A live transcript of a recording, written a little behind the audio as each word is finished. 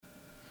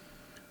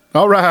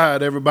All right,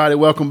 everybody,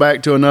 welcome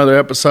back to another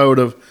episode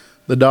of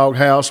The Dog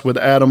House with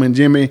Adam and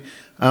Jimmy.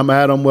 I'm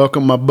Adam.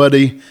 Welcome my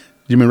buddy,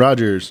 Jimmy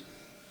Rogers.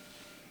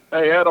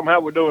 Hey, Adam, how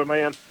we doing,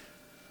 man?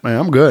 Man,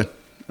 I'm good.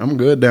 I'm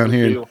good down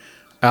here in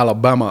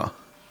Alabama.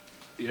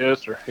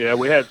 Yes, sir. Yeah,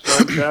 we had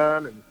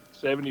sunshine and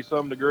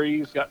 70-some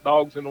degrees. Got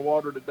dogs in the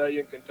water today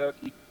in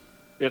Kentucky.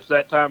 It's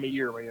that time of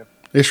year, man.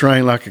 It's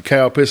rained like a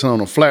cow pissing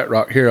on a flat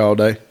rock here all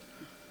day.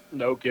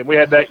 No kidding. We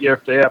had that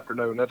yesterday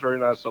afternoon. That's very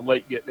nice. So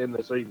late getting in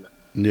this evening.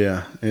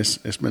 Yeah, it's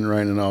been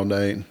raining all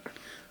day.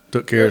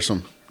 Took care of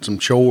some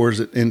chores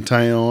in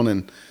town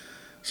and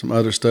some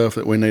other stuff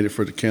that we needed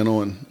for the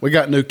kennel. And we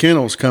got new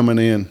kennels coming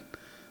in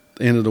at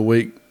the end of the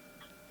week,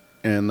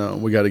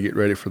 and we got to get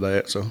ready for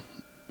that. So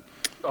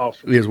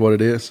awesome. It is what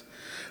it is.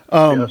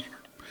 Yes.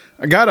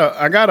 I got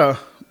a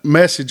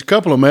message, a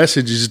couple of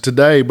messages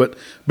today, but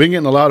been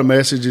getting a lot of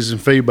messages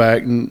and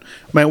feedback, and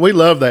man, we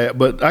love that.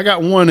 But I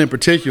got one in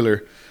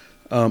particular.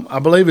 I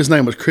believe his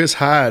name was Chris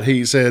Hyde.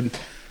 He said,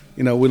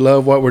 we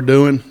love what we're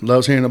doing.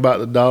 Loves hearing about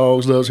the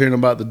dogs. Loves hearing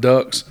about the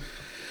ducks.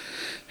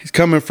 He's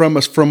coming from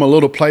us from a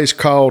little place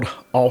called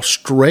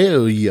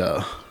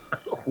Australia.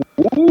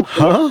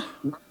 Huh?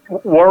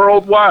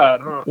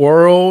 Worldwide, huh?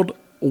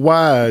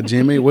 Worldwide,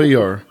 Jimmy. We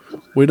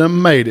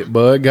done made it,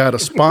 bud. Got a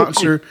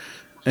sponsor,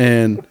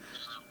 and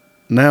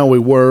now we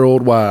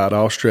worldwide,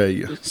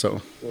 Australia.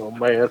 So, oh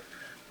man,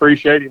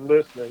 appreciate him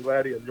listening.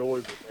 Glad he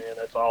enjoys it, man.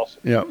 That's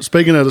awesome. Yeah.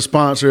 Speaking of the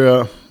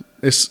sponsor,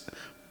 this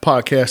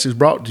podcast is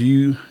brought to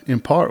you in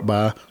part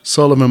by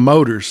Sullivan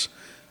Motors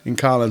in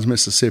Collins,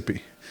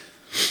 Mississippi.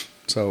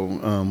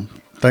 So,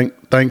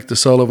 thank the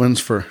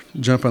Sullivans for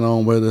jumping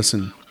on with us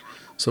and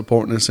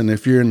supporting us. And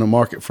if you're in the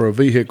market for a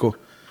vehicle,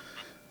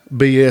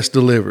 BS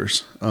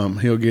delivers.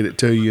 He'll get it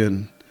to you,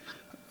 and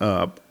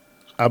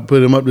I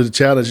put him up to the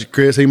challenge,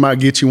 Chris. He might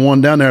get you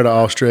one down there to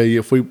Australia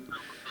if we,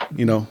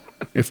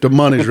 if the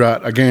money's right.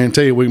 I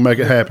guarantee you we can make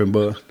it happen,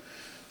 bud.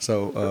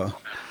 So,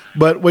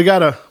 but we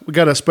got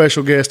a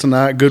special guest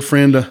tonight, good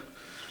friend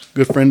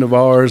of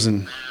ours,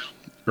 and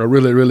a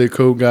really really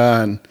cool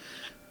guy and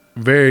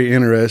very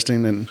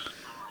interesting. And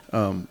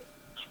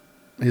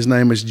his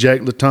name is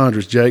Jake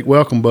Latendresse. Jake,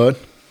 welcome, bud.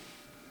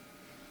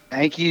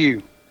 Thank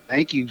you.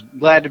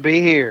 Glad to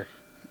be here.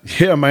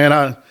 Yeah,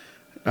 man.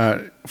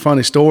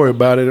 Funny story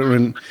about it.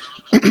 When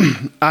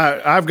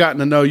I've gotten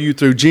to know you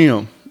through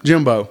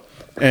Jimbo,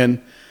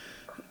 and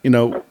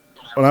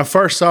when I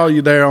first saw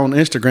you there on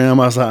Instagram,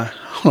 I was like,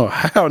 oh,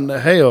 how in the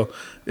hell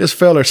this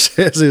feller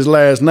says his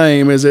last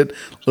name? Is it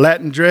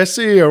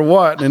Latendresse or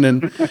what? And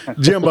then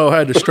Jimbo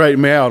had to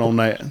straighten me out on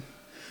that.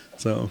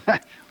 So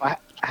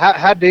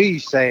how do you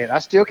say it? I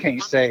still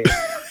can't say it.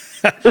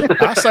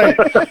 I say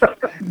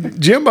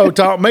Jimbo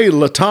taught me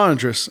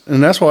Latendresse,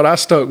 and that's what I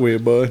stuck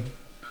with, bud.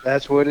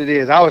 That's what it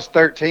is. I was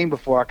 13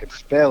 before I could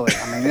spell it.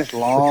 I mean, it's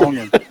long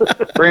and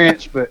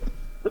French, but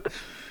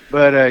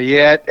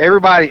yeah,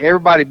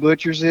 everybody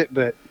butchers it,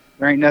 but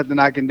there ain't nothing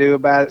I can do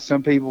about it.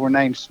 Some people were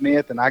named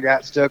Smith, and I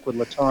got stuck with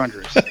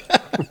Latendresse.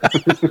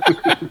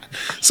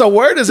 So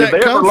where does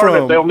that come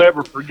from? They'll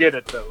never forget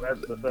it, though.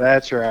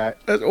 That's right.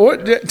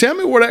 Tell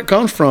me where that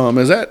comes from.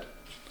 Is that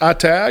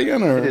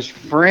Italian or? It is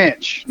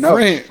French. No,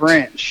 it's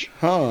French.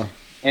 Huh.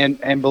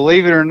 And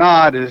believe it or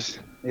not, as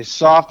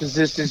soft as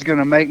this is going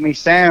to make me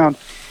sound,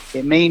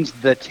 it means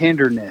the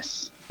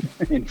tenderness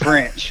in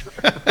French.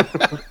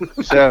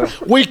 So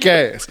weak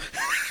ass.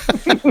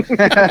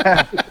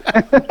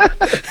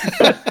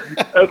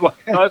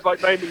 That's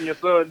like naming your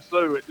son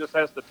Sue. It just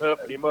has to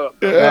toughen him up.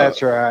 Yeah.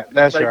 That's right.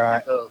 That's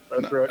right.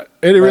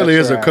 It really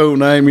is a cool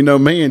name.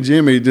 Me and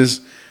Jimmy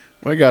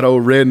we got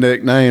old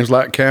redneck names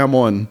like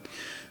Camel and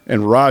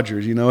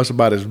Rogers. It's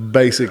about as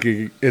basic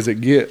as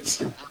it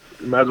gets.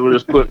 You might as well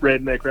just put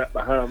redneck right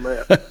behind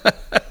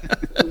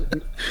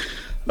that.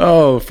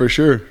 Oh, for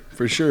sure.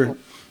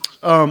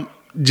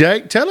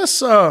 Jake, tell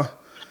us a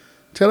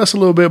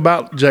little bit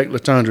about Jake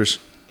Latendresse.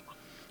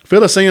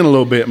 Fill us in a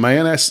little bit,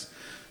 man. That's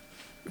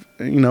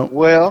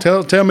well.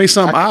 Tell me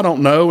something I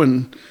don't know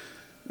and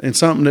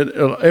something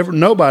that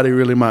nobody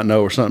really might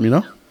know or something.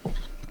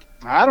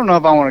 I don't know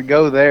if I want to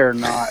go there or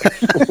not.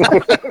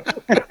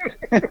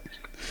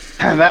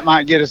 That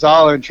might get us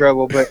all in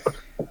trouble. But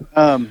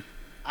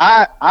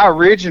I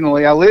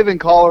live in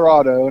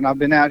Colorado, and I've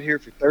been out here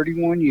for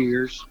 31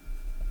 years.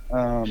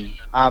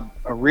 I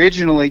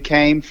originally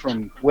came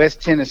from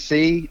West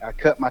Tennessee. I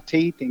cut my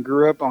teeth and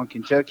grew up on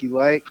Kentucky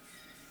Lake,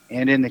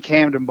 and in the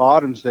Camden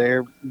Bottoms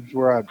there is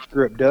where I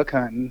grew up duck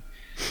hunting.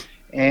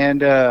 And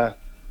now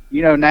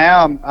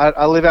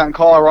I live out in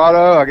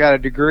Colorado. I got a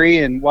degree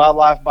in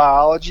wildlife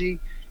biology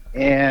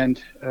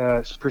and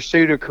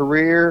pursued a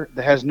career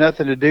that has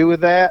nothing to do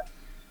with that.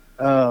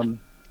 I'm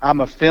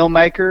a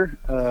filmmaker,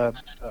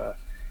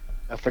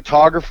 a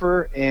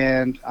photographer,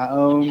 and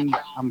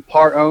I'm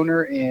part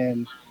owner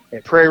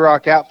at Prairie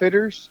Rock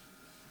Outfitters,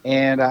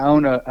 and I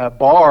own a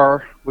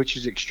bar which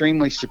is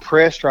extremely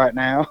suppressed right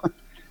now,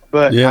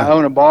 but yeah. I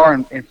own a bar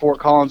in Fort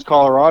Collins,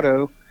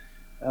 Colorado,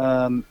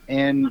 and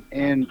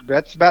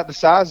that's about the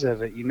size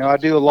of it. I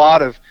do a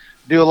lot of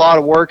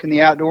work in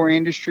the outdoor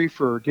industry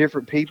for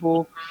different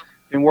people,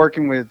 been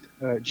working with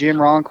Jim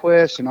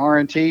Ronquist and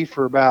R&T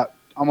for about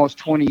almost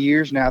 20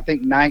 years now. I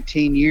think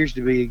 19 years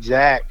to be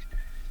exact.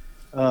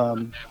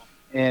 And,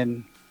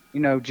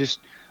 just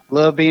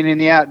love being in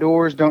the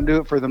outdoors. Don't do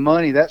it for the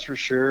money, that's for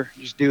sure.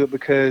 Just do it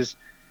because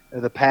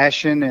of the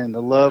passion and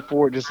the love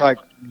for it. Just like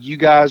you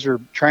guys are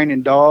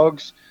training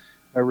dogs,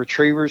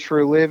 retrievers for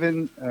a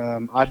living.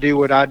 I do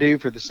what I do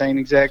for the same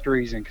exact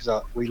reason,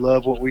 because we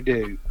love what we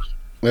do.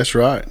 That's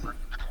right.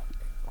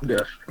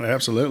 Yeah,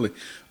 absolutely.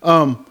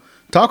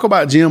 Talk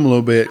about Jim a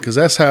little bit, because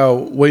that's how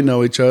we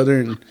know each other,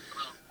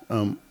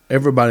 and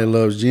everybody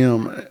loves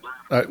Jim.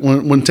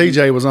 When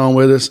TJ was on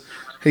with us,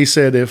 he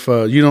said if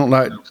you don't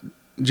like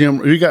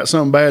Jim, you got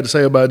something bad to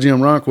say about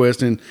Jim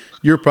Ronquist, and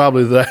you're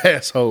probably the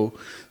asshole.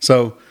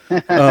 So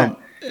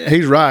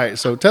he's right.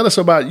 So tell us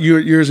about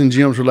yours and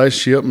Jim's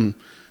relationship and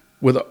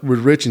with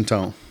Rich and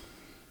Tone.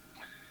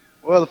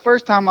 Well, the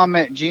first time I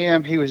met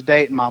Jim, he was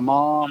dating my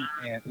mom,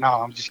 and no,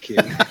 I'm just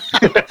kidding.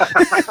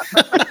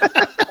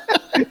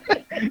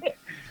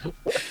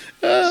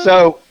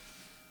 So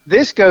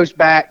this goes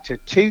back to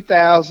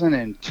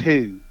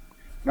 2002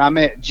 when I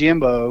met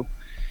Jimbo.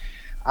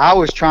 I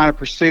was trying to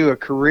pursue a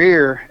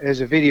career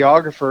as a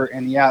videographer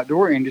in the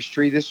outdoor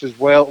industry. This was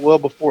well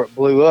before it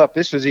blew up.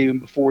 This was even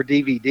before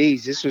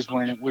DVDs. This was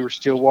when we were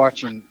still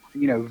watching,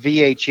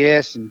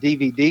 VHS, and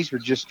DVDs were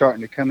just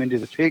starting to come into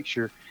the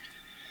picture.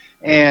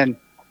 And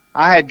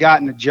I had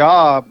gotten a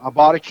job. I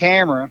bought a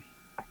camera,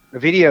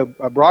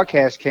 a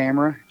broadcast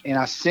camera, and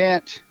I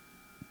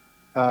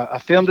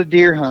filmed a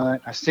deer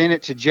hunt. I sent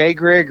it to Jay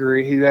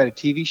Gregory, who had a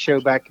TV show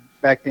back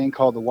then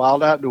called The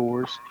Wild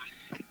Outdoors.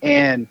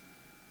 And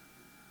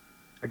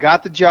I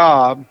got the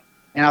job,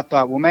 and I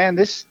thought, well, man,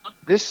 this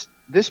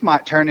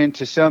might turn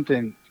into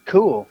something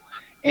cool.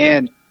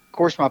 And of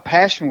course, my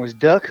passion was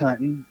duck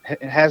hunting.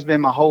 It has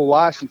been my whole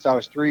life since I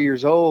was 3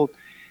 years old.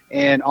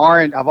 And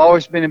I've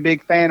always been a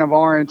big fan of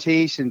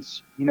R&T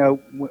since,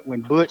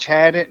 when Butch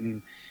had it,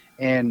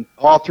 and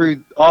all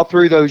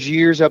through those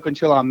years up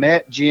until I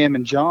met Jim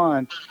and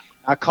John.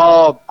 I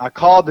called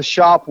the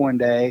shop one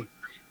day,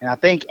 and I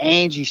think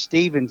Angie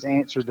Stevens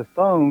answered the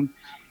phone,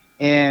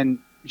 and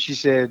she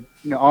said,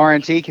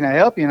 R&T, can I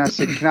help you? And I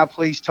said, can I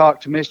please talk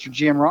to Mr.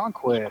 Jim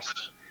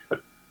Ronquist?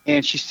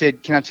 And she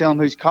said, can I tell him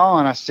who's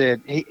calling? I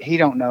said, he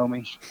don't know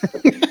me.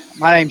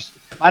 My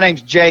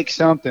name's Jake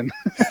something.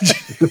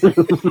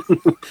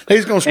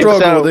 He's gonna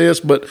struggle with this,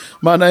 but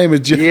my name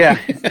is Jake. Yeah.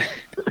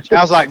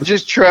 I was like,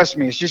 just trust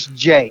me, it's just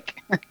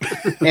Jake.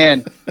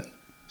 And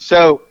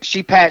so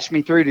she patched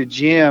me through to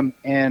Jim,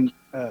 and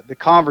the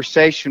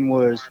conversation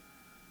was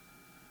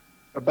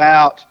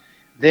about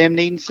them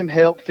needing some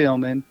help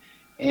filming,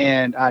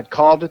 and I'd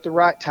called at the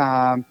right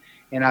time,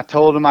 and I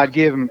told them I'd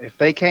give them, if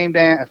I came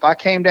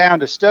down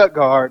to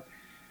Stuttgart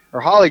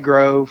or Holly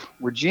Grove,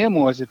 where Jim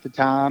was at the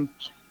time,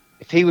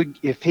 if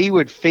he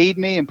would feed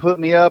me and put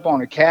me up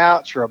on a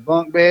couch or a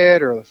bunk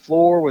bed or the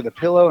floor with a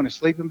pillow and a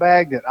sleeping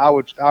bag, that I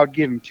would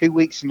give him 2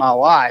 weeks of my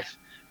life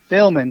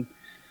filming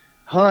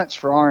hunts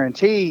for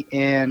R&T.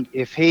 And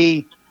if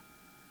he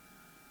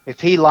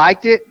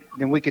liked it,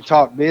 then we could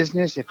talk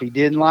business. If he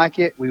didn't like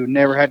it, we would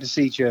never have to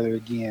see each other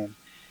again.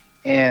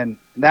 And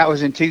that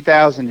was in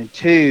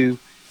 2002.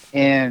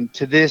 And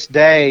to this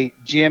day,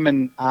 Jim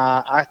and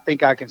I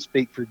think I can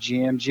speak for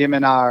Jim. Jim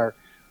and I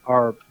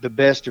are the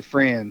best of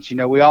friends.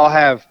 We all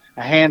have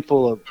a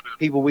handful of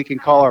people we can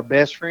call our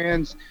best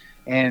friends,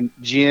 and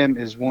Jim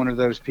is one of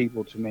those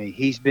people to me.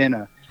 He's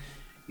been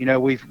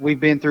we've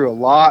been through a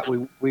lot.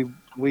 We've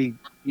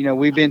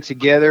been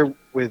together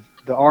with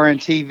the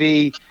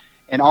RNTV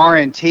and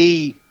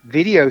R&T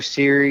video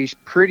series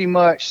pretty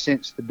much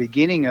since the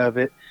beginning of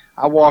it.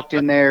 I walked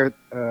in there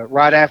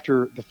right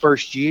after the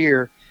first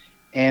year,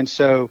 and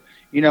so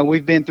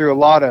we've been through a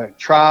lot of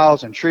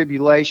trials and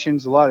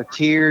tribulations, a lot of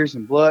tears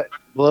and blood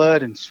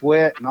and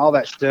sweat and all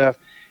that stuff.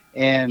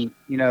 And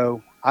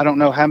I don't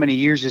know how many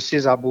years this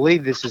is. I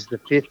believe this is the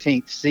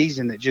 15th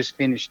season that just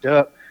finished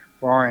up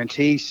for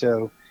R&T.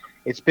 So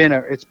it's been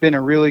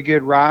a really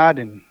good ride,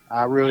 and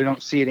I really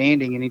don't see it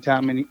ending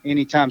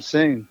anytime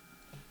soon.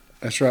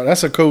 That's right.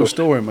 That's a cool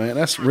story, man.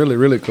 That's really,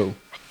 really cool.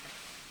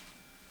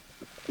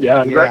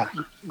 Yeah, and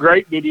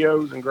great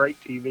videos and great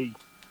TV.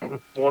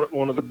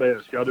 One of the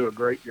best. Y'all do a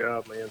great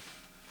job, man.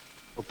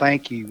 Well,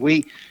 thank you.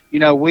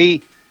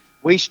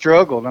 We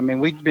struggled. I mean,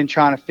 we've been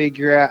trying to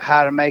figure out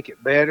how to make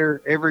it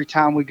better. Every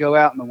time we go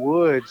out in the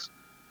woods,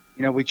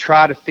 we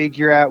try to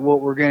figure out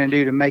what we're going to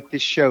do to make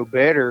this show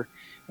better.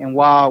 And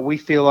while we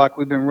feel like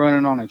we've been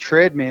running on a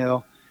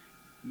treadmill,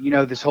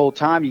 this whole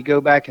time, you go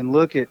back and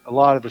look at a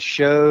lot of the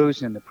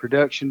shows and the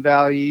production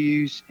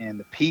values and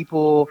the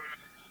people,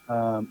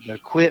 the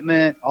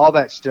equipment, all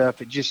that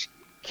stuff. It just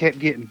kept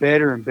getting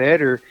better and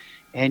better,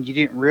 and you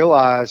didn't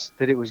realize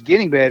that it was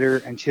getting better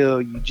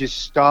until you just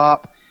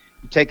stop,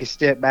 you take a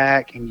step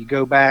back, and you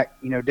go back,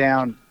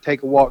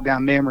 take a walk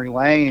down memory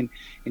lane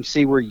and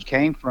see where you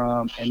came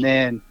from. And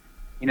then,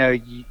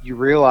 you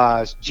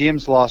realize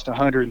Jim's lost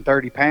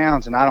 130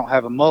 pounds, and I don't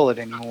have a mullet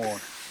anymore.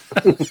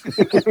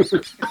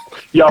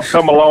 Y'all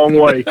come a long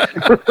way.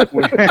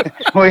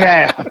 we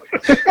have.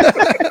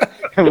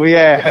 We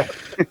have.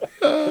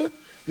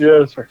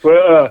 Yes, sir.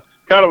 Well,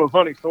 kind of a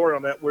funny story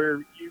on that. Where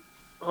you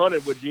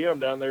hunted with Jim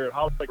down there at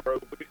Holiday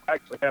Grove, we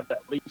actually have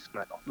that lease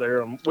now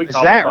there. We Is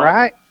call that it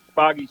right?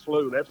 Boggy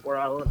Slough. That's where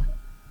I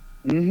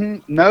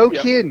hunt. No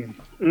kidding.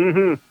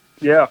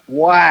 Yeah.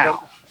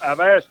 Wow. I've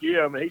asked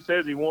Jim, and he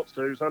says he wants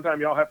to.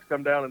 Sometime y'all have to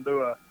come down and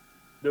do a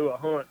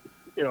hunt.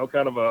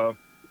 Kind of a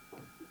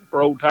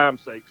for old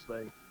time's sakes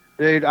thing.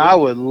 Dude, I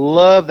would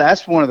love.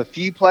 That's one of the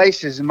few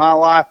places in my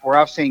life where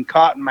I've seen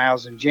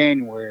cottonmouths in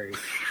January.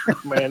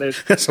 Man,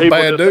 that's a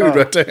bad dude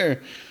right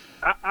there.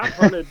 I've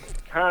hunted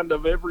kind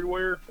of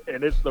everywhere,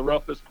 and it's the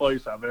roughest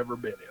place I've ever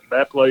been in.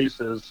 That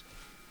place is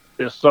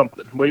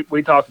something.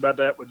 We talked about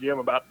that with Jim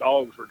about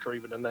dogs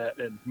retrieving and that,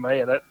 and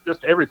man, that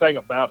just everything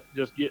about it,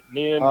 just getting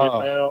in,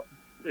 getting out.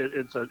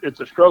 It's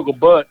a struggle,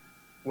 but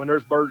when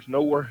there's birds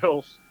nowhere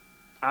else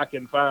I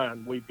can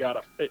find, we've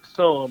got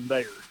some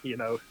there.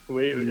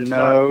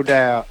 No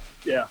doubt.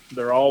 Yeah,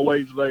 they're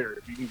always there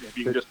if you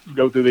can just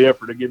go through the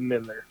effort of getting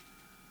in there.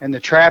 And the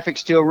traffic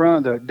still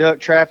runs. The duck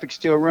traffic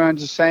still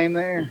runs the same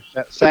there.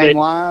 That same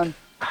line.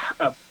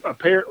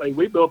 Apparently,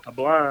 we built a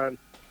blind.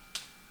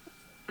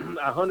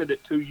 I hunted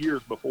it 2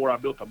 years before I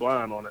built a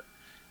blind on it,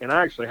 and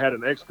I actually had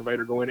an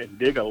excavator go in and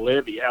dig a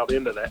levee out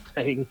into that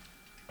thing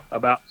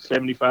about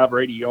 75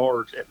 or 80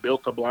 yards and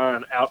built a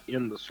blind out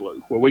in the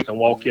slough where we can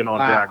walk in on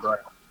dry ground.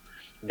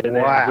 And then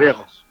we have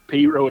a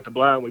P row at the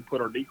blind. We put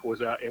our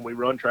decoys out and we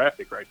run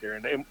traffic right there.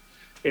 And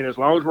as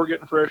long as we're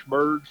getting fresh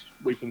birds,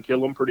 we can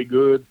kill them pretty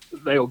good.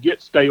 They'll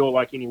get stale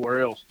like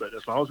anywhere else, but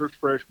as long as there's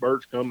fresh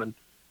birds coming,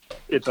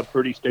 it's a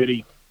pretty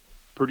steady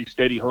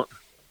hunt.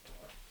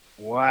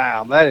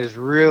 Wow, that is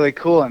really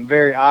cool and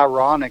very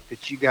ironic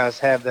that you guys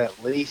have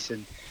that lease.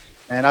 And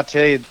I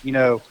tell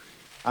you,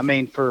 I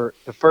mean, for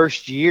the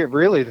first year,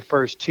 really the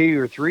first 2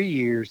 or 3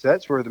 years,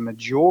 that's where the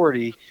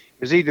majority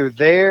is either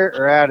there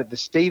or out at the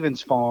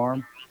Stevens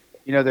farm.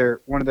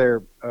 They're one of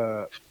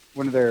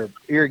their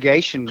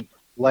irrigation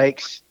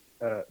lakes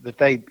that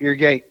they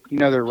irrigate,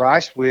 their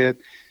rice with.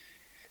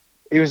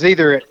 It was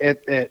either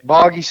at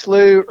Boggy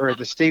Slough or at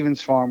the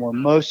Stevens farm where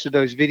most of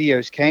those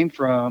videos came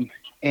from.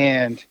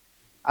 And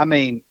I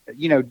mean,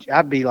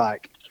 I'd be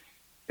like,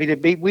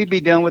 we'd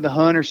be done with the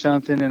hunt or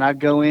something, and I'd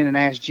go in and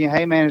ask Jim,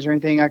 "Hey man, is there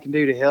anything I can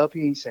do to help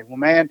you?" And he'd say, "Well,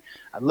 man,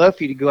 I'd love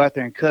for you to go out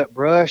there and cut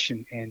brush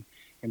and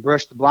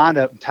brush the blind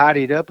up and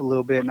tidy it up a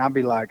little bit." And I'd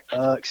be like,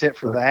 except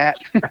for that.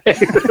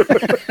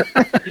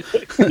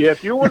 Yeah,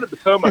 if you want to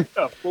become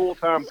a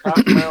full-time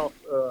cottonmouth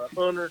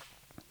hunter,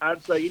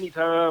 I'd say any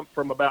time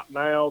from about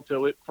now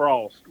till it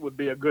frosts would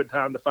be a good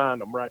time to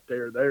find them right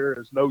there. There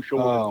is no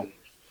shortage.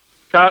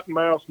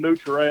 Cottonmouths,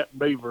 nutria rat, and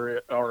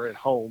beaver are at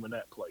home in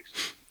that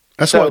place.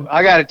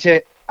 I got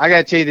to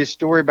tell you this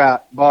story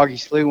about Boggy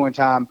Slough one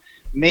time.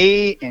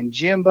 Me and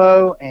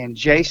Jimbo and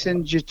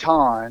Jason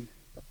Jaton,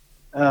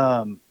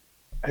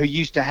 who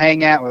used to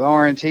hang out with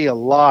R&T a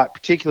lot,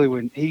 particularly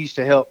when he used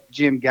to help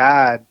Jim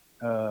guide,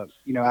 out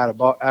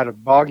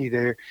of Boggy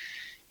there.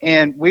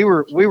 And we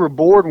were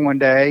bored one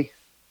day,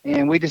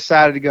 and we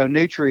decided to go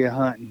nutria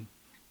hunting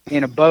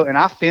in a boat, and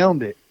I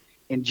filmed it.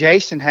 And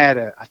Jason had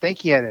I think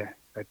he had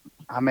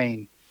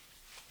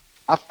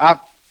I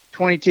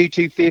 22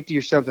 250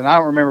 or something. I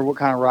don't remember what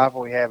kind of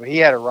rifle he had, but he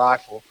had a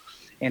rifle,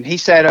 and he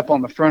sat up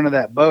on the front of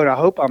that boat. I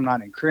hope I'm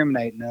not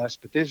incriminating us,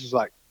 but this was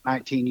like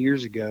 19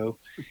 years ago,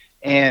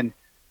 and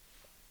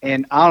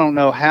I don't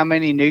know how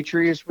many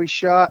nutrias we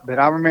shot, but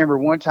I remember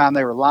one time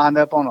they were lined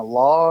up on a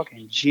log,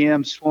 and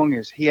Jim swung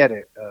he had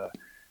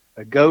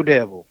a Go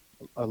Devil,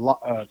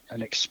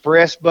 an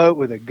express boat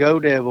with a Go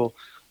Devil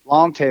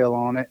longtail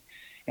on it,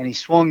 and he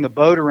swung the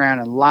boat around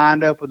and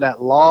lined up with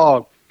that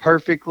log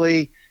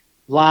perfectly.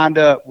 Lined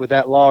up with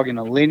that log in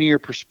a linear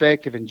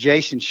perspective, and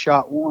Jason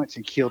shot once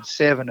and killed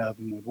 7 of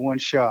them with one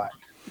shot.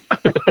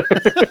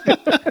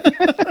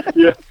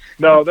 Yeah,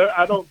 no,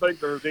 I don't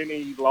think there's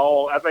any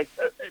law. I think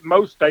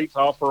most states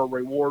offer a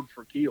reward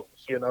for kills.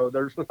 I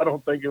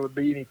don't think it would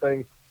be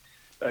anything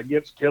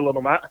against killing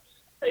them.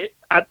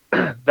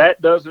 That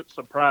doesn't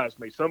surprise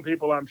me. Some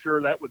people, I'm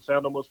sure that would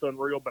sound almost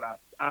unreal, but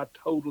I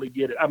totally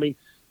get it. I mean,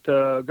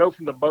 to go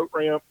from the boat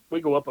ramp,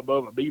 we go up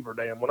above a beaver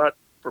dam.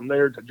 From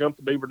there to jump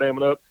the beaver dam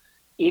and up,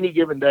 any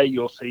given day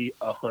you'll see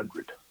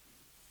 100.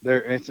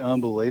 It's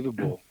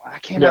unbelievable. I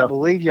cannot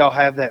believe y'all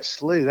have that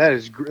slough.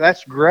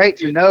 That's great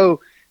to know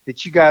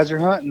that you guys are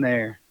hunting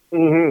there.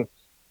 Mm-hmm.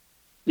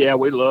 Yeah,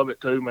 we love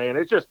it too, man.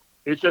 It's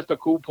just a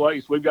cool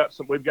place. We've got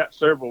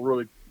several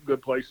really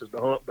good places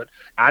to hunt, but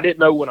I didn't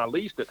know when I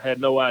leased it.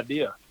 Had no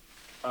idea.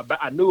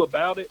 I knew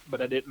about it,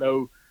 but I didn't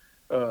know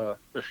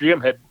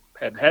Jim had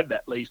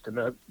that leased, and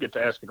I get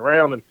to asking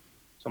around, and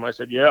somebody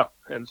said, yeah.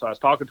 And so I was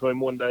talking to him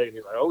one day, and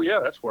he's like, oh, yeah,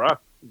 that's where I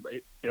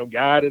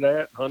guided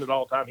at, hunted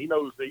all the time. He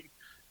knows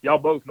y'all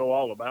both know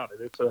all about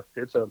it.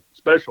 It's a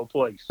special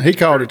place. He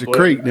called it the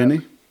creek, didn't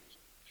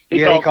he?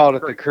 He called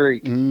it the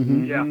creek.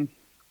 Mm-hmm.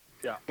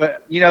 Yeah.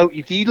 But,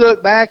 if you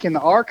look back in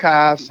the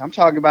archives, I'm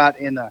talking about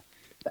in the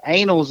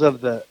annals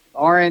of the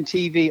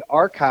RNTV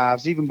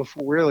archives, even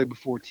before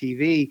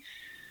TV,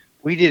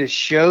 we did a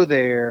show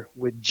there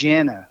with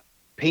Jenna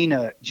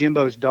Peanut,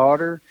 Jimbo's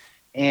daughter,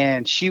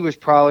 and she was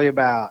probably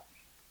about,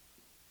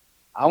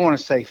 I want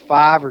to say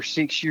 5 or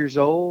 6 years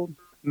old,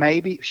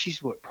 maybe.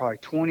 She's probably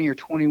 20 or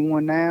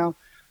 21 now.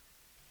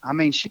 I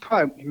mean, she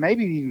probably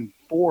maybe even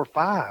 4 or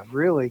 5,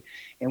 really.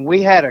 And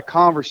we had a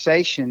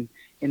conversation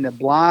in the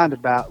blind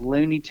about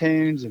Looney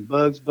Tunes and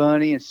Bugs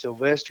Bunny and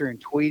Sylvester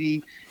and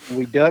Tweety. And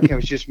we ducked. It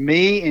was just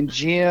me and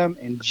Jim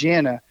and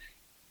Jenna.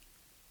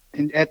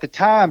 And at the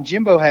time,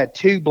 Jimbo had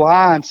 2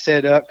 blinds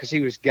set up because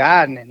he was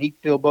guiding, and he'd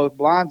fill both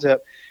blinds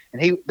up.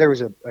 And there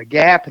was a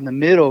gap in the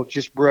middle,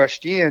 just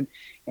brushed in,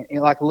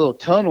 and like a little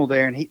tunnel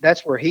there. And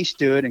that's where he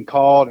stood and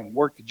called and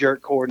worked the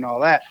jerk cord and all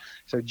that.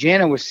 So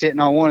Jenna was sitting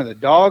on one of the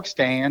dog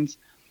stands,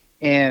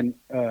 and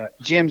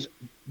Jim's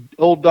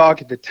old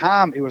dog at the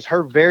time, it was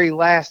her very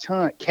last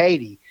hunt,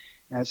 Katie.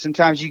 Now,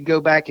 sometimes you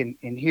go back and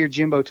hear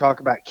Jimbo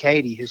talk about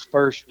Katie, his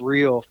first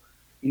real,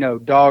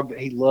 dog that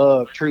he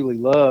loved, truly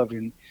loved,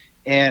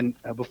 and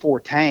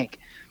before Tank.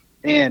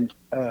 And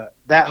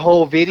that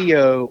whole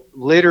video,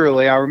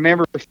 literally, I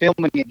remember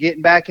filming it,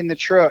 getting back in the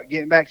truck,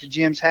 getting back to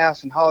Jim's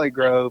house in Holly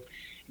Grove.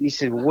 And he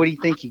said, "Well, what do you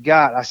think you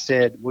got?" I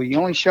said, "Well, you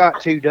only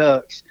shot 2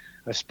 ducks,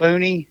 a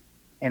spoonie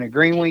and a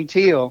green-winged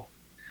teal.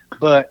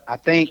 But I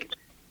think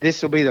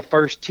this will be the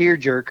first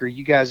tearjerker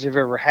you guys have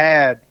ever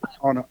had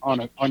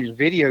on your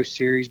video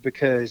series,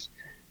 because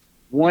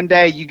one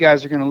day you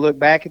guys are going to look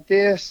back at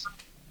this,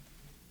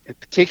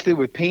 particularly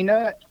with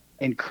Peanut,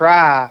 and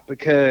cry,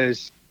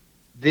 because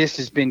this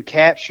has been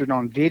captured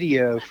on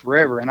video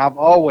forever." And I've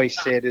always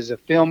said, as a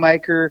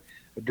filmmaker,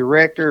 a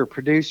director, a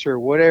producer, or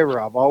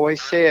whatever, I've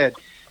always said,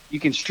 you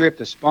can strip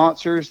the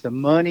sponsors, the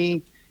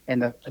money,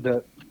 and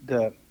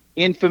the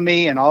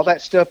infamy and all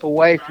that stuff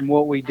away from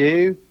what we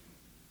do,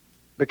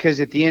 because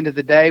at the end of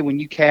the day, when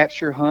you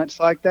capture hunts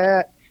like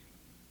that,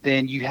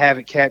 then you have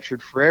it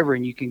captured forever,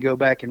 and you can go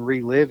back and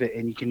relive it,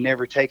 and you can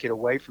never take it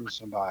away from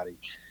somebody.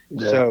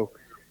 Yeah. So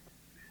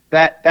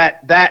that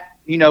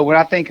when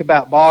I think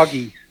about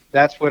Boggy,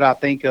 that's what I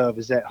think of,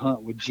 is that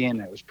hunt with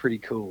Jenna. It was pretty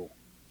cool.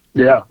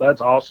 Yeah, that's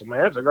awesome,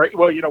 man. It's a great.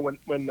 Well,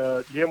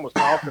 when Jim was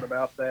talking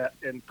about that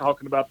and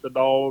talking about the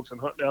dogs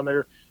and hunting down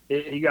there,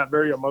 he got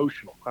very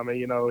emotional. I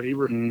mean,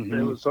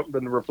 it was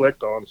something to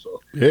reflect on. So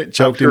it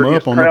choked him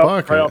up on the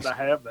podcast. Proud to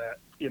have that,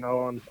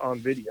 on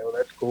video.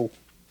 That's cool.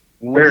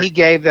 When he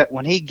gave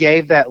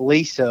that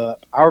lease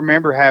up, I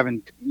remember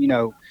having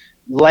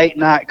late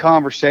night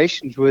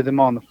conversations with him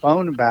on the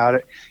phone about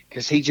it,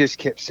 because he just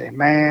kept saying,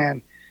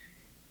 man,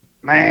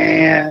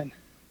 I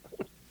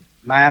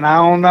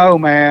don't know,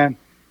 man.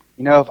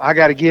 If I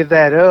got to give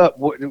that up,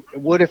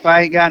 what if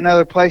I ain't got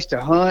another place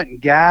to hunt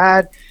and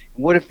guide?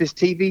 What if this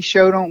TV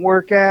show don't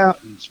work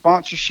out and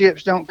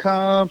sponsorships don't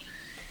come?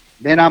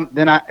 Then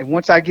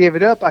once I give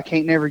it up, I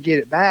can't never get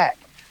it back.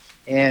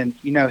 And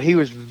he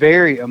was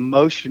very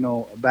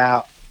emotional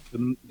about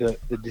the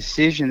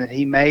decision that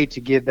he made to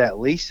give that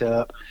lease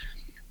up.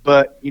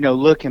 But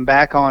looking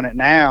back on it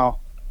now,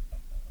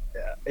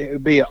 it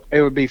would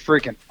be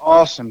freaking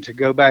awesome to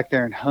go back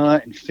there and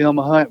hunt and film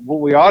a hunt.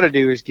 What we ought to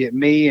do is get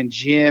me and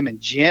Jim and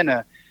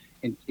Jenna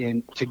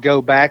and to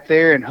go back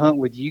there and hunt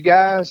with you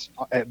guys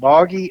at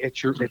Boggy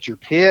at your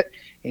pit,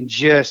 and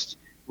just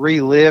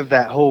relive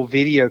that whole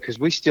video, because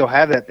we still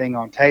have that thing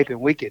on tape,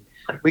 and we could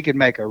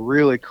make a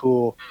really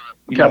cool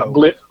kind of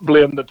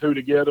blend the two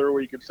together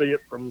where you can see it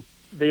from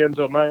then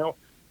till now.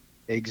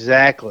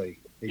 Exactly.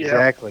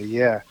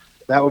 Yeah.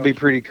 That would be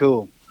pretty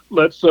cool.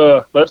 Let's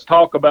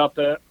talk about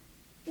that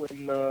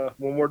when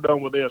we're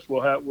done with this.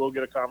 We'll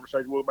get a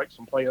conversation. We'll make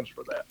some plans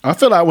for that. I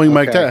feel like we can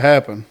make that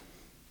happen.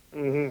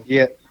 Mm-hmm.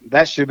 Yeah,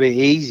 that should be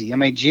easy. I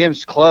mean,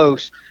 Jim's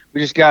close.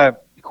 We just got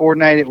to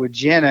coordinate it with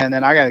Jenna, and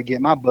then I got to get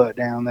my butt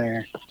down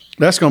there.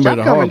 That's going to be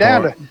the hard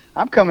part.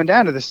 I'm coming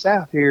down to the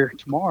south here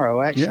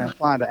tomorrow. Actually, I'm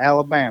flying to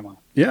Alabama.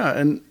 Yeah,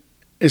 and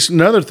it's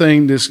another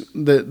thing that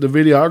the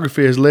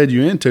videography has led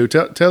you into.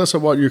 Tell us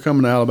what you're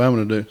coming to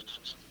Alabama to do.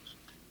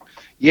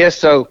 Yeah,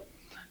 so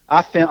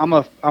I'm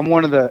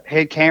one of the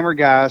head camera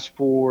guys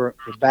for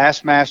the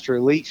Bassmaster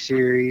Elite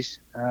Series.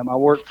 I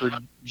work for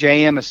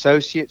JM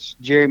Associates,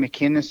 Jerry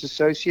McKinnis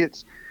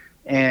Associates,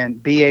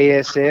 and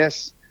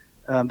BASS.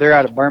 They're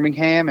out of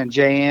Birmingham, and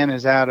JM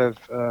is out of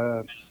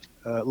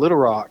Little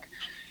Rock.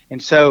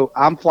 And so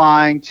I'm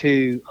flying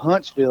to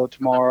Huntsville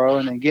tomorrow,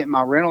 and then getting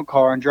my rental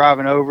car and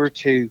driving over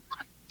to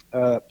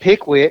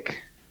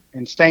Pickwick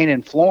and staying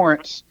in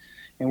Florence.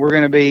 And we're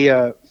going to be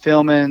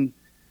filming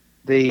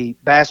the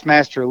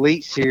Bassmaster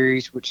Elite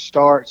Series, which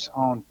starts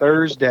on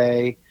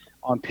Thursday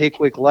on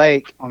Pickwick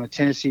Lake on the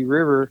Tennessee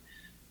River.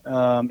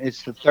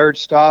 It's the third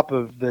stop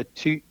of the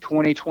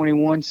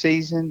 2021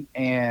 season,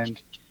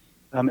 and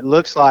it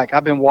looks like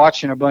I've been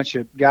watching a bunch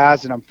of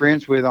guys that I'm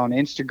friends with on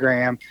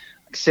Instagram,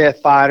 like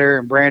Seth Fighter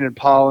and Brandon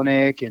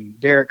Polinick and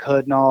Derek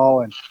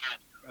Hudnall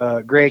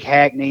and Greg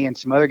Hackney and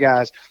some other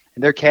guys,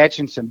 and they're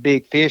catching some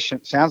big fish.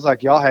 It sounds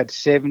like y'all had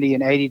 70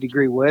 and 80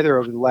 degree weather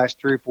over the last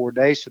 3 or 4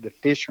 days, so the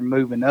fish are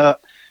moving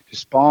up to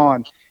spawn,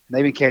 and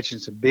they've been catching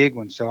some big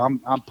ones. So I'm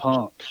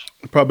pumped.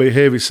 Probably a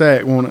heavy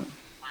sack, won't it?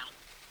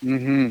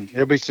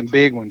 There'll be some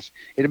big ones.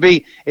 It'll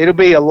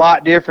be a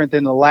lot different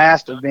than the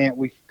last event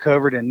we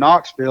covered in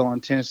Knoxville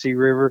on Tennessee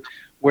River,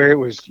 where it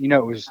was,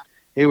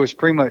 it was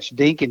pretty much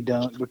dink and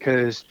dunk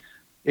because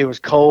it was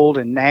cold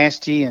and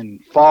nasty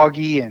and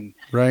foggy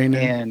Raining.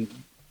 and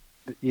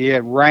yeah,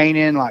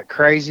 raining like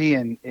crazy,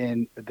 and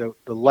the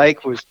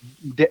lake was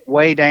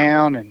way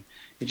down, and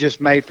it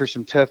just made for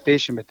some tough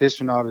fishing. But this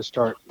one ought to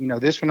start.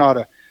 This one ought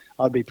to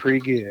be pretty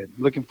good.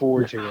 Looking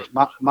forward to it.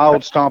 My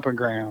old stomping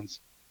grounds.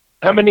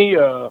 How many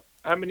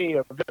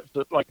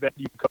events like that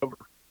do you cover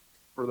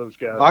for those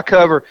guys?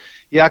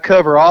 I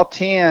cover all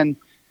 10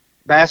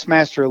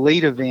 Bassmaster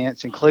Elite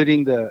events,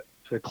 including the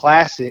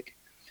Classic,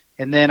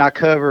 and then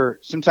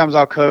sometimes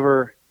I'll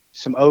cover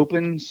some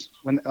opens,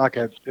 when like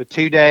a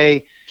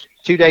 2-day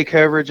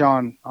coverage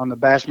on the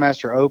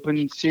Bassmaster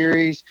Open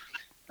series,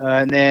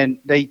 and then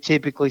they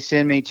typically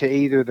send me to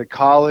either the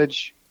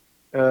college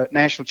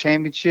national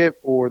championship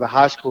or the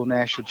high school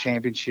national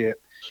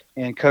championship,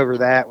 and cover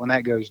that when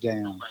that goes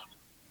down.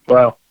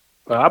 Wow,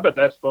 I bet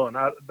that's fun.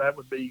 That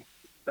would be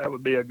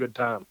a good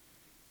time.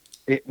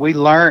 The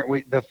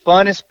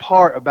funnest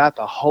part about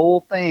the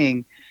whole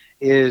thing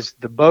is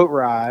the boat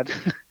ride.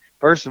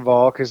 First of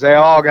all, because they've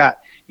all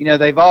got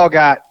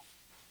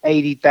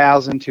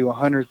 $80,000 to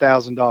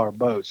 $100,000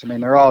 boats. I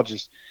mean, they're all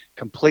just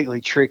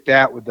completely tricked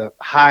out with the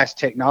highest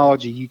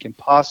technology you can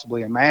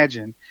possibly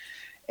imagine,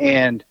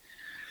 and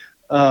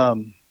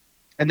then,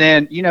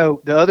 the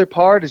other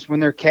part is when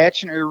they're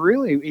catching, or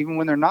really even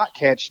when they're not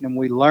catching them,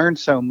 we learn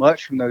so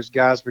much from those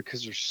guys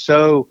because they're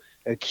so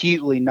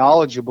acutely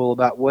knowledgeable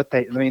about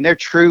they're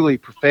truly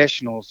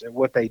professionals at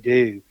what they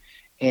do.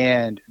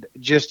 And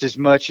just as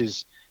much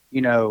as,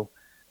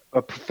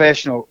 a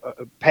professional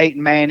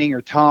Peyton Manning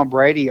or Tom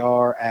Brady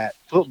are at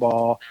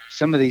football,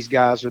 some of these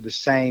guys are at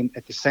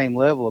the same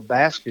level of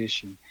bass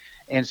fishing.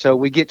 And so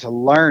we get to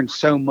learn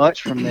so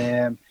much from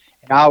them.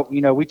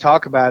 And we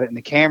talk about it in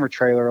the camera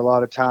trailer a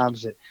lot of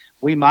times that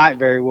we might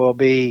very well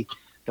be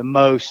the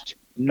most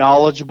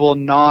knowledgeable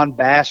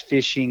non-bass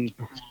fishing,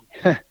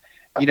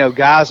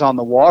 guys on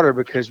the water,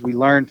 because we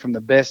learn from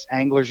the best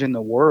anglers in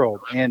the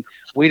world. And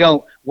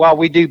while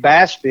we do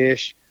bass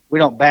fish, we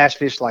don't bass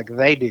fish like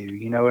they do.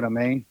 You know what I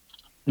mean?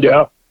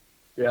 Yeah.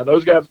 Yeah.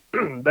 Those guys,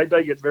 they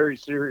take it very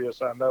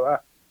serious. I know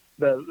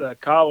the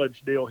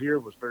college deal here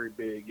was very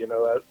big.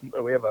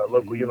 We have a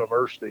local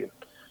university, and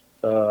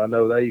I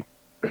know they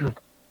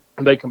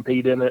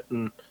compete in it,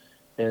 and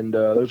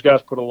those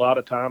guys put a lot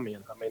of time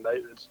in. I mean,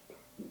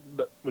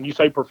 when you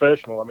say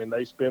professional, I mean,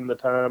 they spend the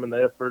time and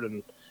the effort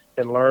and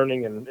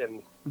learning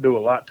and do a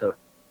lot to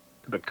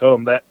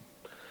become that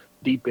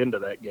deep into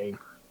that game.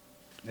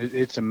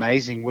 It's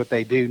amazing what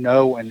they do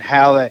know and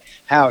how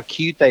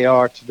acute they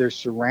are to their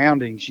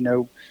surroundings.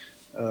 I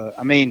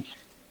mean,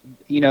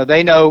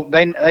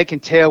 they can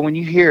tell when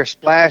you hear a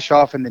splash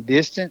off in the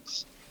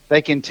distance.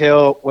 They can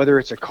tell whether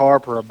it's a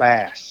carp or a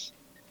bass.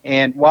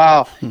 And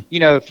while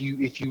if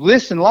you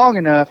listen long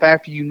enough,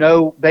 after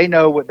they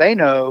know what they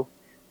know,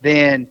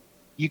 then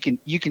you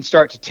can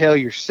start to tell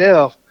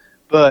yourself.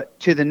 But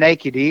to the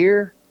naked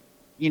ear,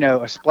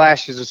 a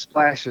splash is a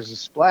splash is a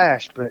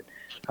splash. But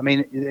I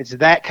mean, it's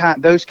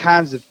those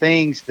kinds of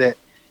things that,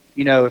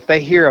 if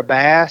they hear a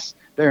bass,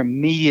 they're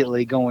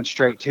immediately going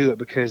straight to it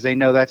because they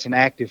know that's an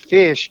active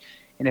fish.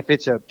 And if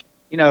it's a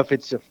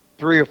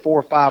 3 or 4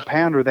 or 5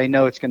 pounder, they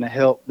know it's going to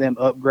help them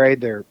upgrade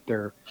their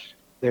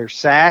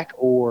sack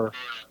or,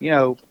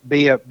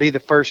 be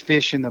the first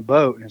fish in the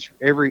boat. And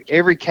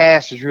every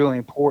cast is really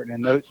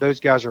important. And those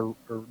guys are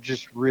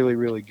just really,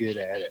 really good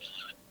at it.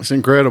 It's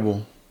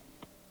incredible.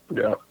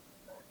 Yeah.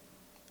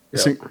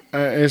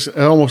 It's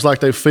almost like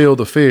they feel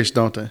the fish,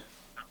 don't they?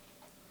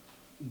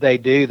 They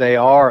do. They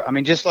are. I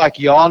mean, just like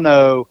y'all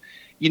know,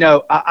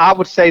 I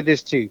would say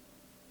this too.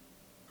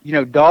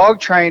 Dog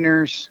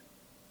trainers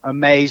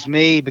amaze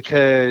me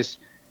because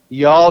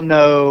y'all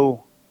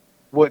know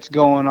what's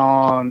going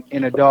on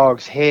in a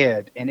dog's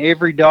head. And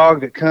every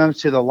dog that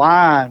comes to the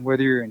line,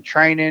 whether you're in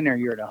training or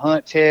you're at a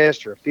hunt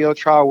test or a field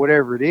trial,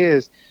 whatever it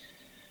is,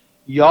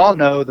 y'all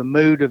know the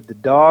mood of the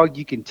dog.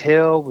 You can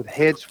tell with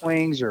head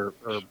swings or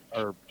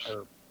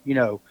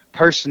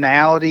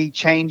personality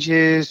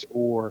changes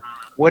or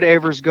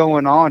whatever's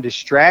going on,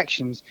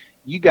 distractions.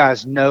 You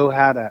guys know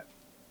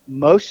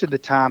most of the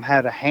time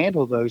how to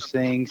handle those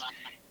things.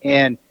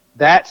 And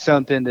that's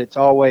something that's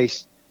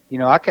always,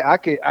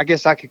 I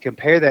guess I could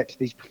compare that to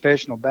these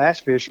professional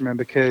bass fishermen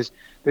because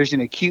there's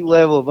an acute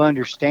level of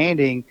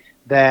understanding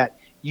that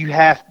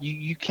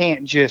you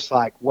can't just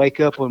like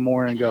wake up one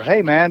morning and go,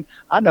 hey man,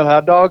 I know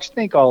how dogs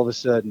think all of a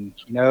sudden.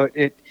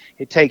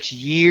 It takes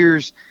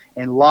years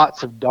and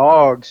lots of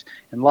dogs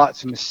and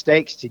lots of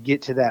mistakes to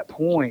get to that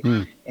point.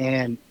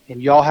 And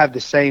y'all have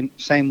the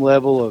same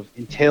level of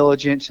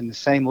intelligence and the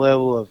same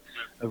level of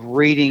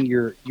reading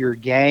your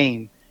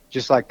game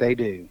just like they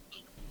do.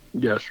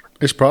 Yes.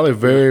 It's probably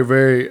very,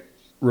 very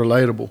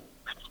relatable.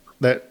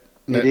 That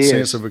is.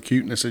 Sense of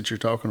acuteness that you're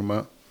talking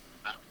about.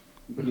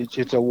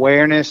 It's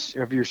awareness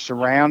of your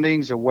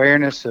surroundings,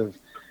 awareness of,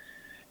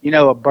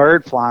 a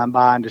bird flying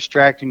by and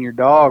distracting your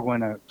dog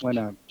when a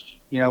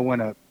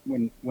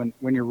when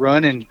you're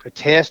running a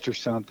test or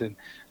something.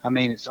 I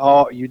mean, it's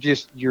all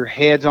your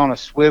head's on a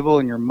swivel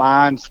and your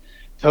mind's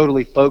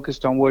totally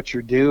focused on what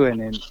you're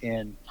doing.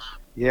 And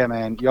yeah,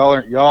 man, y'all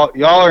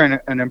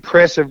are an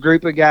impressive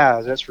group of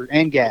guys. That's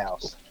and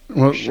gals.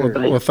 Well, Sure.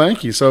 well,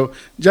 thank you. So,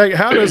 Jake,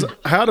 how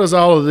does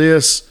all of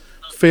this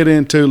fit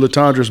into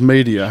Latendresse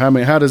Media? I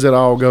mean, how does it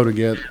all go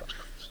together?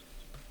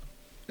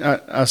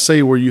 I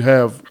see where you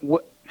have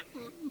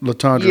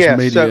Latendresse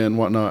Media and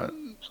whatnot.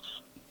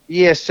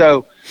 Yeah,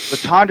 so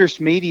Latendresse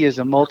Media is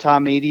a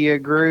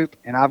multimedia group,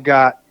 and I've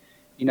got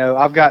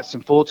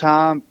some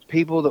full-time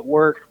people that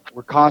we're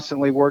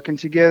constantly working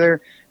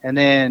together, and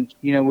then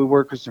we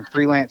work with some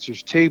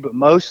freelancers too, but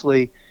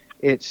mostly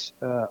it's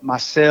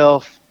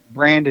myself,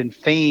 Brandon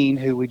Fiend,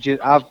 who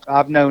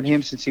I've known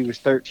him since he was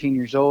 13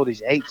 years old.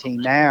 He's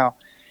 18 now.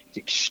 He's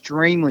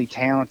extremely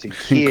talented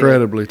kid.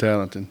 Incredibly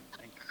talented.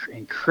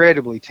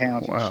 Incredibly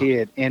talented Wow.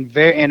 kid, and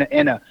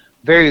a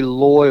very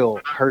loyal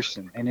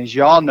person. And as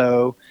y'all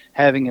know,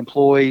 having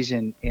employees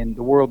in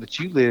the world that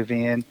you live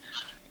in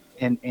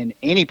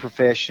any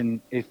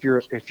profession, if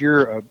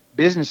you're a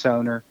business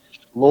owner,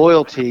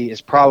 loyalty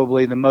is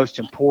probably the most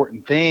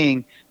important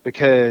thing,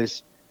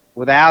 because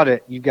without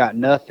it, you've got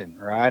nothing,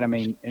 right? I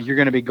mean, and you're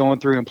going to be going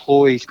through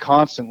employees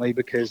constantly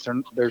because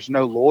there's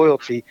no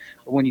loyalty.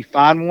 But when you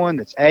find one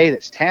that's A,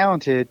 that's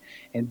talented,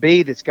 and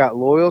B, that's got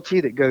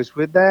loyalty that goes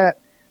with that,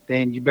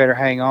 then you better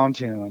hang on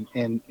to him.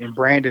 And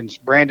Brandon's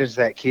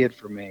that kid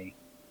for me.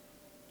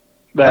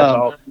 That's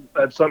all.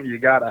 That's something you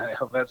gotta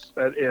have.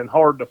 And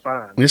hard to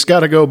find. It's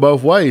got to go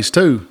both ways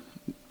too.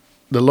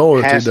 The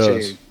loyalty Has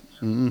does. to.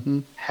 Mm-hmm.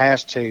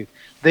 Has to.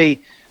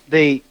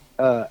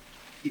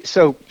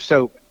 So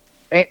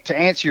to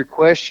answer your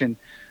question,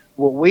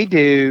 what we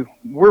do,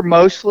 we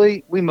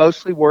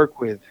mostly work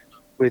with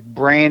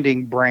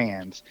branding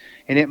brands,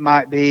 and it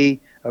might be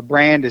a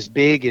brand as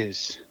big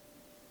as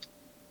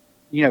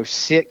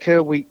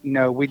Sitka.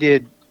 We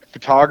did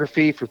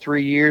photography for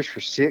 3 years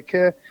for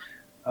Sitka,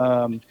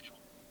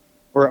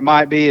 or it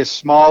might be as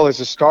small as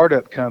a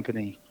startup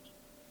company,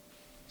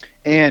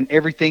 and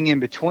everything in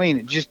between.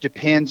 It just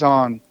depends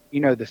on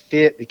the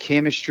fit, the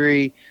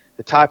chemistry,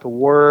 the type of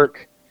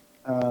work,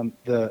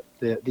 the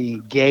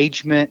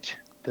engagement,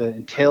 the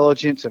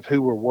intelligence of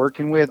who we're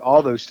working with,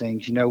 all those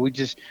things. We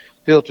just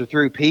filter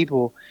through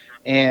people,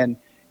 and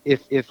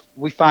if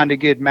we find a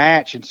good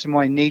match and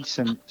somebody needs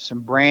some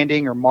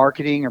branding or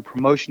marketing or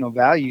promotional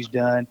values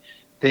done,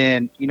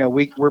 then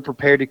we're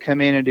prepared to come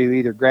in and do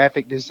either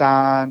graphic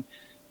design,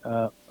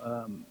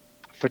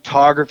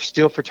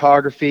 still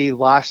photography,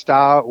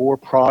 lifestyle, or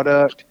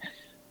product.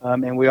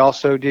 And we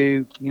also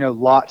do,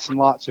 lots and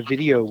lots of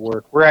video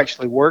work. We're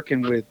actually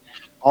working with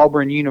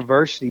Auburn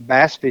University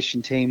bass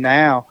fishing team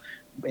now,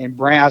 and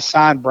I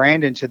signed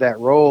Brandon to that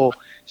role.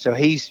 So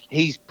he's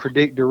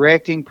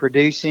directing,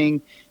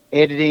 producing,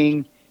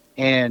 editing,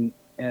 and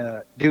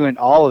doing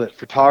all of it,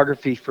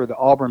 photography for the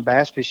Auburn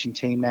bass fishing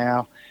team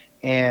now.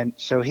 And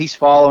so he's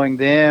following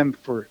them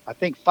for, I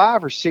think,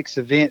 5 or 6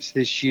 events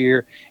this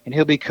year, and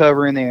he'll be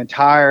covering the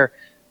entire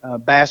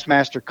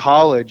Bassmaster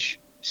College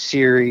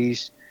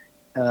series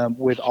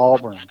with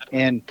Auburn.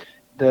 And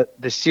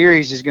the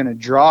series is going to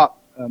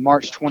drop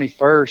March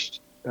 21st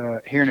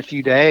here in a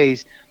few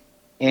days,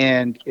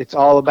 and it's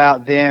all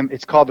about them.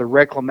 It's called the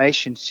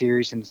Reclamation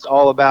Series, and it's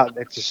all about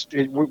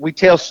we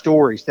tell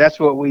stories. That's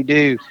what we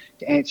do,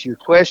 to answer your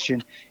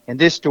question. And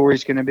this story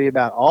is going to be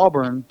about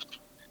Auburn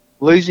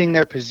losing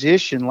their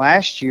position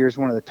last year as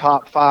one of the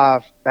top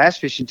 5 bass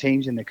fishing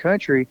teams in the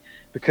country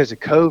because of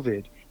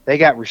COVID. They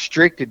got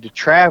restricted to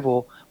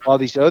travel while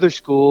these other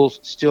schools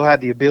still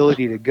had the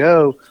ability to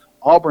go.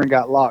 Auburn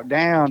got locked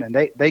down, and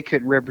they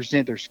couldn't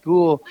represent their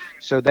school,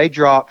 so they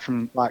dropped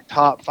from like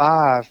top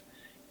 5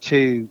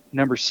 to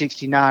number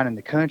 69 in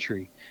the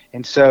country.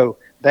 And so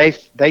they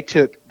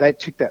took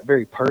that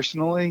very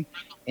personally,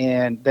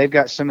 and they've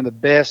got some of the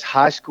best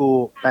high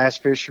school bass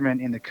fishermen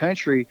in the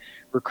country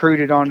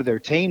recruited onto their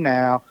team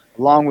now,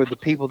 along with the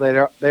people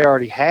that they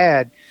already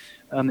had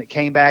that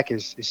came back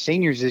as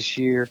seniors this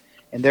year.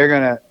 And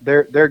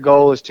their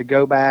goal is to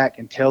go back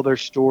and tell their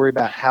story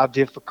about how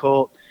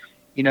difficult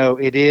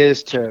it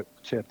is to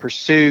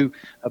pursue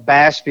a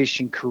bass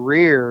fishing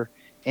career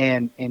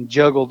and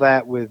juggle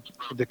that with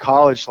the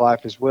college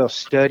life as well,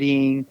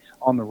 studying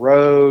on the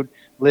road,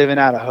 living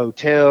out of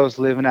hotels,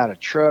 living out of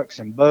trucks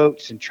and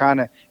boats, and trying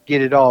to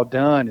get it all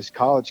done as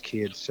college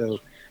kids. So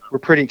we're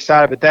pretty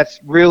excited, but that's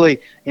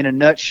really, in a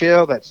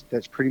nutshell, that's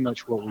pretty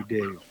much what we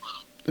do.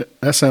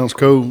 That sounds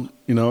cool.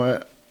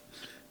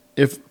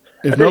 If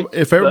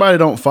everybody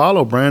don't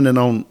follow Brandon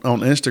on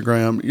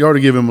Instagram, you ought to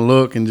give him a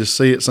look and just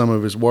see some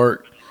of his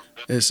work.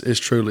 It's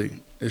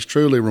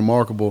truly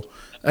remarkable.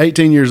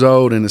 18 years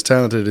old and as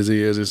talented as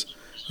he is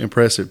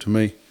impressive to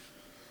me.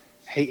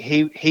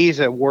 He's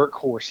a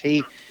workhorse.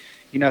 He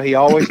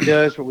always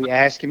does what we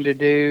ask him to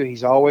do.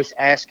 He's always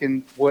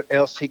asking what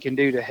else he can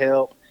do to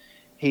help.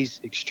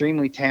 He's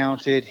extremely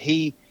talented.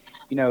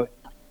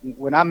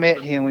 When I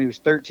met him when he was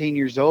 13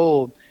 years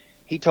old,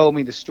 he told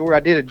me the story. I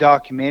did a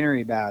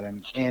documentary about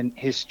him, and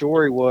his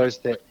story was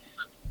that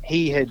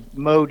he had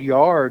mowed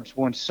yards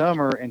one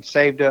summer and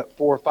saved up $400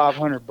 or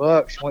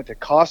 $500. Went to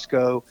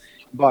Costco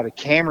and bought a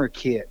camera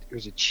kit. It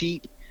was a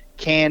cheap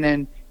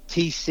Canon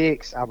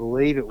T6, I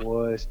believe it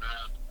was,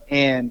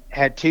 and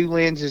had 2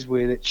 lenses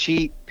with it,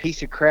 cheap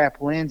piece of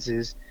crap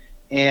lenses.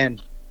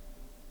 And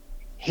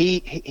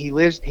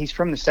he's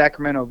from the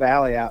Sacramento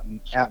Valley out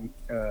in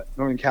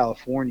Northern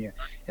California,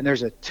 and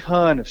there's a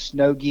ton of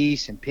snow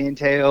geese and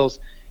pintails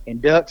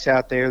and ducks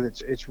out there.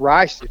 It's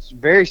rice. It's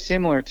very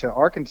similar to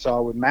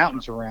Arkansas with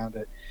mountains around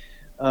it.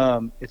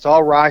 It's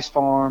all rice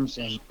farms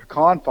and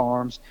pecan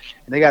farms,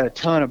 and they got a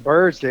ton of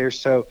birds there.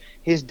 So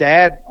his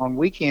dad on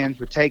weekends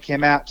would take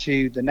him out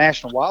to the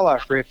National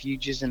Wildlife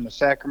Refuges in the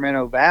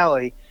Sacramento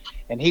Valley,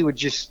 and he would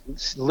just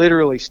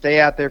literally stay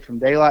out there from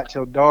daylight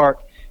till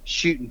dark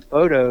shooting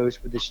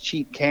photos with this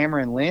cheap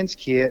camera and lens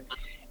kit.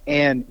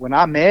 And when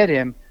I met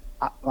him,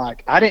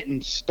 I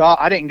didn't stop.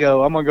 I didn't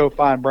go, I'm going to go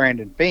find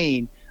Brandon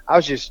Fiend. I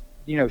was just,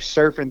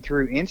 surfing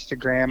through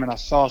Instagram, and I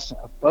saw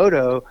a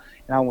photo,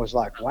 and I was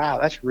like, wow,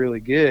 that's really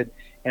good.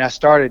 And I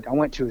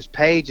went to his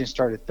page and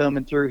started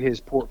thumbing through his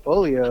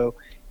portfolio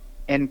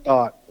and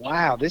thought,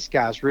 wow, this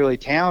guy's really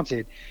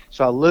talented.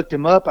 So I looked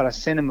him up, and I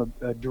sent him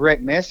a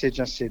direct message.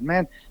 I said,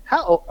 man,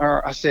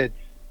 I said,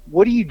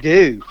 what do you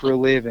do for a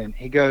living?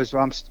 He goes,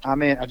 well,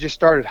 I just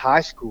started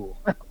high school.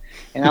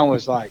 And I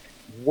was like,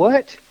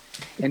 what?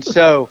 And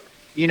so,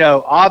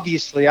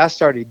 obviously I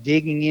started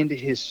digging into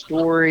his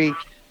story,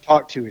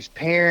 talked to his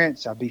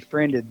parents. I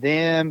befriended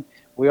them.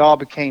 We all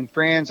became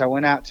friends. I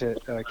went out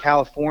to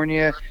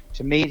California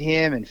to meet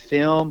him and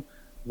film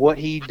what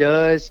he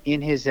does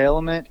in his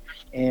element,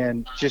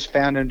 and just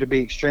found him to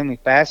be extremely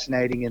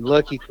fascinating. And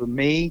lucky for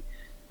me,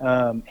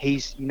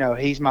 he's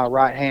my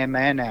right-hand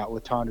man now at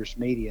Latendresse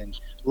Media, and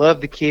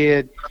love the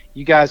kid.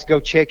 You guys go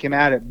check him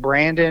out at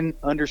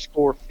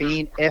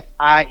Brandon_Fiend,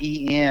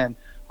 Fien,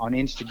 on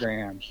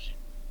Instagram.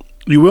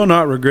 You will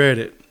not regret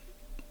it.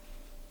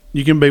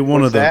 You can be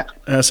one of the.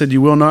 I said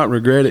you will not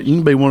regret it. You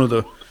can be one of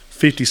the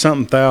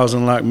 50-something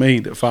thousand like me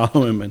that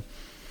follow him, and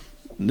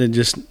then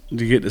just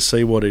to get to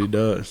see what he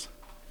does.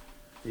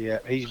 Yeah,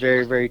 he's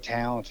very, very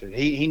talented.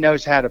 He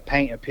knows how to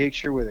paint a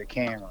picture with a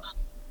camera.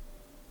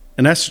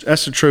 And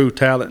that's a true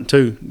talent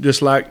too.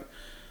 Just like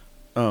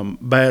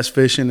bass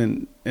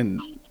fishing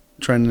and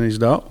training these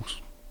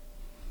dogs.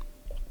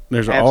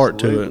 There's an art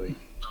to it.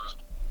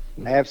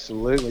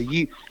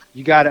 Absolutely.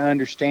 You got to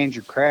understand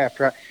your craft,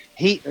 right?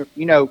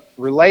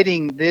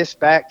 Relating this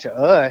back to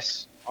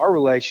us, our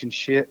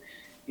relationship,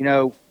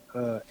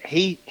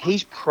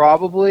 he's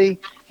probably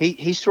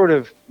he sort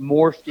of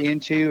morphed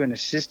into an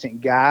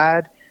assistant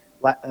guide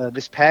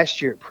this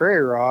past year at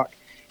Prairie Rock,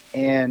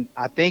 and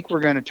I think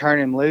we're going to turn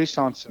him loose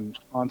on some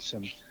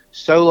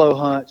solo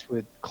hunts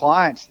with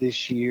clients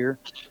this year,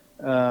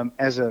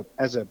 as a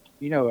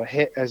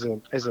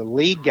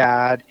lead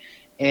guide.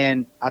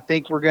 And I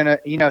think we're going to,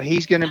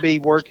 he's going to be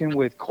working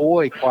with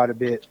koi quite a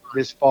bit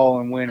this fall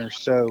and winter.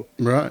 So,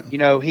 right.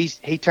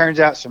 He turns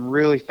out some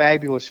really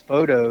fabulous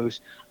photos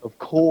of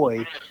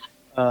koi,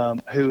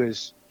 who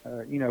is,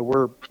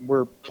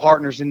 we're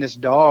partners in this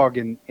dog.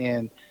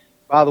 And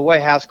by the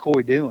way, how's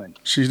koi doing?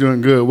 She's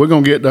doing good. We're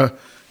going to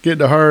get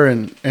to her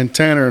and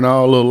Tanner and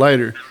all a little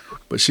later,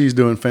 but she's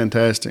doing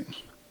fantastic.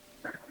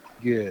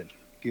 Good.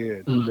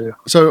 Mm-hmm.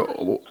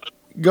 So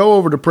go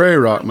over to Prairie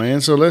Rock,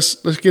 man. So let's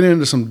get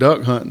into some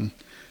duck hunting,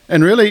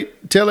 and really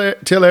tell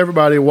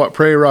everybody what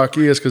Prairie Rock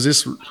is, because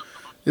it's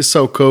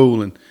so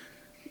cool, and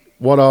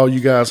what all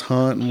you guys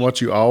hunt and what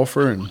you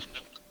offer, and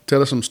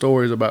tell us some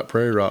stories about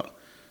Prairie Rock.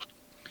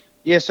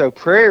 Yeah, so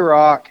Prairie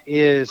Rock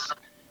is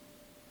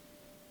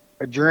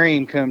a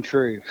dream come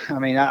true. I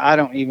mean, I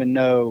don't even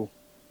know.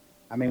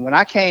 I mean, when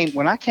I came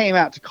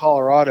out to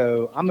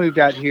Colorado, I moved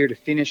out here to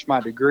finish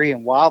my degree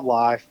in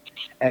wildlife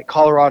at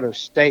Colorado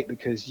State,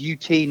 because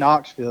UT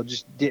Knoxville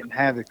just didn't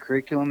have the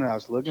curriculum that I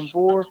was looking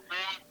for.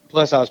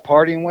 Plus, I was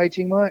partying way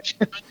too much.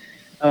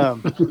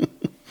 I've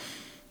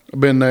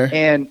been there.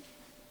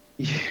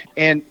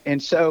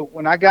 And so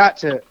when I got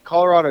to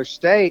Colorado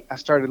State, I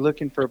started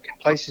looking for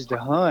places to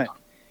hunt,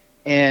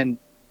 and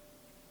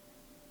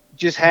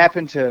just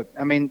happened to.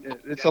 I mean,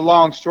 it's a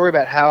long story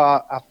about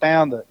how I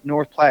found the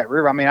North Platte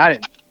River. I mean, I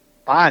didn't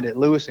find it;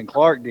 Lewis and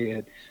Clark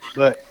did,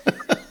 but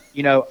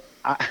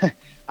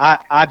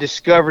I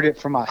discovered it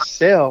for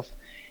myself,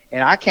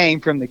 and I came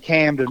from the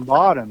Camden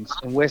Bottoms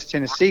in West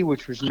Tennessee,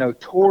 which was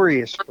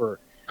notorious for,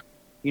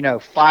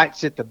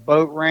 fights at the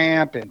boat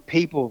ramp and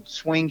people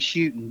swing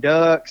shooting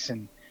ducks,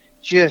 and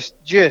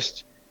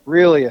just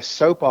really a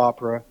soap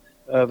opera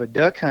of a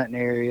duck hunting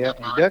area,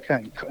 and duck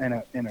hunting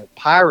and a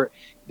pirate.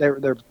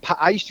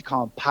 I used to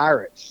call them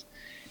pirates.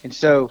 And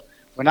so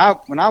when I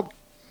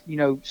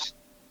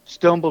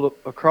stumbled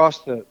across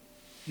the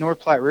North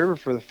Platte River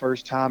for the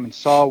first time and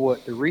saw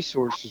what the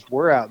resources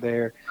were out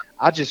there,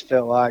 I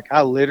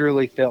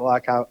literally felt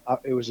like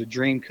it was a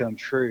dream come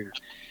true.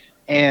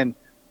 And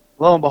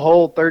lo and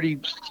behold,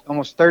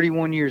 almost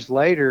 31 years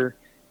later,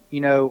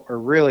 or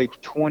really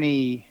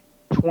 28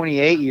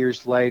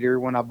 years later,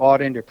 when I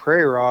bought into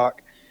Prairie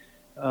Rock,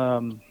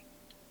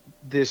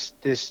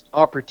 this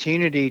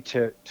opportunity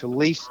to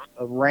lease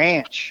a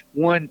ranch.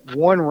 One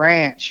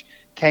ranch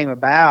came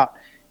about,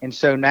 and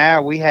so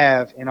now we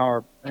have in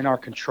our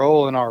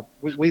control,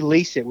 we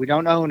lease it. We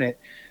don't own it,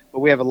 but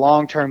we have a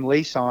long-term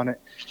lease on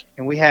it,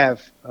 and we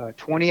have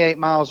 28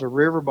 miles of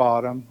river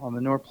bottom on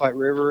the North Platte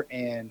River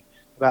and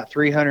about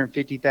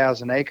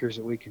 350,000 acres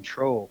that we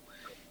control.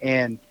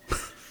 And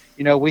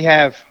we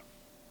have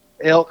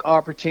elk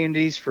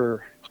opportunities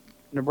for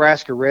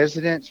Nebraska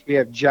residents. We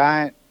have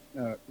giant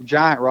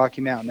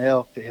Rocky Mountain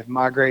elk that have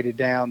migrated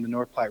down the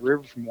North Platte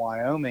River from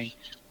Wyoming.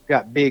 We've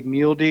got big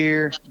mule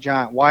deer,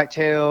 giant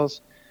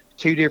whitetails,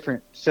 2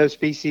 different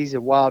subspecies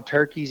of wild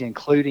turkeys,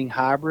 including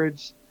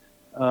hybrids,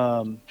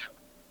 and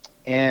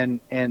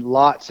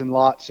lots and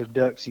lots of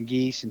ducks and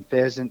geese and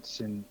pheasants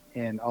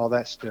and all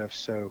that stuff.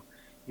 So,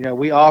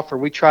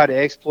 we try to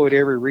exploit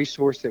every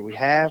resource that we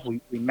have. We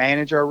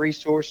manage our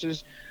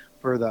resources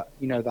for the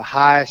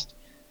highest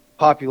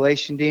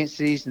population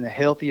densities and the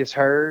healthiest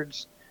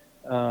herds.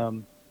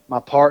 My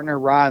partner,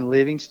 Ryan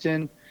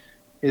Livingston,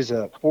 is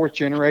a 4th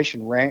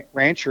generation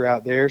rancher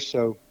out there.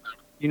 So,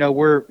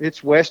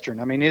 it's Western.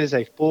 I mean, it is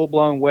a full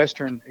blown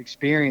Western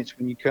experience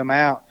when you come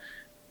out.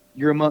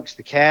 You're amongst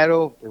the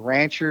cattle, the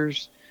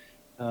ranchers,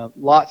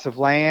 lots of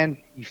land.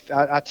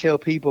 I tell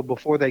people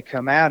before they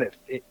come out,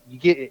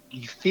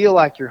 you feel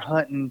like you're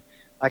hunting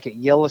like at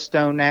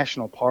Yellowstone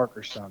National Park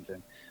or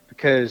something,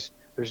 because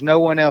there's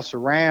no one else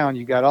around.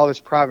 You got all this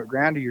private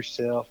ground to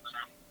yourself,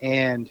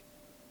 and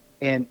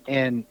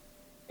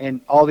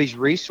all these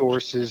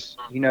resources.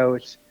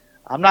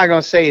 I'm not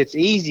going to say it's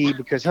easy,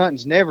 because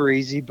hunting's never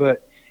easy,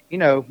 but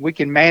we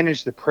can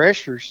manage the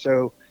pressure.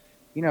 So,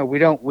 we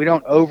don't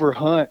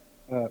overhunt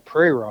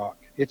Prairie Rock.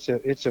 It's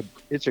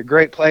a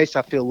great place.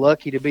 I feel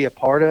lucky to be a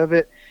part of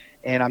it,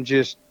 and I'm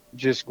just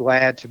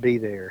glad to be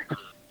there.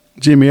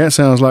 Jimmy, that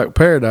sounds like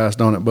paradise,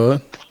 don't it,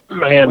 bud?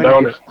 Man,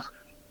 don't it?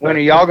 When are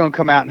y'all gonna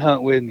come out and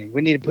hunt with me?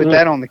 We need to put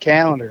that on the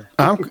calendar.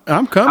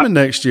 I'm coming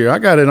next year. I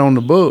got it on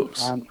the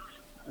books.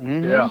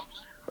 Yeah,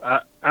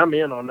 I'm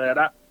in on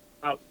that.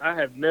 I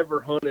have never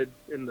hunted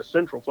in the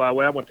Central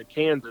Flyway. I went to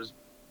Kansas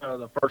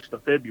the 1st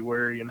of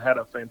February and had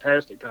a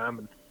fantastic time.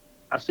 And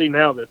I see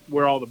now that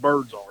where all the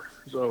birds are.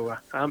 So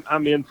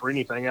I'm in for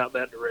anything out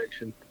that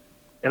direction.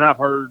 And I've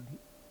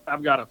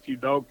got a few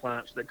dog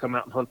clients that come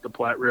out and hunt the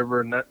Platte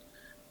River, and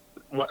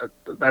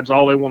that's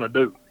all they want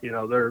to do.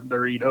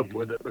 They're eat up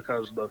with it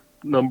because of the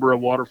number of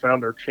waterfowl,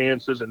 their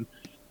chances, and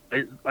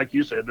they, like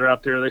you said, they're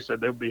out there. They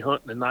said they'll be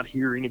hunting and not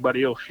hear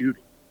anybody else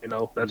shooting.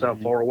 That's how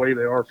far away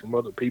they are from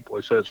other people.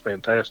 They said it's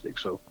fantastic.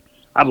 So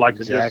I'd like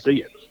to just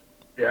see it.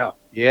 Yeah.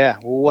 Yeah.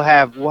 Well,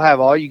 we'll have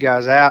all you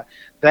guys out.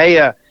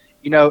 They,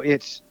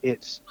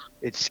 it's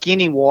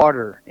skinny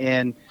water,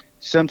 and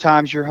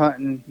sometimes you're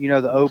hunting,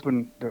 the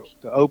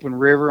open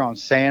river on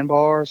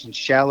sandbars and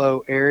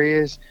shallow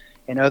areas,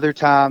 and other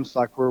times,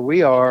 like where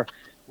we are,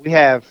 we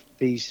have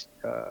these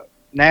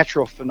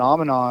natural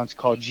phenomenons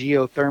called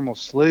geothermal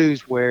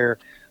sloughs, where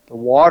the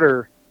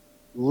water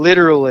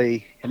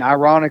literally and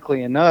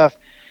ironically enough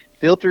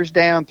filters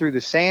down through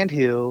the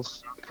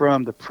sandhills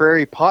from the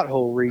prairie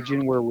pothole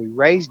region where we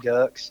raise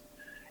ducks,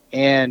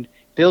 and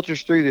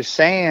filters through the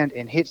sand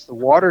and hits the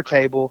water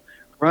table,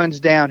 runs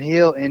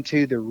downhill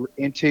into the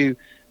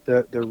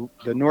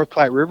North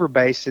Platte River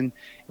Basin,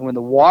 and when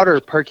the water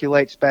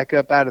percolates back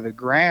up out of the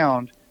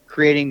ground,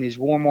 creating these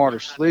warm water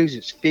sloughs,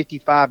 it's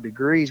 55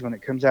 degrees when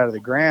it comes out of the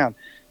ground.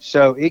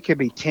 So it could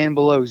be 10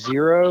 below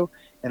zero,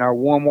 and our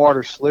warm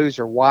water sloughs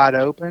are wide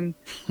open,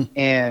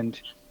 and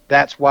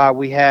that's why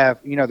we have,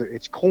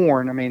 it's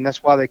corn. I mean,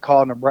 that's why they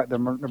call the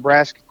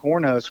Nebraska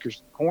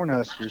cornhuskers,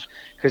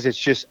 because it's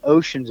just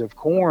oceans of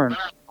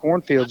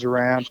cornfields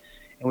around,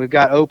 and we've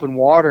got open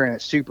water, and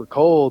it's super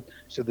cold,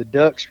 so the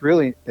ducks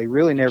really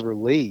never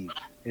leave.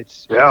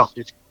 It's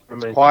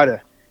quite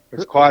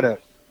a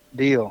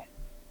deal.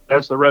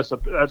 That's the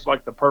recipe. That's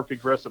like the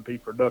perfect recipe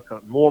for duck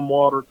hunting: warm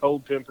water,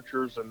 cold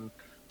temperatures, and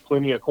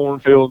plenty of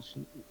cornfields.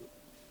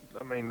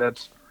 I mean,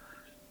 that's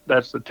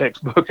the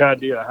textbook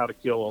idea of how to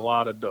kill a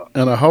lot of ducks.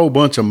 And a whole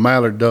bunch of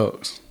mallard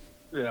ducks.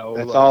 Yeah,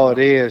 that's all it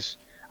is.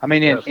 I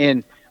mean,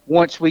 and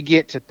once we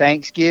get to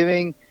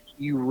Thanksgiving,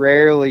 you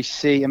rarely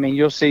see. I mean,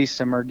 you'll see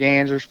some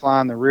mergansers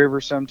flying the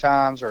river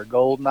sometimes, or a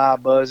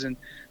goldeneye buzzing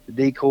the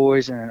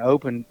decoys in an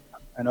open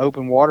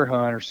water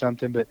hunt or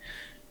something. But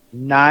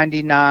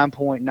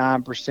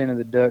 99.9% of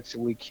the ducks that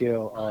we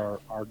kill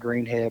are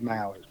greenhead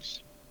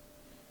mallards.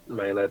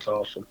 Man, that's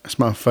awesome. That's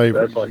my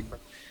favorite.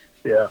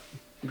 That's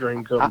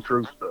dream come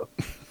true stuff.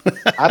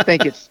 I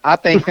think it's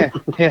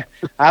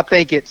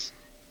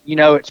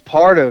it's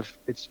part of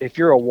it's. If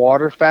you're a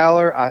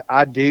waterfowler,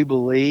 I do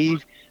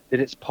believe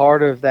that it's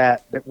part of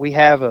that we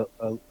have a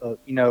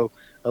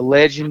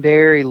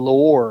legendary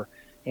lore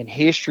and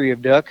history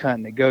of duck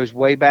hunting that goes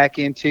way back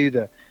into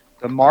the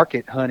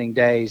market hunting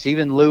days.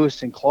 Even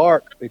Lewis and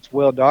Clark, it's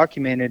well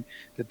documented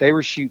that they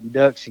were shooting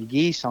ducks and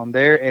geese on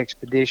their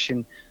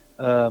expedition,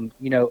 heading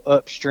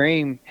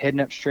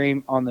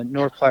upstream on the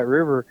North Platte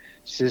River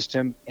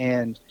system.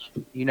 And,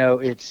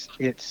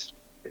 it's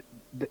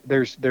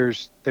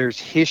there's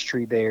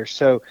history there.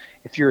 So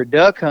if you're a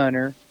duck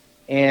hunter,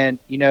 and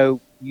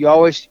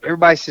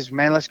everybody says,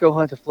 man, let's go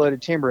hunt the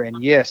flooded timber,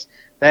 and yes,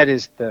 that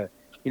is the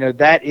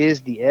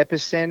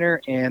epicenter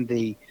and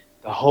the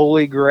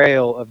holy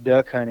grail of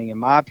duck hunting, in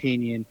my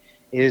opinion,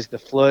 is the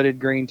flooded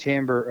green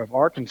timber of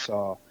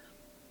Arkansas.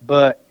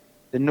 But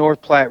the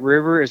North Platte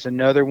River is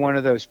another one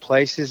of those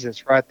places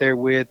that's right there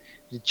with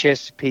the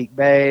Chesapeake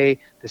Bay,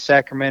 the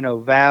Sacramento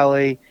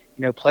Valley,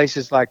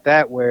 places like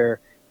that where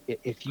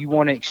if you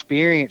want to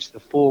experience the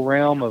full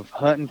realm of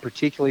hunting,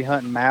 particularly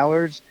hunting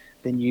mallards,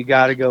 then you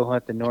got to go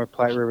hunt the North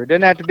Platte River. It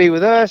doesn't have to be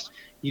with us.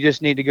 You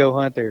just need to go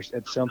hunt there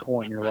at some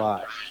point in your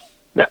life.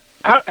 Now,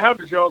 how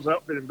does y'all's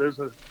outfitting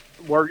business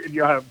work? Do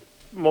y'all have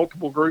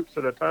multiple groups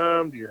at a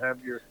time? Do you have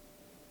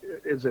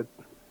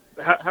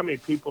how many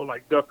people,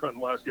 like duck hunting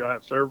wise, do y'all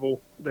have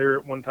several there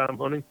at one time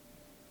hunting?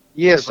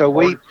 Yeah, so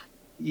we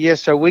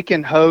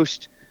can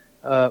host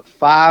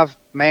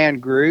 5-man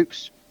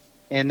groups,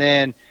 and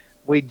then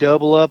we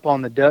double up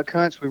on the duck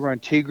hunts. We run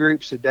 2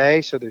 groups a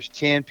day, so there's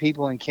 10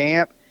 people in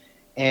camp,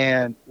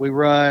 and we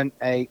run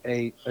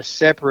a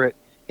separate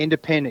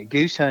independent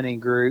goose hunting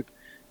group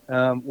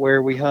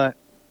where we hunt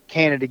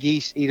Canada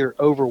geese either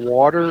over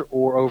water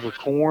or over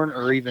corn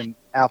or even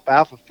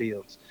alfalfa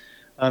fields.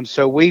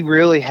 So we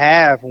really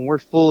have, when we're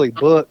fully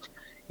booked,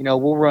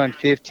 we'll run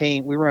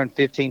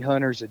 15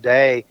 hunters a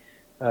day,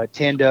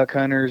 10 duck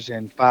hunters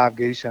and 5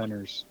 goose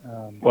hunters.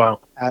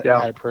 Wow. Out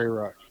of Prairie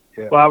Rock.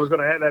 Yeah. Well, I was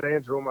going to add that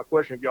answer on my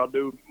question, if y'all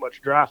do much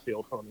dry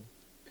field hunting.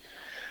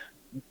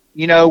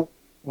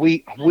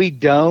 We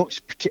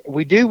don't.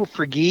 We do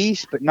for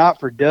geese, but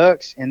not for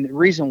ducks. And the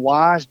reason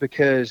why is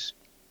because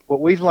what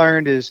we've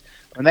learned is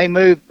when they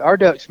move, our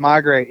ducks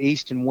migrate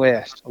east and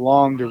west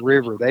along the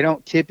river. They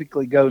don't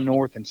typically go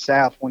north and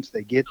south once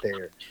they get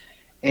there.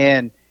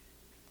 And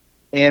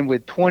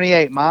with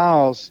 28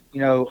 miles,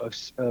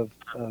 of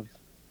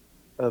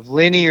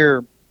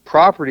linear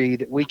property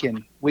that we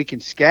can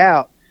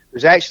scout,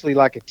 there's actually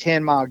like a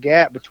 10-mile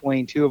gap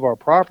between 2 of our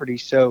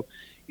properties. So,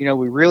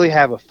 we really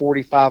have a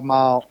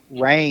 45-mile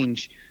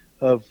range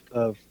of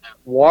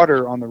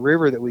water on the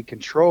river that we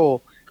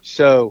control.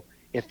 So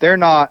if they're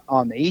not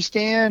on the east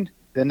end,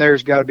 then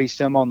there's got to be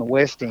some on the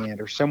west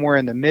end or somewhere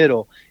in the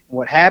middle. And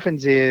what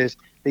happens is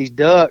these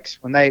ducks,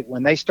 when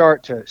they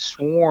start to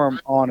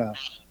swarm on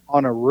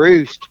a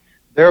roost,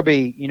 there'll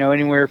be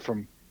anywhere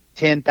from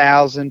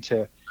 10,000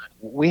 to.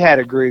 We had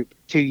a group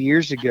 2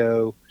 years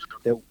ago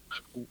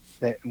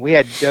that we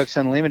had Ducks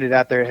Unlimited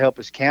out there to help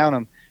us count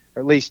them,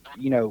 or at least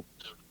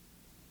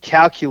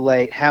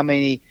calculate how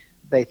many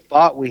they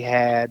thought we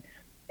had.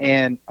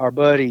 And our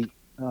buddy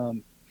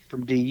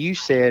from DU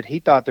said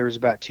he thought there was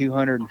about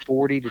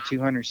 240 to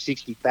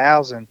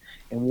 260,000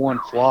 in one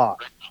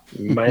flock.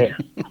 Man,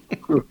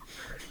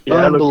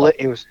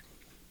 it was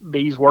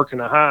bees working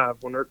a hive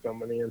when they're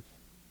coming in.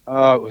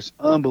 Oh, it was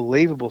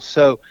unbelievable.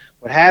 So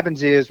what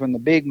happens is when the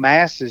big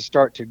masses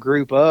start to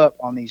group up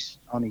on these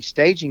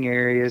staging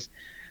areas,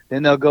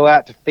 then they'll go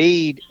out to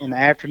feed in the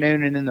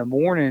afternoon and in the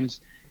mornings.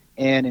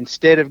 And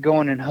instead of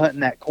going and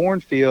hunting that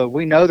cornfield,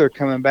 we know they're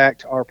coming back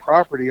to our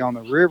property on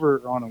the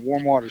river on a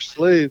warm water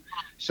slough.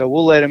 So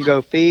we'll let them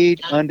go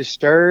feed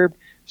undisturbed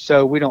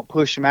so we don't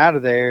push them out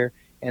of there.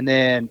 And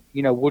then,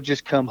 we'll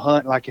just come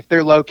hunt. Like if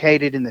they're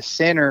located in the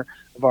center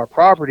of our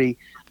property,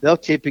 they'll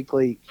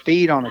typically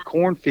feed on a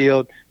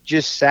cornfield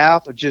just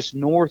south or just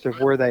north of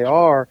where they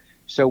are.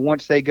 So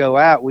once they go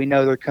out, we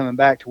know they're coming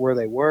back to where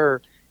they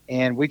were.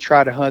 And we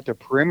try to hunt the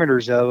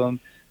perimeters of them,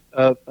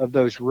 of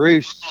those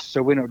roosts,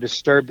 so we don't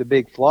disturb the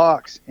big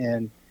flocks,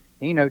 and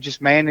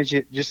just manage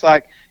it just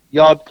like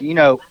y'all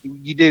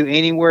you do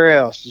anywhere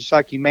else, just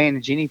like you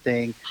manage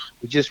anything.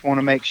 We just want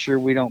to make sure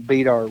we don't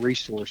beat our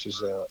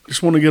resources up.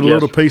 Just want to get a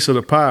little piece of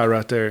the pie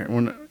right there.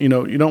 When you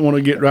don't want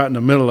to get right in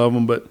the middle of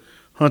them, but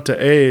hunt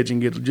the edge and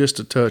get just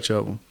a touch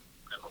of them.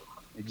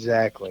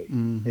 Exactly.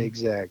 Mm-hmm.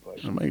 Exactly.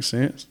 That makes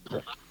sense.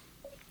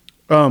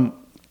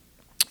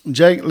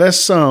 Jake,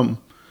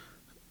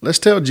 let's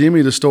tell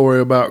Jimmy the story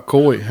about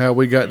Coy, how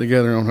we got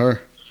together on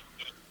her.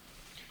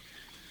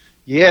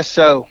 Yeah,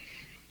 so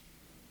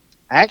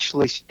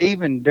actually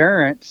Stephen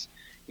Durrance,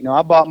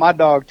 I bought my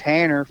dog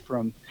Tanner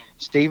from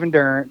Stephen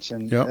Durrance,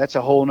 and That's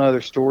a whole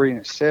nother story in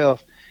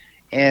itself.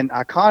 And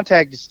I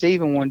contacted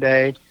Stephen one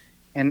day,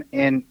 and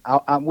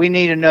we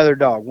need another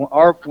dog.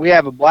 We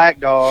have a black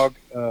dog,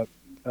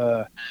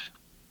 a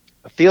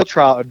field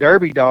trial, a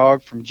derby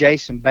dog from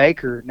Jason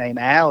Baker named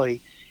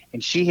Allie.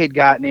 And she had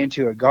gotten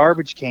into a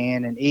garbage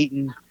can and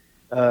eaten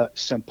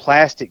some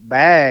plastic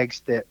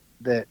bags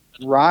that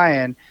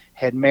Ryan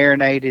had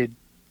marinated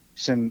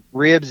some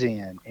ribs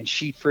in, and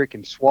she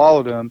freaking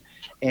swallowed them,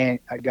 and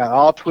I got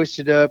all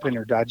twisted up in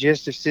her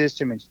digestive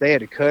system, and they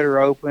had to cut her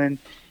open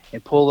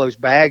and pull those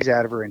bags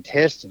out of her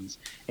intestines.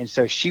 And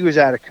so she was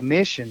out of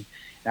commission.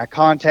 And I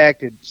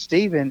contacted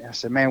Steven. I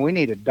said, man, we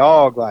need a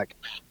dog like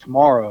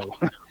tomorrow.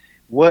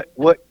 Where,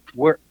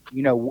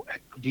 do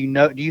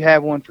you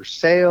have one for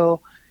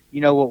sale?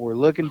 You know what we're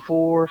looking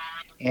for?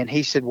 And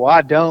he said, well,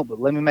 I don't, but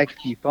let me make a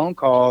few phone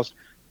calls.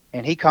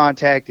 and he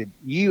contacted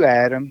you,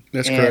 Adam.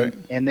 That's correct.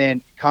 And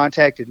then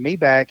contacted me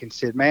back and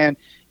said, man,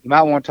 you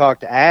might want to talk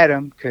to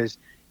Adam because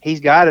he's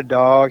got a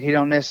dog. He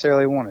don't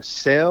necessarily want to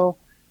sell,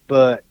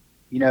 but,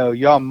 you know,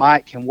 y'all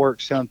might can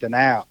work something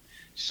out.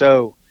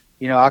 So,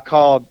 you know, I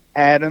called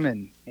Adam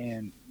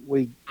and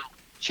we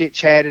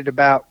chit-chatted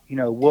about, you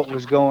know, what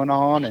was going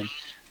on.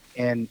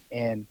 And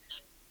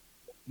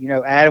you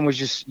know, Adam was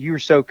just, you were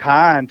so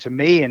kind to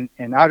me.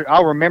 And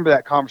I'll remember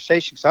that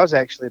conversation because I was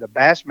actually at a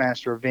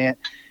Bassmaster event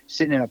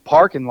sitting in a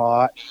parking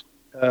lot,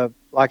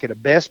 like at a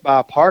Best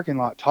Buy parking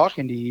lot,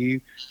 talking to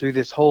you through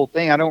this whole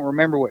thing. I don't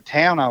remember what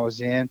town I was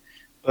in,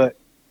 but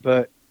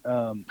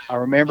I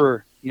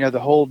remember, you know, the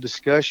whole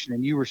discussion,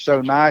 and you were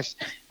so nice.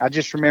 I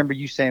just remember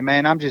you saying,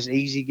 man, I'm just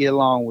easy to get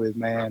along with,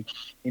 man.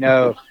 You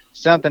know,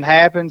 something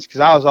happens,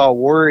 because I was all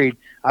worried.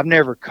 I've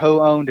never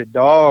co-owned a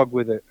dog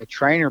with a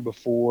trainer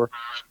before,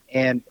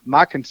 and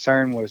my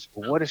concern was,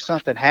 well, what if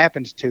something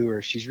happens to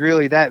her? She's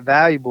really that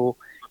valuable.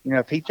 You know,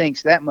 if he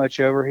thinks that much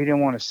of her, he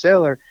didn't want to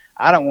sell her.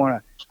 I don't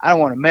want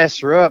to mess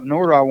her up,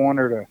 nor do I want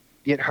her to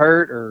get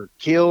hurt or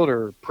killed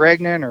or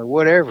pregnant or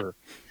whatever.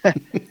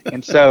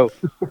 And so,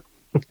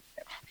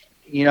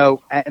 you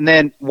know, and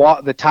then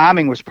the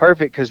timing was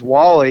perfect because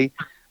Wally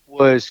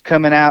was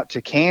coming out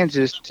to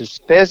Kansas to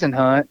pheasant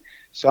hunt.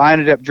 So I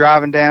ended up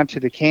driving down to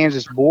the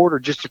Kansas border,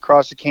 just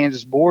across the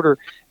Kansas border,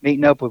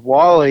 meeting up with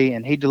Wally,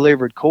 and he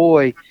delivered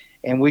Coy,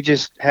 and we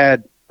just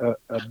had a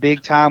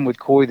big time with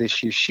Coy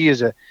this year. She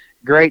is a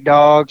great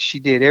dog. She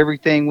did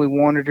everything we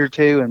wanted her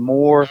to and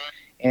more,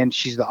 and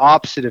she's the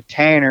opposite of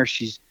Tanner.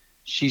 She's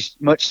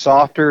much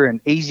softer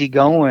and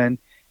easygoing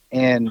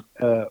and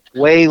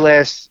way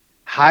less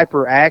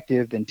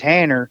hyperactive than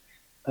Tanner,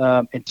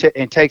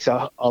 and takes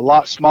a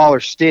lot smaller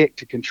stick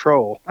to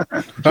control.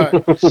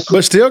 Right.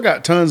 But still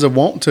got tons of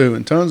want to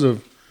and tons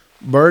of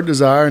bird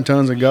desire and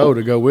tons of go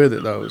to go with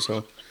it, though.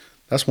 So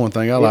that's one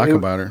thing I like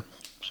about her.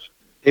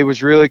 It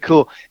was really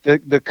cool.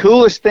 The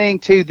coolest thing,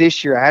 too,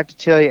 this year, I have to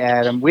tell you,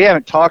 Adam, we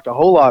haven't talked a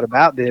whole lot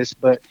about this,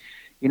 but,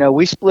 you know,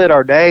 we split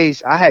our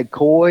days. I had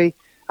Coy.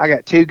 I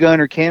got 2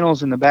 gunner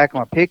kennels in the back of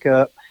my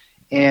pickup,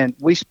 and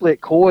we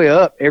split Coy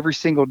up every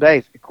single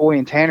day. Coy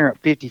and Tanner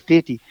up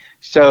 50-50.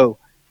 So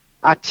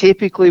I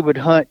typically would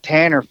hunt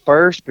Tanner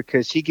first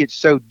because he gets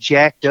so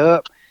jacked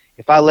up.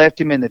 If I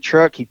left him in the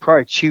truck, he'd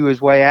probably chew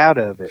his way out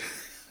of it.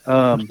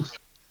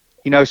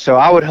 You know, so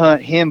I would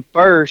hunt him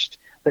first.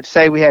 Let's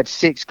say we had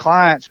 6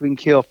 clients, we can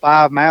kill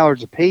 5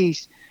 mallards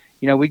apiece.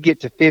 You know, we'd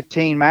get to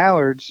 15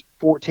 mallards,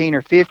 14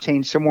 or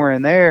 15, somewhere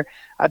in there.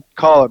 I'd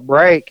call it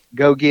break,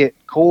 go get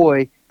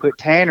Coy, put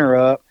Tanner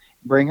up,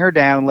 bring her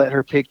down, and let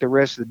her pick the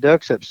rest of the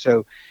ducks up.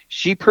 So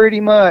she pretty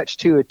much,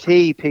 to a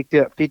T, picked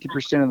up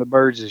 50% of the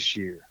birds this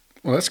year.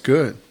 Well, that's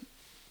good.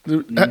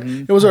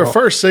 Mm-hmm. It was our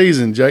first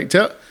season, Jake.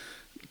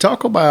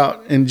 Talk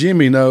about, and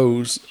Jimmy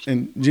knows,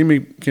 and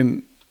Jimmy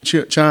can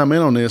chime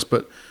in on this,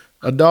 but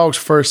a dog's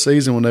first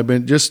season when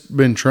they've just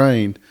been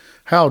trained,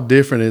 how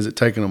different is it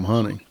taking them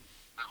hunting?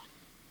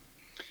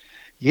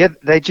 Yeah,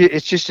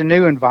 it's just a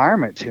new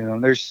environment to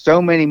them. There's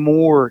so many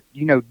more,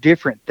 you know,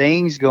 different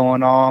things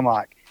going on,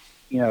 like,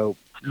 you know,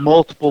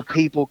 multiple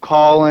people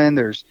calling.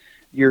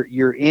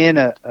 You're in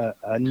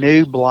a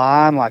new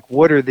blind. Like,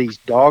 what are these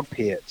dog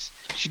pits?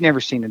 She's never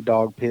seen a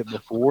dog pit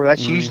before.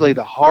 That's usually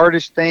the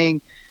hardest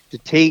thing to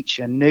teach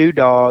a new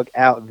dog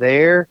out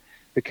there,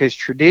 because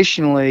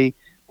traditionally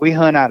we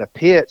hunt out of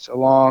pits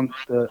along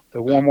the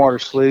warm water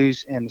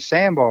sloughs and the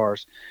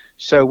sandbars.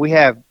 So we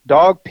have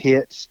dog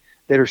pits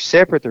that are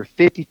separate. They're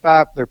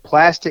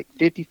plastic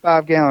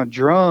 55-gallon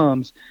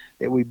drums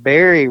that we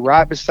bury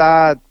right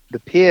beside the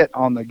pit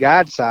on the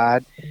guide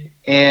side.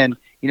 And,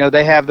 you know,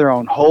 they have their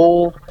own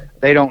hole.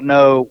 They don't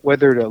know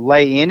whether to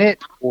lay in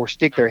it or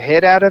stick their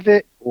head out of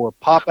it or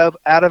pop up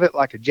out of it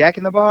like a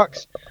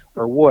jack-in-the-box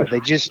or what.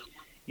 They just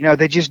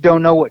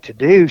don't know what to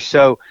do.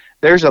 So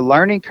there's a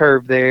learning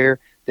curve there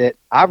that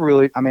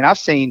I've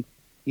seen,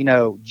 you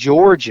know,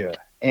 Georgia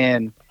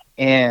and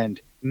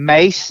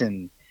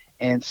Mason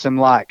and some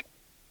like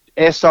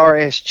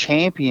SRS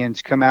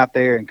champions come out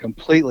there and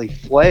completely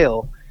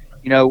flail,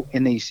 you know,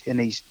 in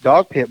these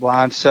dog pit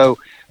blinds. So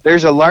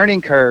there's a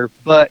learning curve,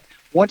 but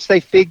once they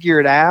figure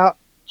it out,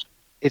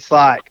 it's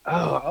like,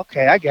 oh,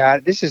 okay, I got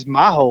it. This is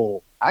my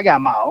hole. I got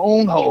my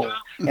own hole.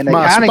 And they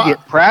kind of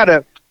get proud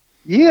of,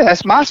 yeah,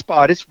 that's my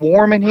spot. It's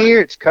warm in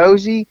here. It's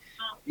cozy.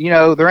 You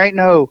know, there ain't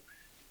no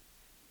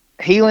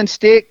healing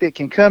stick that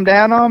can come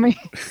down on me.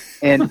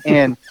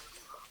 And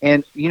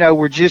you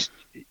know,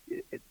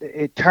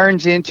 it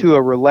turns into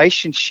a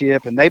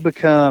relationship, and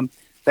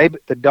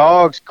the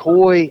dogs,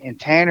 Coy and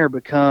Tanner,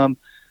 become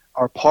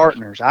our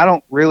partners. I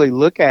don't really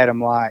look at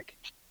them like,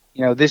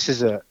 you know, this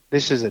is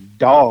a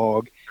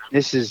dog.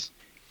 This is,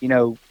 you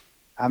know,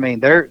 I mean,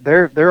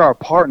 they're our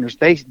partners.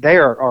 They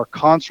are our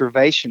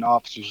conservation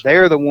officers.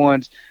 They're the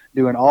ones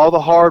doing all the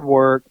hard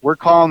work. We're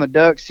calling the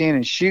ducks in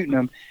and shooting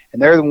them,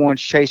 and they're the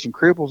ones chasing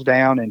cripples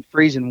down in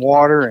freezing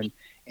water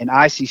and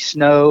icy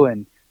snow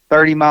and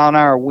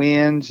 30-mile-an-hour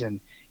winds. And,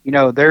 you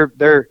know, they're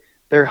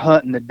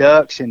hunting the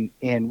ducks and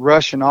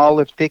rushing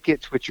olive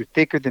thickets, which are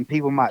thicker than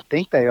people might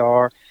think they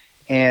are.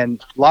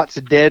 and lots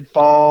of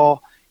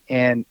deadfall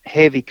and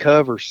heavy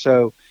cover.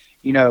 So,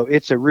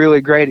 it's a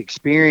really great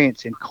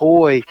experience. And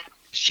Coy,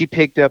 she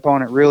picked up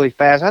on it really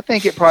fast. I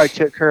think it probably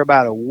took her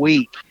about a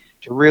week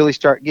to really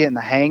start getting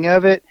the hang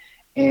of it.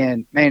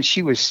 And, man,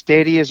 she was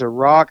steady as a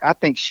rock. I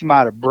think she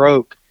might have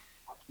broke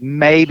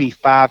maybe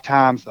 5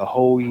 times the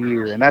whole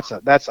year, and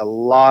that's a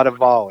lot of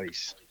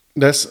volleys.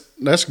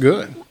 That's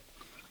good.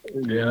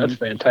 Yeah, that's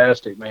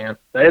fantastic, man.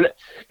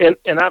 And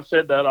I've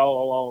said that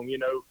all along.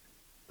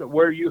 That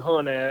where you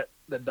hunt at,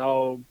 the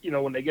dog,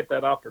 when they get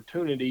that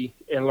opportunity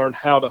and learn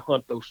how to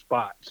hunt those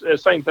spots. The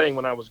same thing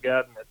when I was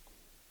guiding it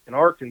in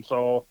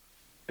Arkansas,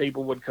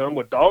 people would come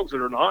with dogs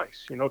that are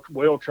nice,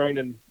 well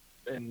trained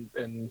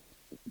and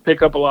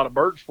pick up a lot of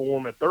birds for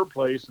them at their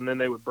place, and then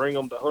they would bring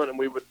them to hunt, and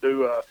we would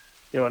do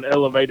an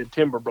elevated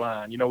timber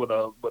blind, with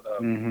a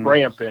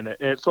ramp in it.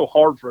 And it's so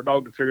hard for a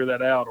dog to figure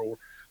that out,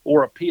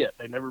 or a pit.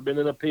 They've never been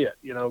in a pit,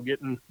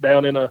 getting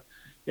down in a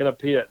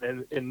pit,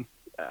 and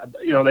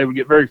they would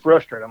get very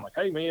frustrated. I'm like,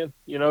 hey man,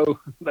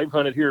 they've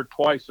hunted here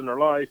twice in their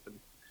life, and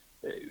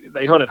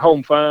they hunt at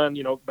home fine,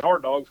 but our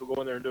dogs will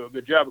go in there and do a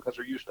good job because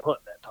they're used to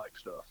hunting that type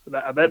stuff.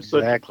 That's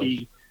such a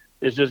key,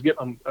 is just getting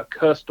them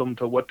accustomed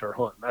to what they're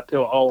hunting. I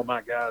tell all of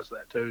my guys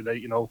that too.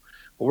 They,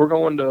 we're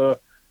going to,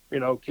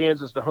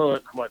 Kansas to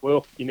hunt. I'm like,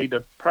 well, you need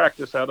to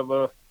practice out of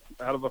a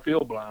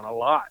field blind a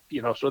lot,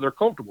 so they're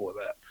comfortable with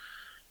that.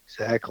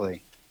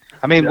 Exactly.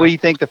 I mean, what do you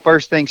think the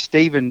first thing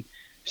Steven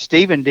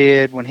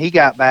did when he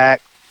got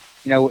back,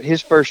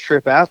 his first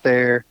trip out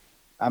there?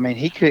 I mean,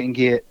 he couldn't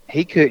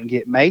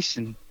get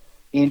Mason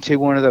into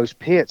one of those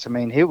pits. I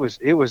mean, it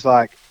was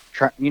like,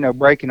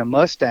 breaking a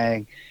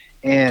Mustang.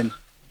 And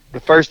the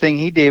first thing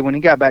he did when he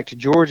got back to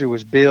Georgia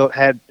was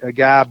had a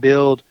guy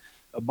build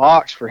a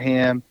box for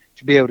him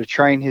to be able to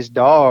train his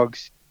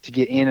dogs to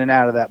get in and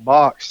out of that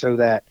box, so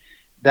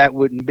that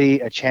wouldn't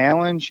be a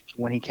challenge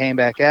when he came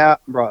back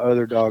out and brought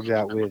other dogs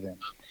out with him.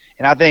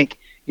 And I think,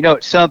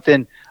 it's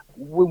something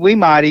we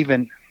might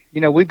even,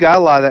 we've got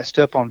a lot of that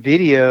stuff on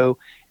video,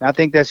 and I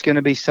think that's going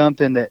to be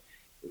something that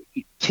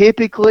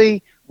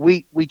typically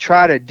we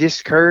try to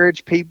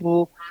discourage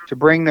people to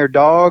bring their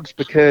dogs,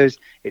 because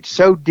it's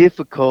so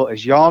difficult,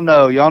 as y'all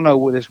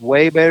know this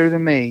way better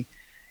than me.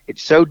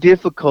 It's so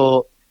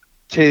difficult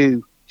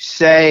to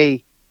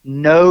say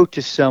no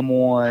to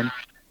someone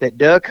that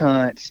duck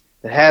hunts,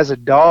 that has a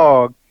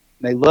dog,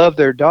 they love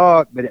their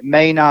dog, but it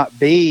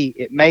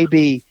may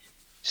be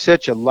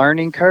such a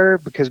learning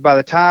curve, because by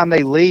the time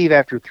they leave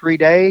after 3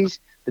 days,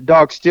 the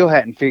dog still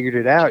hadn't figured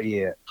it out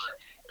yet.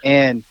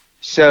 And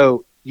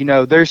so,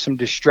 there's some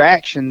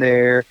distraction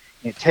there,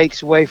 and it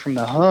takes away from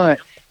the hunt,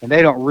 and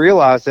they don't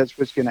realize that's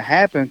what's going to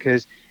happen,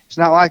 because it's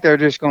not like they're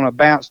just going to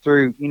bounce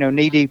through,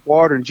 knee-deep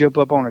water and jump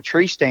up on a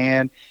tree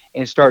stand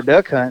and start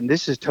duck hunting.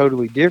 This is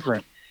totally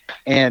different.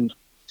 And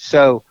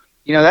so,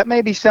 that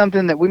may be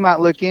something that we might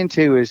look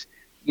into, is,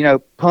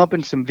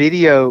 pumping some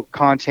video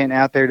content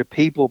out there to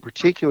people,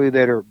 particularly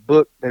that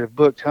have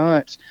booked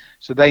hunts,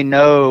 so they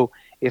know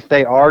if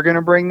they are going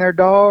to bring their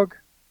dog,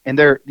 and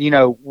they're,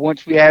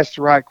 once we ask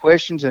the right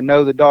questions and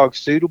know the dog's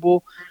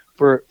suitable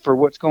for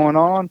what's going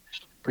on,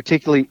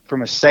 particularly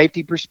from a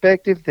safety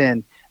perspective,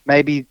 then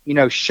maybe,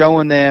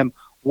 showing them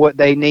what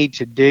they need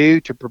to do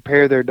to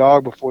prepare their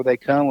dog before they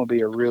come will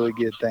be a really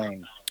good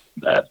thing.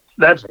 That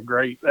is a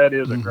great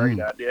idea.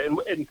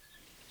 And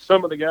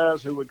some of the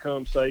guys who would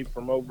come, say,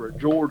 from over at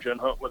Georgia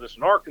and hunt with us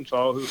in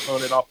Arkansas, who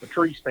hunted off the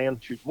tree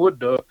stand shooting wood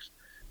ducks,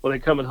 well, they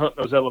come and hunt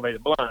those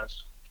elevated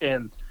blinds,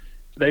 and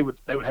they would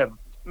have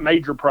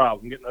major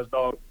problem getting those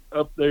dogs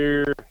up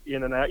there,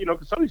 in and out,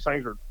 because some of these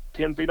things are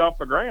 10 feet off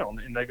the ground,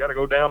 and they got to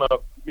go down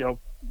up,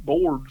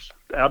 boards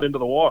out into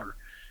the water.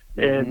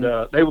 And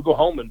they would go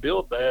home and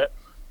build that,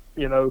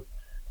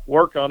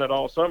 work on it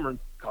all summer, and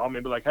call me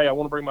and be like, hey, I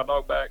want to bring my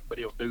dog back, but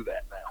he'll do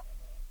that now.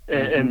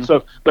 And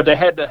so, but they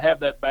had to have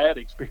that bad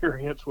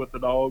experience with the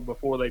dog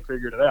before they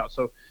figured it out.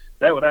 So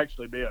that would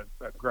actually be a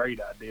great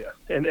idea.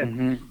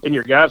 And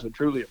your guys would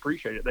truly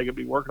appreciate it. They could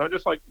be working on it.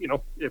 Just like,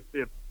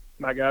 if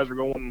my guys are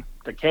going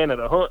to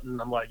Canada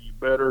hunting, I'm like, you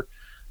better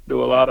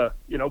do a lot of,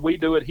 we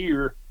do it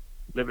here.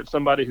 If it's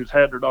somebody who's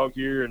had their dog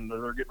here and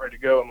they're getting ready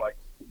to go, I'm like,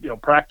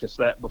 practice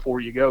that before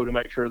you go to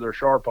make sure they're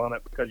sharp on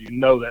it, because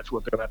that's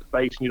what they're going to have to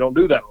face. And you don't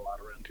do that a lot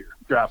around here.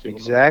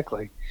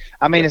 Exactly.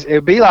 I mean, it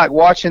would be like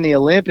watching the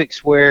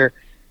Olympics, where,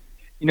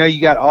 you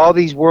got all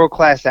these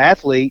world-class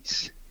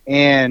athletes,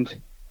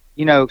 and,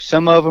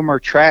 some of them are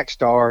track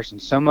stars,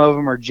 and some of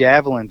them are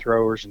javelin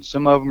throwers, and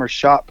some of them are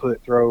shot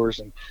put throwers,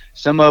 and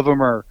some of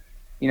them are,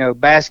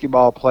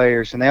 basketball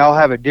players, and they all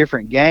have a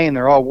different game.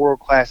 They're all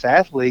world-class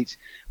athletes,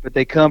 but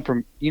they come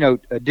from,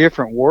 a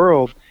different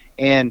world,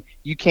 and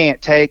you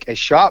can't take a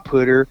shot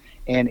putter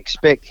and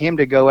expect him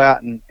to go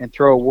out and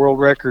throw a world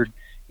record,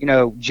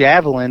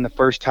 javelin the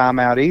first time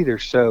out either.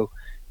 So,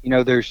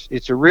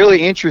 it's a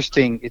really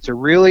interesting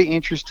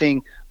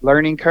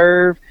learning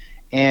curve.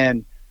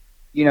 And,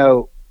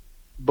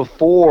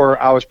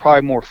 before, I was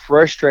probably more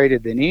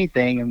frustrated than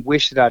anything and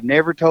wish that I'd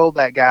never told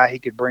that guy he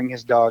could bring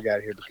his dog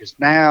out here, because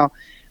now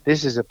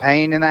this is a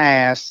pain in the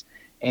ass,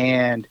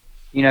 and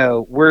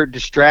we're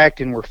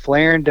distracting, we're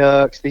flaring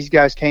ducks. These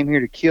guys came here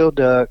to kill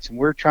ducks, and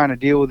we're trying to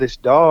deal with this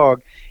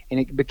dog, and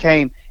it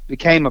became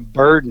a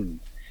burden.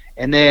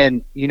 And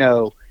then,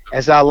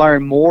 as I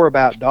learned more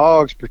about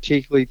dogs,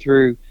 particularly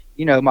through,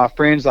 my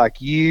friends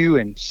like you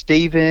and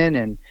Steven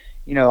and,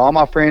 all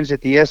my friends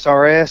at the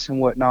SRS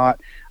and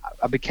whatnot,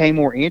 I became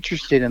more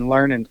interested in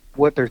learning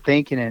what they're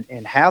thinking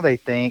and how they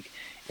think.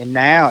 And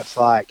now it's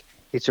like,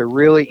 it's a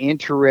really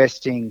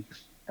interesting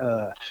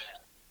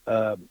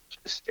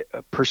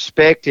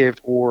perspective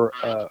or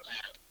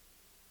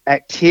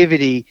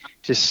activity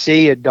to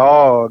see a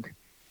dog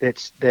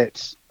that's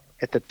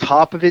at the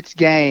top of its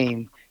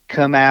game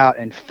come out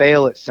and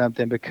fail at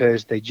something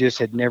because they just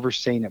had never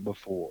seen it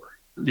before.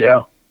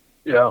 Yeah.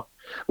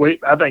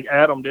 I think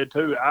Adam did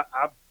too.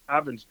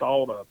 I've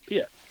installed a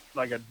pit,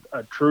 like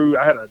a true.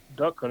 I had a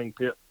duck hunting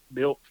pit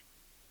built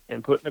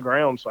and put in the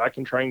ground so I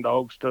can train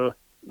dogs to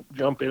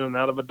jump in and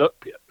out of a duck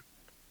pit.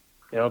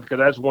 Because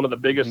that's one of the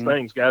biggest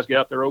things. Guys get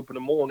out there open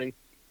in the morning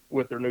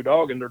with their new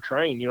dog and they're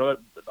trained. The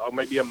dog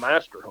may be a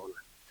master hunter.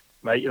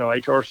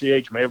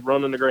 HRCH may have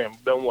run in the ground,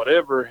 done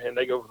whatever, and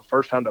they go for the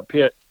first time to a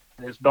pit,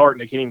 and it's dark,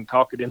 and they can't even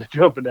talk it into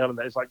jumping down in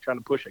that. It's like trying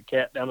to push a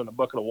cat down in a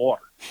bucket of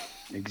water.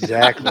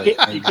 Exactly.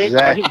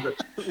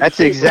 That's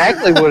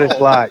exactly what it's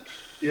like.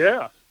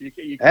 Yeah. You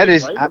can't blame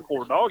the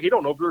poor dog. He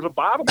don't know if there's a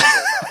bottom of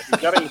it. If he's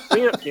got any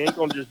sense, he ain't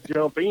going to just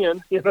jump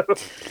in,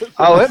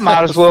 Oh, it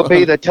might as well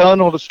be the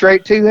tunnel to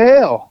straight to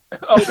hell.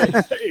 Oh,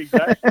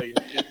 exactly.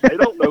 They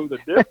don't know the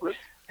difference.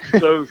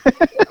 So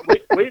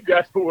we've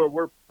got to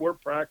where we're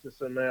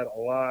practicing that a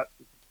lot,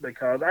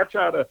 because I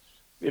try to,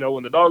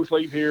 when the dogs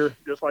leave here,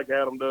 just like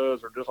Adam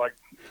does, or just like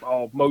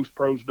most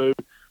pros do,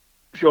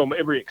 show them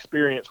every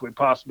experience we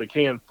possibly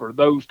can for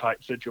those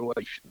type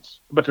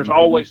situations. But there's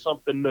always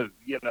something new,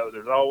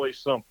 there's always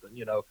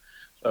something,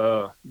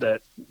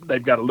 that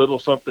they've got a little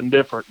something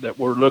different that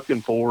we're looking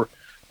for.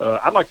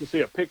 I'd like to see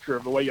a picture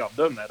of the way y'all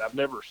done that. I've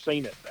never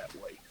seen it that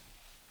way.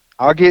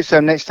 I'll get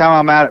some next time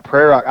I'm out at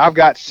Prairie Rock. I've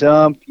got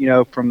some,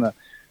 from the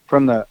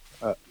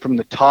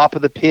top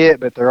of the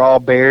pit, but they're all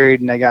buried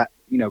and they got,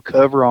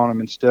 cover on them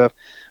and stuff.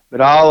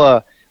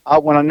 But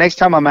next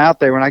time I'm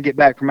out there, when I get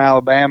back from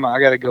Alabama, I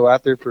got to go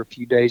out there for a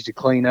few days to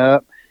clean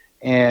up,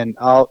 and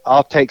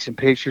I'll take some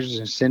pictures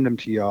and send them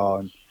to y'all.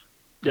 And,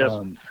 yes,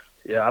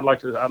 yeah, I'd like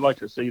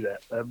to see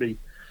that. That'd be,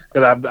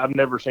 because I've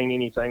never seen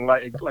anything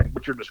like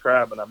what you're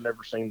describing. I've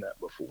never seen that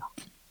before.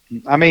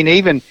 I mean,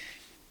 even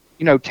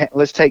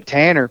let's take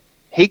Tanner.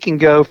 He can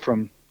go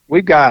from.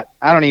 We've got.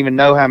 I don't even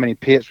know how many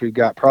pits we've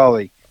got.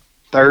 Probably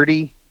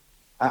 30.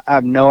 I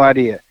have no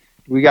idea.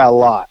 We got a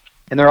lot,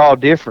 and they're all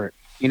different.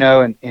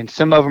 And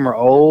some of them are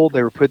old.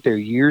 They were put there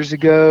years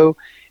ago,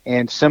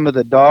 and some of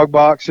the dog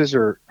boxes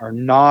are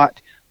not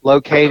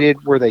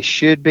located where they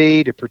should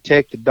be to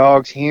protect the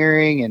dog's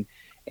hearing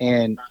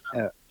and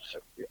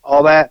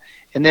all that.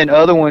 And then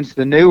other ones,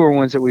 the newer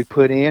ones that we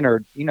put in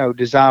are,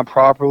 designed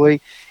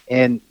properly,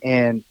 and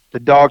the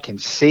dog can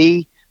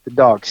see, the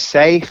dog's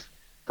safe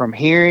from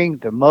hearing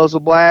the muzzle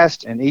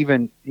blast, and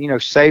even,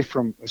 safe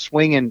from a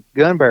swinging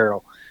gun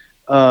barrel.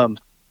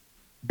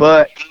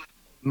 But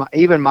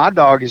my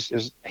dog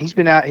he's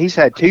been out, he's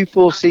had 2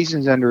 full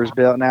seasons under his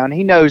belt now, and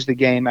he knows the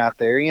game out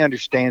there. He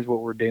understands what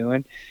we're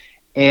doing.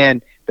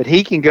 But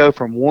he can go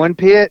from one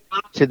pit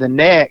to the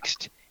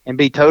next and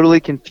be totally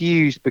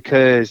confused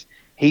because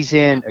he's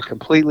in a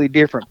completely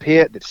different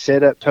pit that's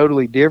set up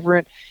totally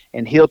different,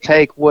 and he'll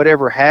take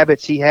whatever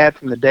habits he had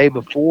from the day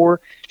before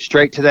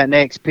straight to that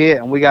next pit,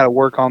 and we got to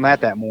work on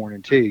that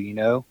morning too,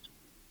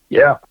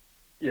 Yeah.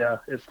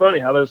 It's funny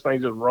how those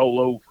things just roll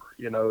over.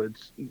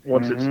 It's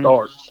once it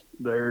starts,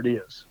 there it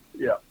is.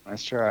 Yeah,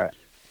 that's right.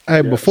 Hey,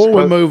 before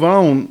we move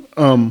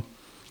on,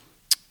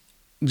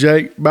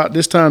 Jake, about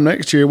this time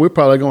next year, we're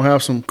probably gonna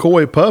have some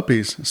koi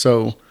puppies.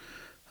 So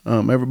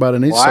everybody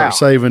needs to start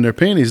saving their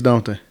pennies,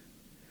 don't they?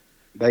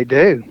 They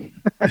do.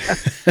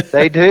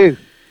 They do.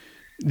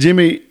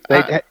 Jimmy,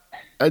 I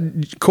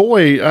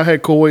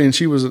had Koi, and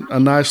she was a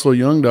nice little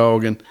young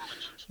dog. And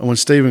when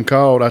Steven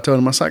called, I told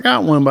him, I said, I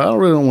got one, but I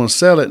really don't want to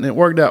sell it. And it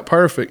worked out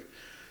perfect.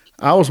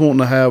 I was wanting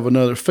to have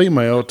another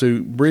female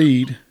to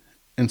breed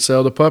and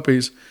sell the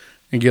puppies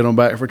and get them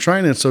back for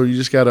training. So you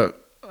just got a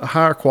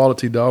higher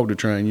quality dog to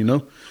train, You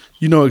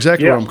know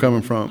exactly where I'm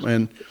coming from.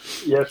 And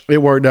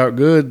it worked out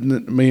good.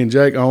 Me and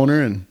Jake own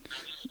her, and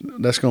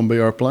that's going to be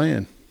our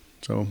plan.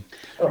 So,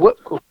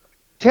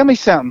 tell me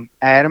something,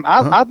 Adam.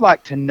 I'd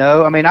like to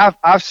know. I mean,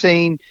 I've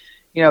seen,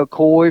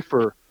 Koi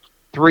for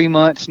 3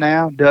 months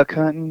now, duck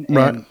hunting,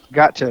 and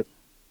got to,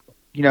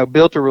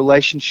 built a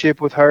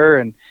relationship with her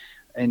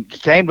and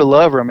came to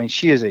love her. I mean,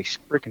 she is a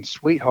freaking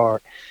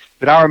sweetheart.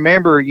 But I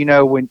remember,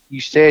 when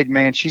you said,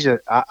 man,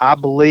 I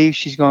believe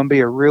she's going to be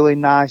a really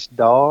nice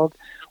dog.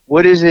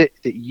 What is it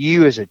that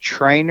you as a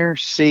trainer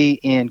see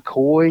in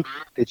Koi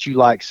that you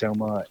like so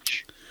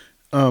much?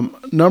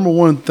 Number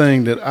one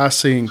thing that I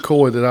see in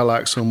Koi that I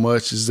like so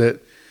much is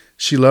that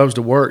she loves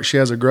to work. She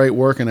has a great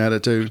working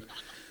attitude.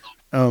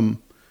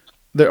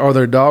 There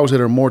are dogs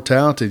that are more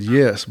talented,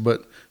 yes,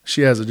 but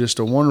She has just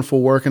a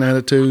wonderful working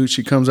attitude.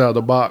 She comes out of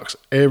the box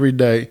every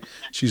day.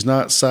 She's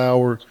not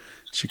sour.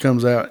 She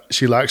comes out.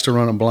 She likes to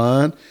run a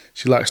blind.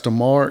 She likes to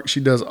mark. She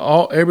does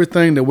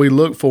everything that we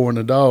look for in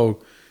a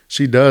dog.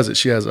 She does it.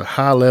 She has a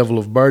high level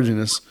of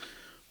birdiness,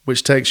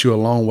 which takes you a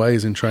long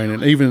ways in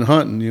training, even in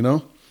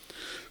hunting,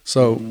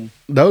 So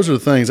those are the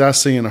things I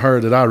see in her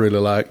that I really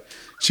like.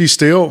 She's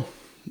still,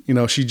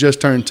 she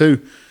just turned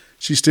 2.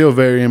 She's still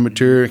very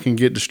immature and can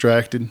get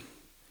distracted.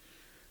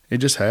 It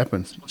just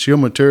happens. She'll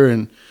mature,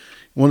 and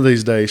one of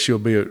these days she'll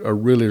be a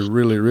really,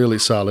 really, really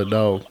solid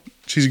dog.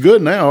 She's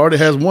good now. Already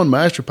has 1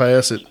 master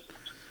pass at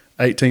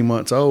 18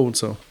 months old,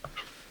 so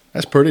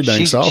that's pretty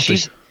dang salty.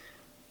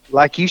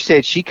 Like you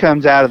said, she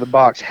comes out of the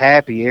box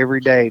happy every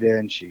day,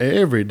 doesn't she?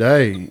 Every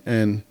day,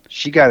 and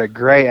she got a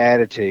great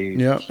attitude.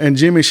 Yeah, and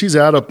Jimmy, she's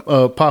out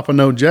of Papa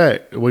No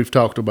Jack that we've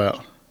talked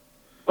about.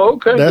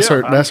 Okay,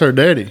 that's her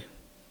daddy.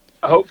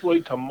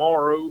 Hopefully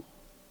tomorrow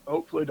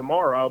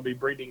I'll be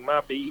breeding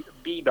my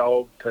B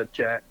dog to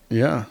Jack.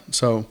 Yeah,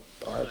 so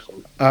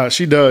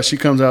she does. She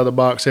comes out of the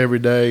box every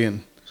day,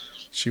 and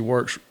she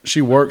works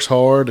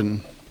hard,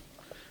 and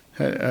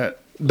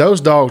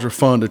those dogs are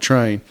fun to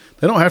train.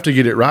 They don't have to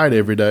get it right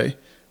every day.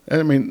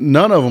 I mean,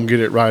 none of them get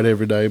it right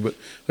every day, but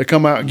they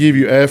come out and give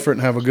you effort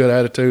and have a good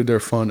attitude. They're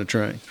fun to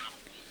train.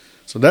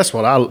 So that's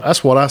what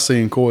I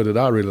see in Coy that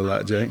I really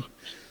like, Jake.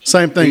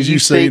 Same things you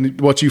see,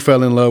 what you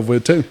fell in love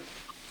with too.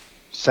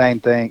 Same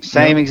thing.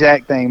 Same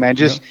exact thing, man.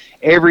 Just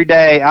every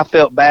day I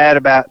felt bad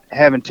about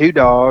having 2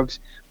 dogs,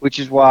 which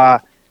is why,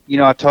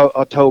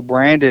 I told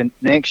Brandon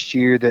next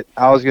year that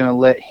I was going to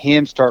let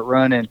him start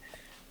running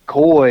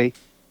Coy,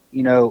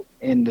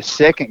 in the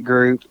second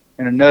group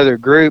and another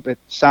group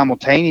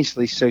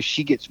simultaneously, so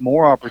she gets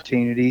more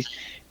opportunities.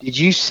 Did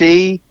you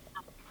see,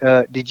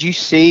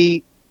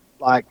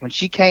 like, when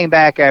she came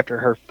back after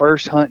her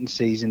first hunting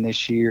season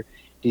this year,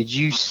 did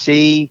you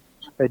see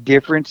a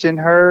difference in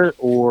her,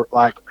 or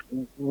like,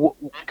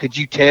 could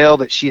you tell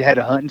that she had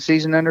a hunting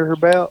season under her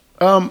belt?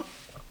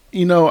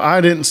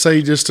 I didn't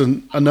see just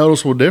a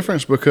noticeable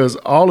difference, because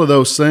all of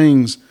those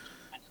things,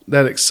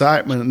 that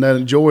excitement and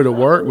that joy to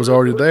work was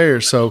already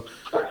there. So,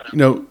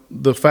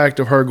 the fact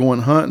of her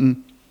going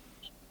hunting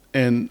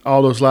and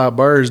all those live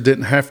birds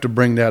didn't have to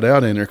bring that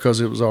out in her,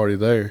 because it was already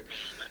there.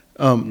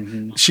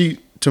 She,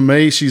 to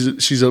me,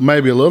 she's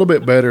maybe a little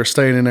bit better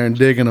staying in there and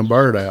digging a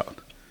bird out,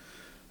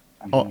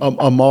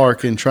 a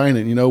mark in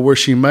training, where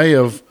she may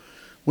have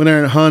went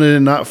there and hunted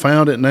and not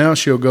found it. Now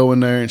she'll go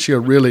in there and she'll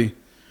really,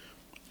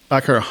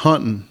 like her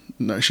hunting,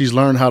 she's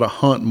learned how to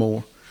hunt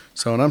more.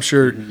 So, and I'm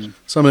sure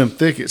some of them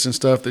thickets and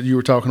stuff that you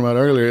were talking about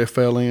earlier, it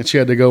fell in. She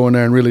had to go in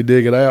there and really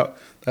dig it out.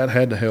 That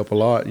had to help a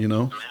lot,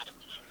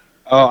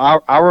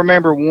 Oh, I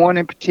remember one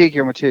in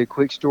particular. I'm going to tell you a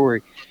quick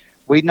story.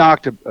 We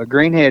knocked a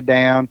greenhead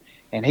down,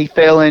 and he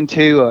fell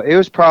into it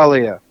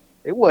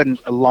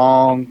wasn't a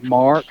long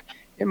mark.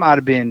 It might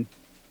have been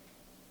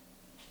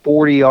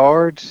 40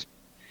 yards.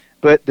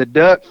 But the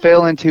duck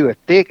fell into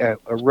a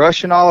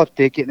Russian olive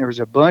thicket, and there was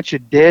a bunch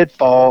of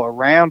deadfall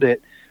around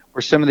it,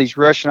 where some of these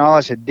Russian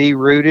olives had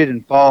derooted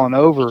and fallen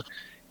over,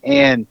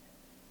 and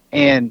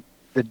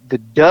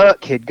the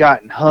duck had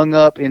gotten hung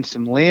up in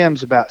some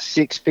limbs about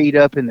 6 feet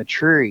up in the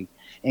tree,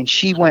 and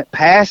she went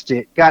past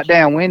it, got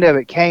downwind of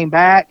it, came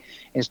back,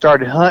 and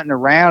started hunting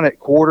around it,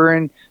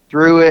 quartering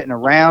through it and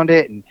around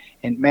it,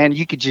 and man,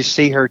 you could just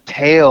see her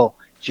tail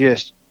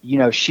just,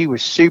 she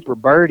was super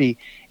birdie,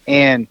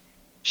 and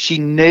she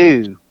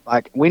knew.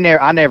 Like,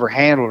 I never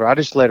handled her. I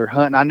just let her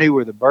hunt, and I knew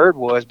where the bird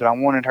was, but I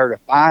wanted her to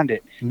find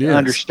it to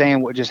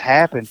understand what just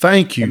happened.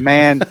 Thank you. And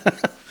man,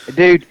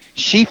 dude,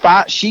 she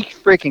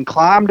freaking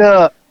climbed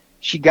up.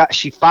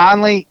 She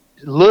finally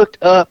looked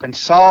up and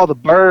saw the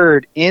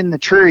bird in the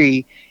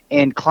tree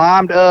and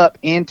climbed up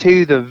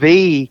into the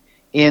V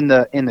in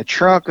the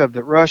trunk of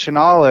the Russian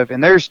olive.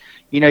 And there's,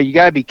 you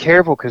got to be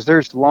careful, because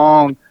there's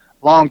long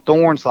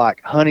thorns,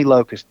 like honey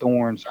locust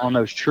thorns on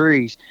those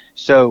trees.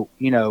 So,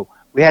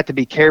 we have to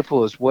be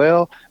careful as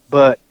well,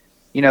 but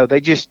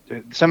they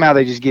somehow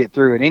just get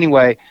through it.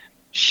 Anyway,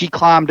 she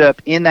climbed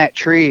up in that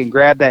tree and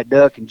grabbed that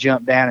duck and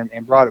jumped down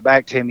and brought it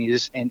back to me.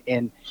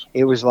 And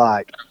it was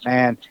like,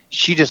 man,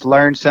 she just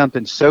learned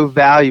something so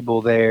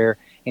valuable there,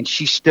 and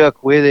she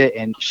stuck with it,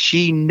 and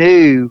she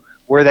knew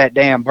where that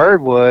damn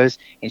bird was,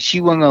 and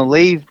she wasn't going to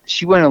leave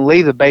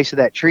the base of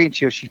that tree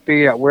until she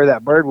figured out where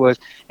that bird was.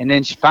 And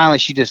then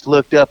she just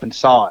looked up and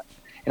saw it.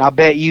 And I'll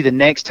bet you the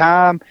next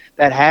time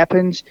that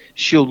happens,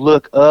 she'll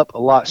look up a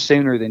lot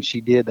sooner than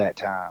she did that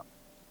time.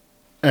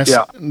 That's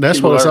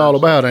what it's all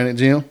about, ain't it,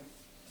 Jim?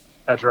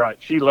 That's right.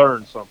 She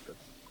learned something.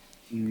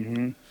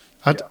 Mm-hmm.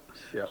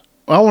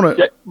 I want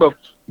to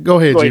go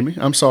ahead, Jimmy.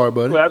 I'm sorry,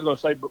 buddy. Well, I was going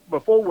to say, but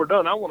before we're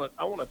done, I want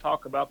to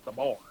talk about the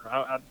bar.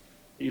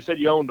 You said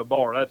you owned a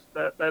bar.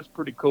 That's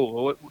pretty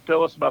cool.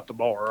 Tell us about the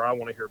bar. I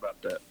want to hear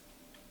about that.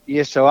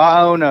 Yeah, so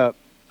I own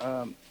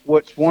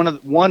what's one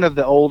of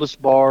the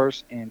oldest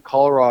bars in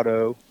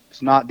Colorado.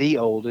 It's not the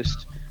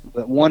oldest,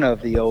 but one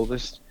of the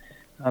oldest.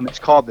 It's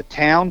called the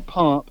Town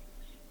Pump.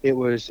 It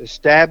was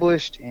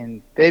established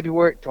on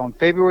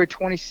February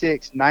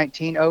 26,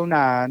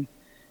 1909.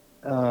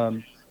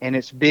 and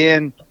it's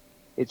been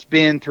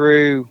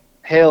through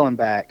hell and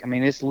back. I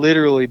mean, it's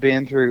literally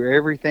been through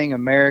everything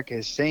America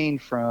has seen,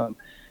 from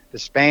the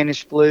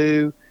Spanish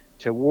flu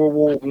to World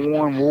War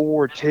One, World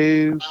War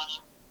Two,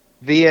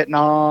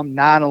 Vietnam,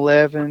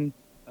 9/11,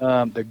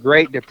 the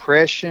Great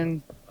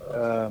Depression,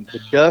 the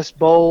Dust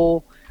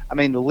Bowl. I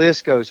mean, the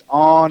list goes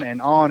on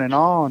and on and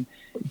on.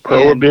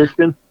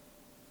 Prohibition.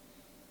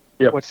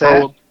 Yep. What's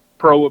that?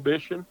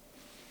 Prohibition.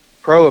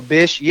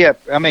 Prohibition.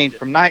 Yep. I mean,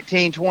 from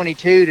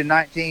 1922 to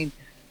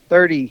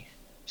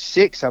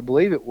 1936, I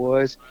believe it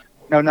was.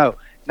 No,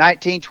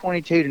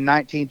 1922 to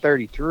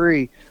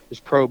 1933 was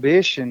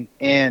Prohibition,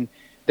 and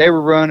they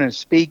were running a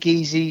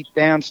speakeasy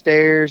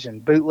downstairs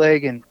and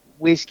bootlegging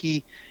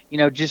whiskey,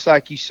 just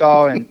like you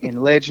saw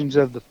in Legends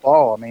of the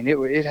Fall. I mean,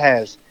 it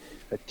has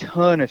a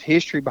ton of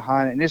history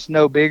behind it, and it's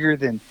no bigger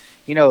than,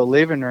 a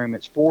living room.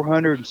 It's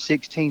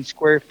 416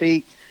 square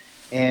feet,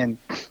 and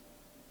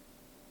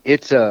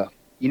it's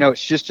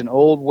it's just an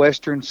old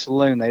Western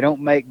saloon. They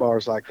don't make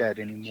bars like that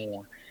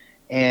anymore.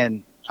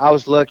 And I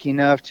was lucky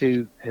enough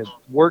to have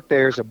worked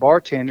there as a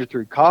bartender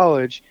through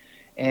college,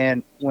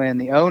 and when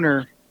the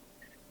owner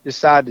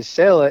decided to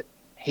sell it,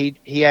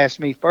 he asked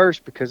me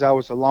first because I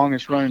was the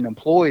longest running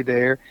employee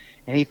there,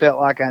 and he felt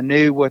like I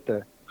knew what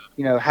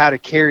how to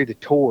carry the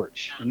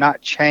torch and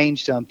not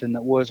change something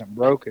that wasn't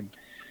broken.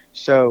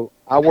 So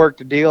I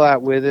worked a deal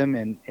out with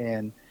him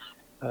and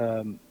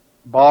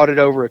bought it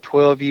over a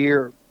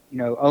 12-year,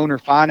 owner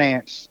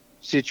finance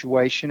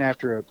situation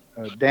after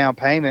a down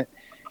payment,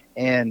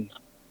 and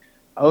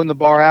owned the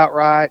bar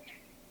outright.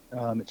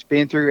 It's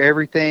been through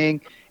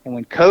everything. And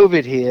when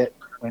COVID hit,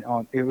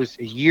 it was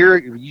a year.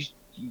 You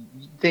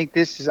think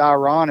this is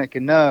ironic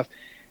enough?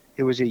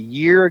 It was a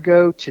year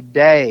ago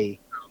today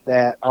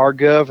that our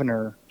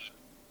governor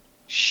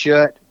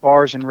shut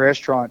bars and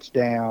restaurants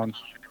down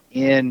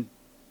in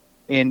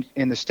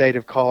the state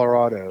of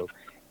Colorado,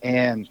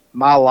 and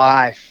my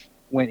life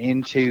went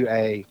into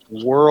a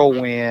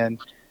whirlwind,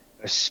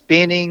 a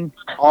spinning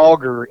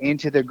auger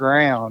into the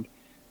ground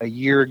a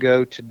year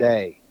ago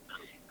today.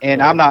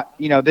 And I'm not,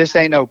 this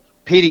ain't no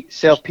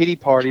self-pity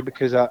party,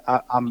 because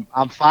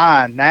I'm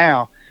fine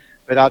now,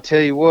 but I'll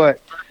tell you what,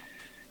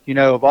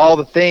 of all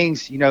the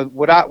things,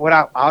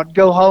 I'd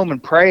go home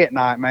and pray at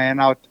night,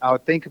 man. I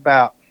would think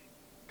about,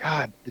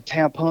 God, the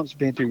town pump's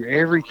been through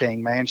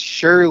everything, man.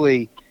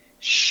 Surely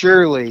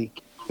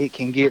it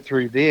can get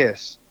through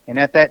this. And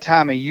at that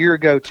time, a year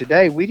ago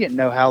today, we didn't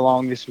know how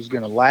long this was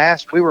going to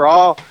last. We were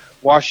all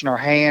washing our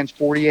hands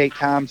 48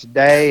 times a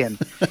day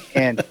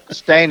and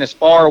staying as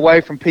far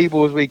away from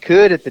people as we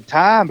could at the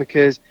time,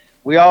 because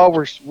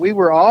we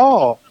were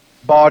all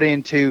bought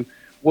into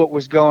what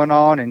was going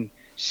on and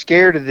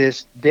scared of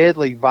this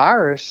deadly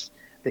virus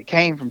that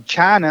came from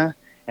China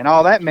and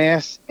all that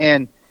mess.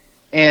 And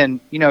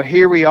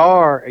here we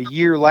are a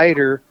year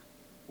later.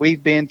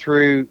 We've been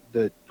through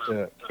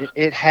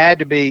it had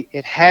to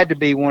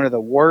be one of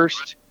the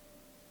worst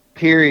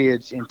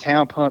periods in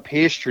town pump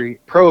history.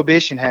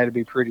 Prohibition had to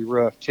be pretty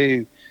rough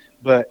too,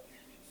 but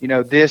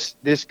this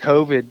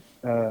COVID,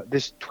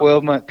 this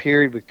 12-month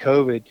period with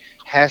COVID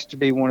has to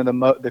be one of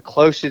the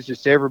closest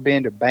it's ever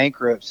been to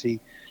bankruptcy.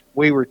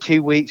 We were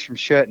 2 weeks from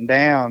shutting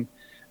down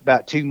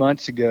about 2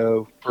 months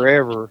ago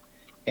forever,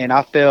 and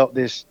I felt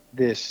this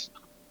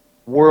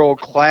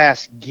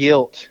world-class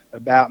guilt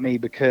about me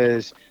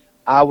because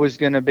I was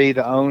going to be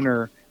the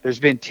owner. There's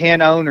been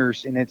 10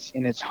 owners in its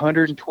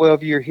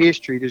 112-year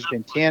history. There's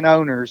been 10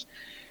 owners,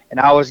 and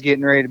I was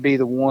getting ready to be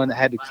the one that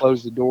had to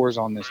close the doors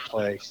on this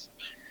place.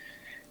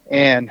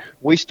 And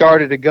we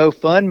started a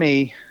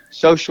GoFundMe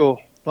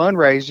social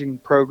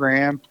fundraising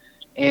program,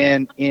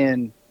 and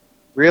in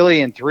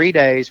 3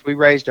 days, we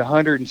raised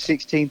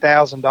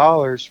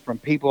 $116,000 from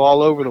people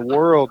all over the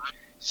world,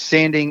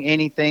 sending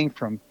anything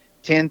from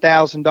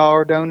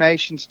 $10,000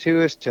 donations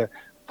to us to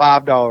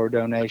 $5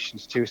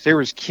 donations to us. There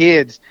was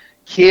kids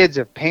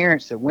of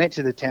parents that went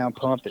to the town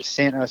pump that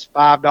sent us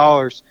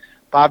 $5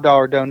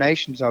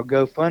 donations on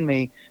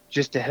GoFundMe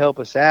just to help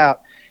us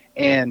out.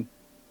 And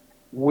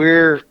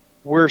we're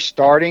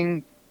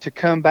starting to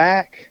come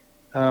back.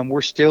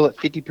 We're still at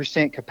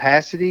 50%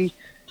 capacity,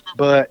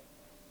 but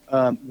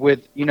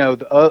with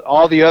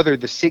all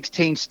the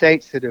 16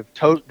 states that have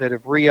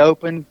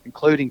reopened,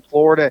 including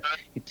Florida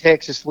and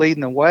Texas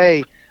leading the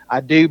way, I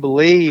do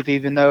believe,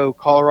 even though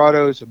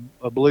Colorado is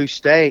a blue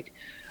state,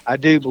 I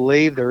do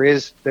believe there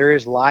is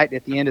light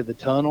at the end of the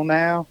tunnel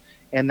now,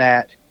 and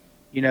that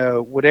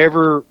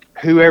whoever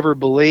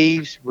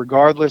believes,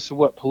 regardless of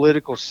what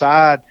political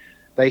side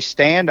they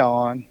stand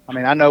on. I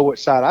mean, I know what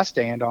side I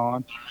stand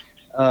on,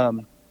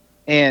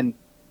 and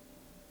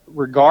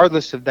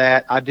regardless of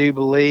that, I do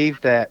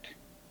believe that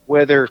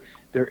whether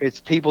it's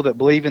people that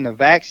believe in the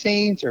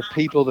vaccines or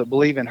people that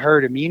believe in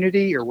herd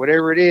immunity or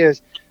whatever it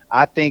is,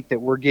 I think that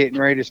we're getting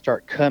ready to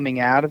start coming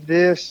out of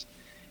this,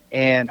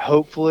 and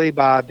hopefully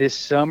by this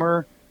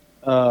summer,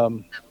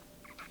 we'll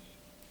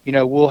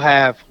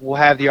have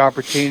the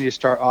opportunity to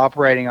start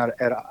operating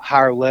at a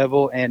higher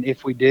level. And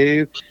if we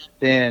do,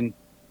 then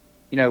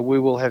we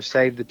will have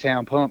saved the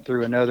town pump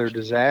through another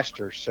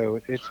disaster.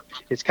 So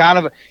it's kind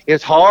of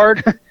it's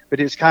hard, but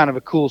it's kind of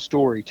a cool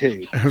story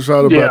too. That's what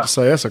I was about to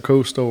say. That's a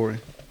cool story.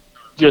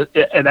 Just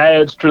it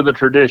adds to the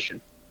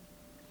tradition.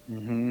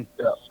 Mm-hmm.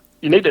 Yeah.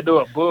 You need to do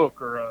a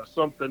book or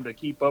something to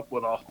keep up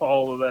with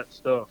all of that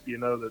stuff.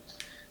 That's.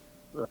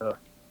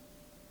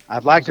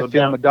 I'd like to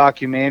film a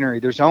documentary.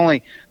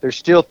 There's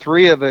still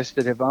 3 of us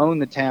that have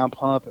owned the town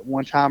pump at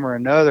one time or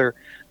another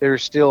that are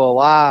still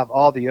alive.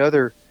 All the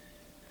other,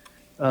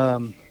 all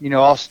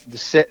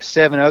the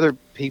 7 other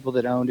people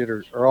that owned it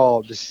are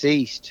all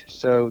deceased.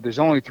 So there's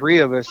only 3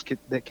 of us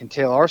that can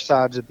tell our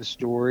sides of the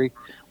story.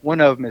 One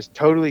of them is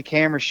totally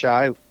camera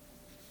shy,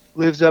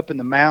 lives up in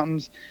the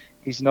mountains.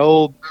 He's an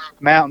old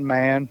mountain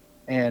man,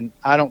 and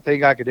I don't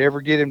think I could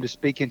ever get him to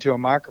speak into a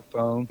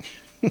microphone.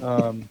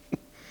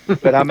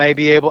 But I may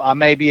be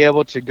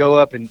able to go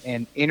up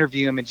and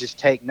interview him and just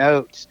take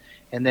notes,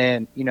 and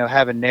then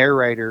have a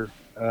narrator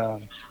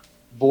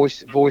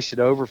voice it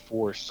over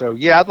for us. So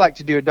yeah, I'd like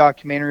to do a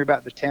documentary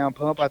about the town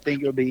pump. I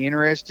think it would be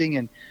interesting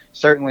and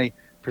certainly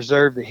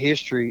preserve the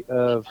history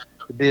of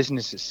the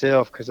business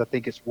itself, because I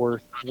think it's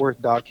worth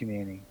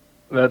documenting.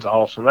 That's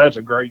awesome. That's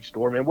a great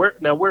story, man.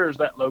 Where is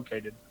that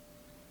located?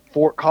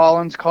 Fort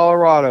Collins,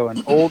 Colorado,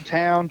 an old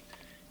town.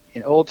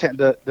 In Old Town,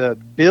 the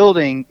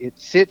building it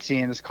sits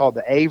in is called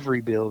the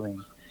Avery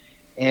Building,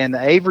 and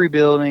the Avery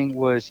Building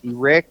was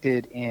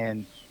erected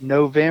in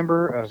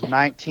November of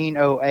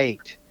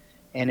 1908,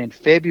 and in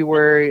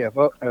February of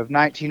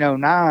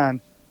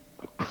 1909,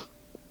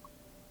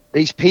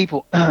 these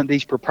people,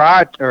 these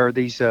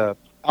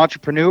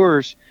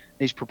entrepreneurs,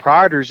 these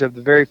proprietors of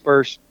the very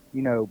first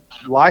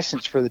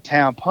license for the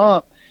town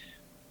pump,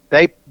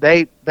 they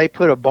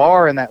put a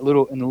bar in the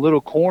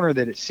little corner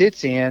that it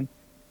sits in.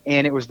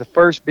 And it was the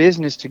first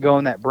business to go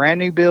in that brand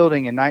new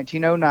building in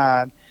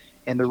 1909.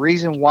 And the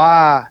reason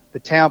why the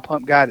town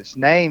pump got its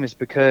name is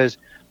because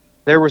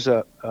there was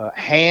a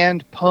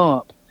hand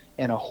pump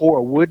and a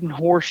wooden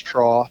horse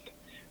trough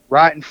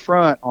right in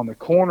front on the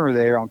corner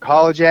there on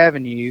College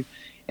Avenue.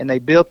 And they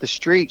built the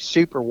streets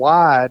super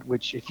wide,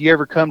 which if you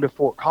ever come to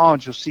Fort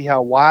Collins, you'll see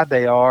how wide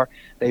they are.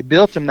 They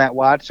built them that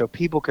wide so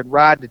people could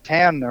ride to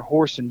town in their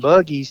horse and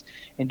buggies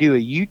and do a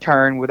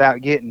U-turn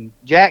without getting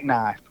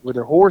jackknifed with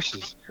their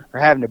horses or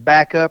having to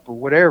back up or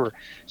whatever.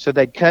 So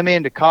they'd come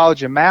into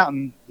College and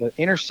Mountain, the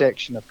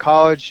intersection of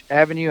College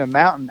Avenue and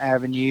Mountain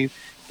Avenue,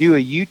 do a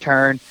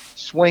U-turn,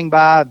 swing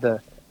by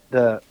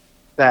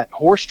that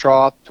horse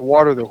trough to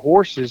water their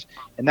horses,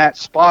 and that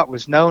spot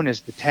was known as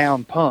the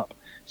town pump.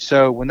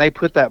 So when they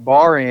put that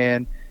bar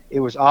in,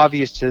 it was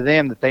obvious to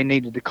them that they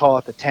needed to call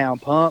it the town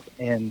pump,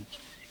 and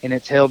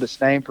it's held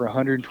its name for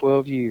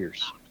 112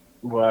 years.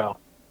 Wow,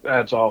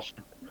 that's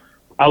awesome.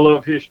 I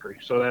love history,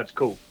 so that's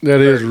cool.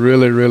 That is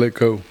really, really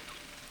cool.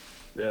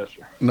 Yes,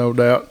 sir. No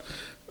doubt.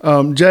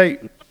 Jake,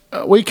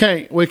 we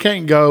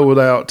can't go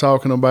without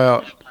talking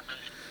about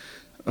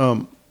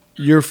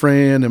your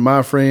friend and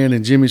my friend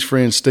and Jimmy's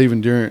friend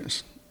Stephen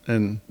Durance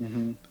and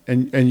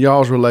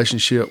y'all's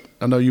relationship.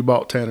 I know you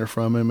bought Tanner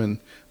from him, and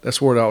that's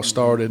where it all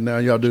started. Now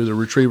y'all do the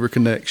Retriever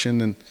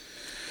Connection and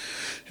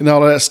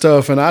all of that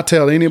stuff. And I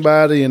tell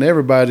anybody and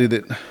everybody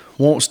that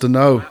wants to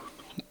know,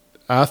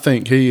 I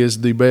think he is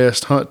the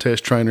best hunt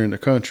test trainer in the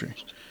country.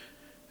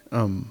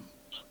 I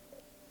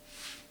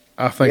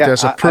think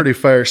that's a pretty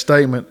fair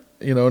statement,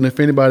 and if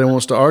anybody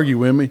wants to argue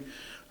with me,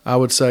 I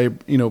would say,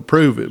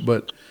 prove it.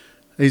 But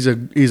he's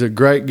a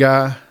great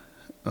guy.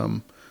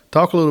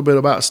 Talk a little bit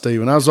about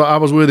Stephen. I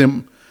was with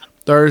him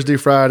Thursday,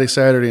 Friday,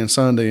 Saturday, and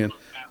Sunday, and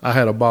I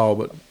had a ball.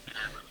 But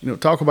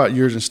talk about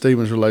yours and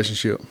Stephen's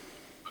relationship.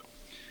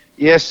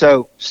 Yeah,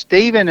 so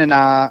Stephen and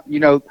I,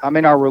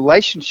 our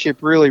relationship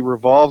really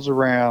revolves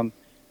around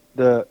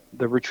the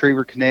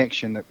Retriever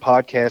Connection, the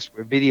podcast,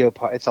 video.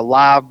 It's a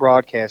live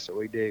broadcast that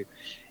we do,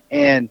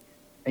 and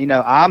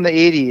I'm the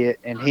idiot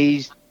and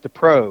he's the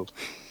pro,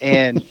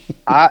 and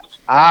I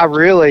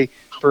really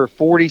for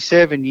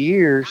 47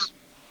 years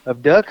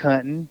of duck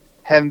hunting,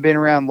 having been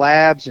around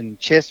labs and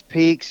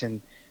Chesapeakes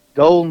and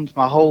Goldens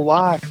my whole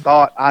life,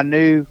 thought I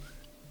knew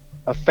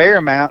a fair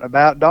amount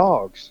about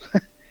dogs.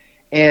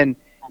 And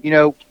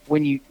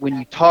when you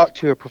talk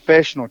to a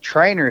professional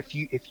trainer,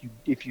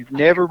 if you've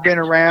never been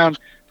around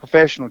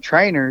professional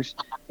trainers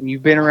and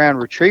you've been around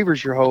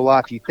retrievers your whole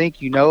life, you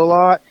think you know a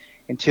lot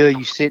until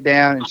you sit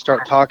down and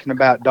start talking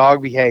about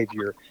dog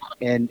behavior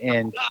and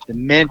the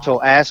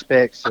mental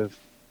aspects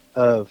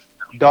of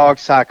dog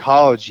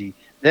psychology.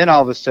 Then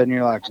all of a sudden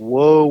you're like,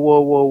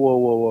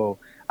 whoa.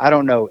 I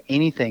don't know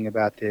anything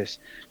about this.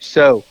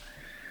 So,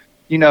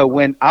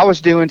 when I was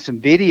doing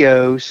some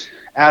videos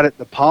out at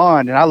the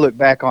pond, and I look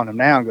back on them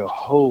now and go,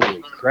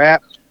 holy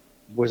crap,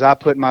 was I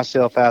putting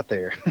myself out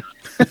there?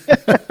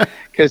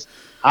 Because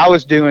I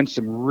was doing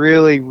some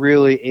really,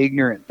 really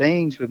ignorant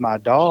things with my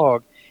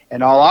dog,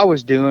 and all I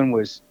was doing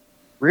was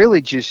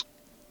really just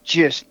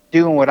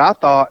doing what I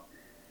thought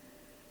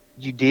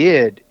you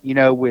did,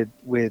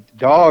 with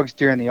dogs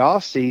during the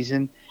off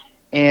season.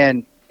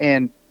 And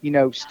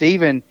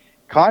Stephen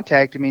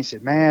contacted me and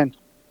said, man,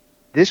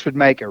 this would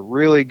make a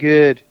really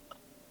good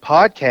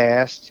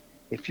podcast,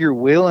 if you're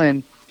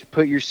willing to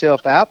put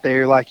yourself out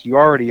there like you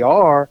already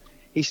are,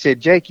 he said,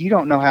 Jake, you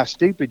don't know how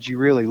stupid you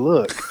really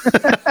look.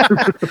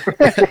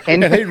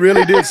 And he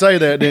really did say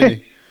that, didn't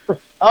he?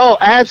 Oh,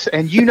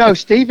 absolutely. And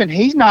Stephen,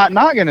 he's not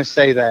going to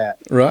say that.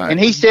 Right. And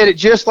he said it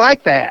just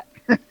like that.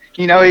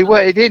 He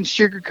didn't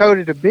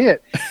sugarcoat it a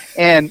bit.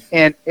 And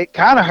it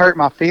kind of hurt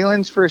my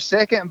feelings for a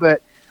second,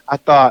 but I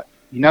thought,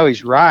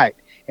 he's right.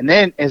 And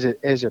then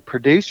as a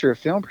producer, a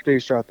film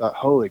producer, I thought,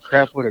 holy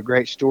crap, what a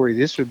great story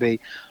this would be.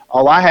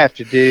 All I have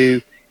to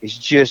do is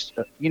just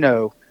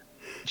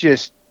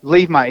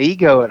leave my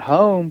ego at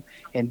home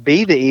and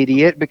be the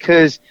idiot,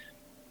 because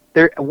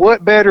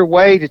what better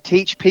way to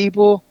teach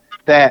people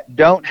that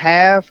don't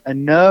have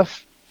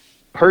enough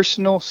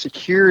personal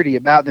security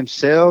about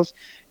themselves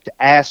to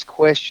ask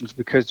questions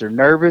because they're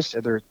nervous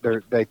or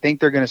they think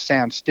they're going to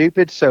sound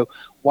stupid. So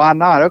why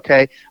not?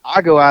 Okay,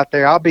 I'll go out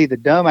there, I'll be the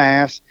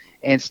dumbass,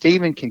 and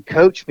Steven can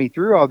coach me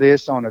through all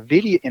this in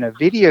a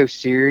video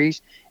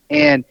series,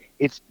 and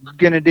it's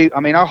going to do.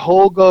 I mean, our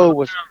whole goal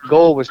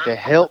was to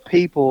help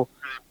people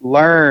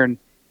learn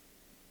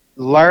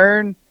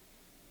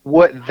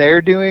what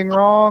they're doing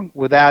wrong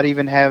without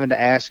even having to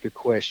ask a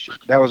question.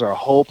 That was our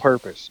whole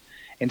purpose.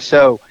 And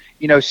so,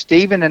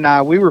 Steven and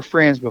I, we were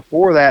friends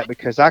before that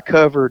because I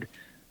covered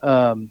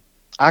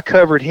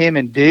him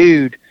and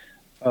Dude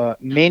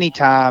many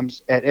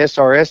times at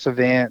SRS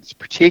events,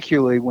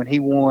 particularly when he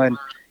won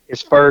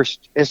his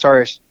first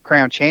SRS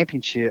Crown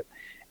Championship.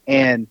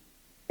 And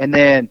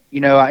then,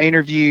 I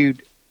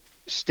interviewed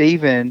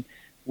Steven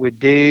with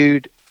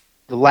Dude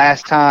the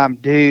last time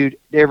Dude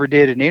ever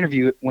did an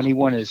interview when he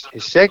won his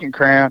second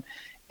crown.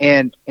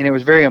 And it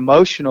was very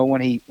emotional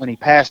when he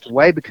passed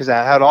away, because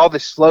I had all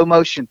this slow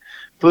motion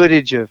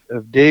footage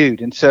of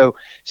Dude. And so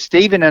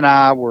Steven and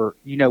I were,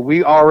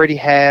 we already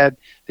had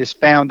this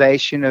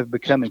foundation of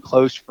becoming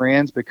close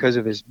friends because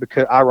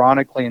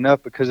ironically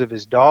enough, because of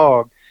his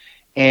dog.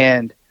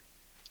 And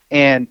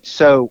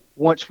so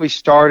once we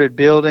started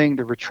building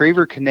the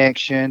retriever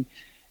connection,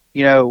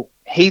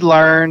 he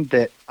learned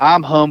that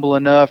I'm humble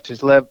enough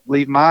to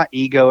leave my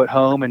ego at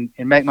home and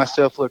make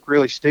myself look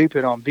really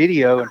stupid on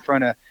video in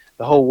front of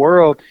the whole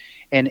world.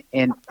 And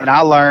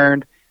I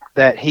learned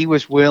that he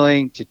was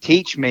willing to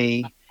teach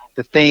me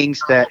the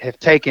things that have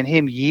taken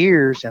him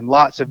years and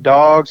lots of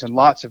dogs and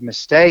lots of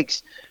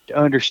mistakes to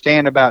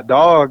understand about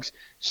dogs.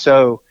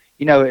 So,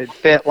 it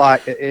felt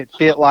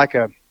like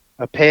a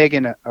peg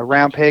in a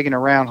round peg in a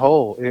round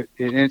hole.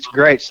 It's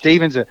great.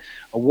 Steven's a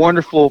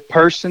wonderful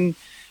person.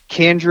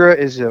 Kendra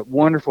is a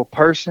wonderful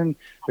person.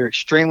 They're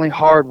extremely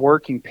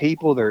hardworking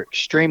people. They're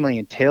extremely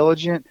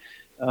intelligent.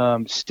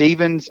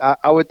 Stevens,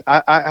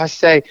 I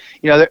say,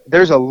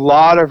 there's a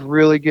lot of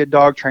really good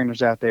dog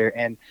trainers out there,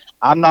 and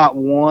I'm not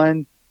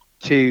one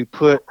to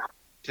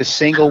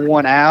single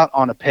one out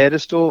on a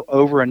pedestal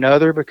over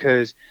another,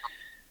 because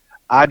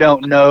I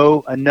don't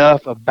know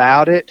enough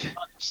about it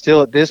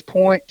still at this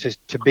point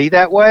to be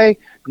that way,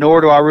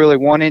 nor do I really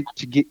want it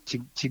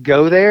to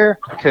go there,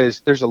 because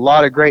there's a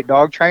lot of great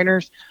dog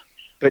trainers.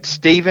 But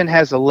Steven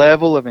has a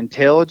level of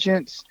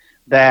intelligence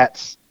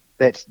that's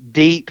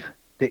deep,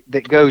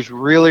 that goes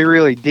really,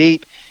 really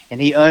deep,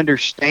 and he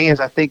understands.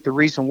 I think the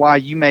reason why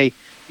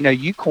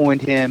you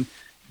coined him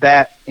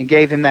that and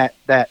gave him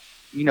that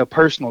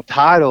personal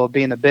title of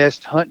being the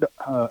best hunt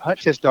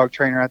test dog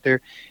trainer out there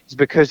is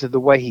because of the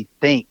way he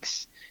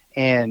thinks,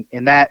 and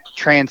that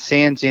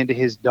transcends into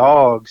his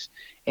dogs,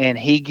 and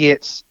he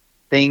gets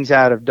things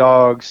out of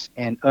dogs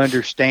and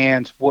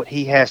understands what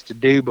he has to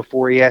do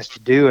before he has to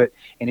do it.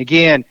 And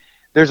again,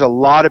 there's a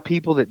lot of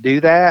people that do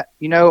that,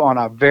 on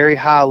a very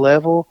high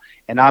level,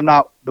 and I'm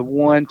not the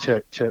one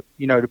to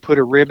put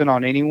a ribbon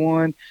on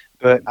anyone,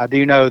 but I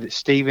do know that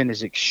Steven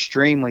is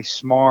extremely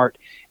smart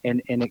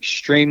and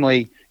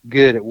extremely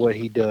good at what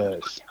he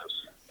does.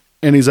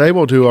 And he's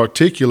able to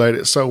articulate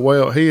it so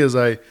well. He is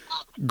a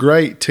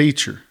great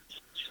teacher.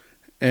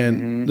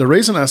 And the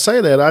reason I say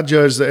that, I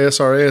judged the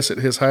SRS at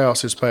his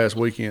house this past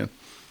weekend.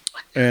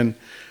 And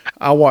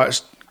I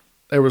watched,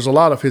 there was a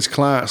lot of his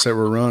clients that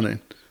were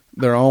running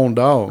their own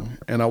dog.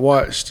 And I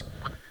watched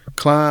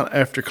client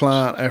after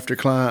client after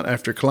client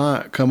after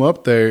client come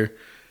up there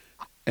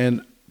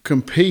and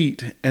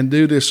compete and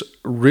do this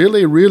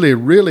really, really,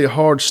 really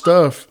hard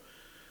stuff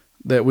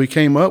that we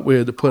came up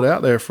with to put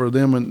out there for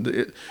them. And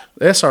the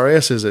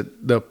SRS is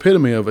the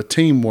epitome of a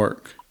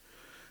teamwork.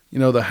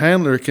 The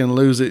handler can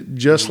lose it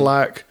just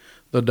like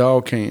the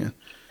dog can.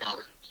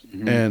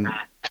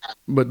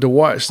 But to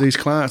watch these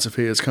clients of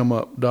his come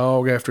up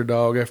dog after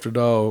dog after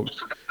dog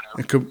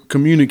and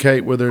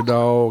communicate with their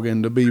dog,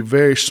 and to be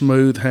very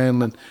smooth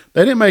handling.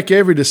 They didn't make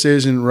every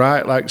decision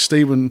right like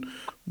Steven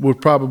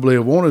would probably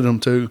have wanted them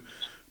to,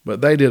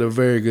 but they did a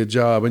very good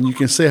job. And you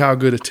can see how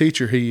good a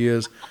teacher he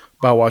is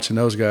by watching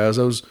those guys.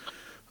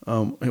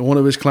 One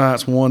of his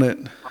clients won it,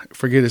 I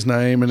forget his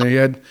name, and he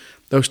had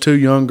those two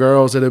young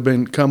girls that have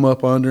been come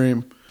up under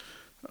him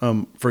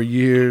for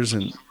years,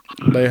 and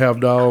they have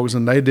dogs,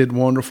 and they did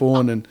wonderful.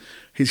 And then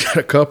he's got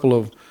a couple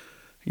of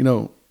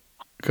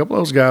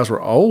those guys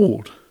were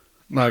old,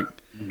 like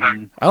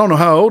I don't know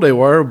how old they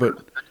were, but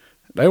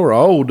they were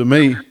old to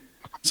me.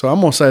 So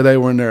I'm going to say they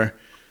were in their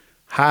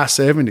high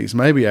 70s,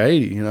 maybe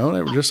 80. You know,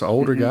 they were just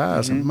older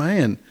guys. And,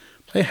 man,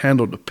 they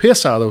handled the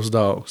piss out of those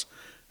dogs.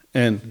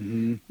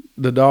 And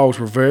the dogs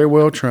were very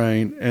well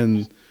trained,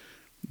 and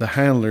the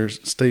handlers,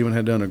 Stephen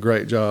had done a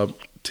great job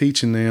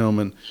teaching them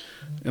and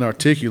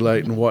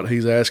articulating what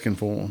he's asking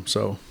for them.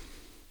 So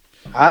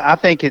I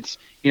think it's,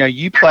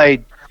 you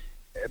played,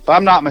 if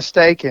I'm not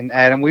mistaken,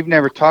 Adam, we've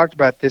never talked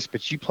about this,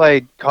 but you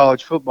played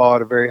college football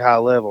at a very high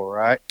level,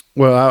 right?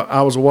 Well,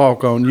 I was a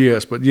walk-on,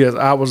 yes, but yes,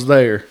 I was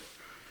there.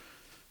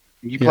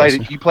 You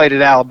played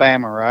at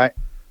Alabama, right?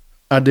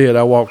 I did.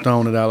 I walked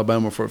on at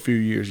Alabama for a few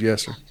years,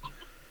 yes, sir.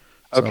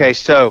 Okay,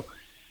 so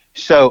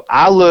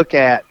I look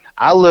at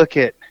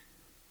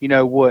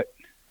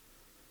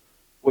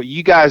what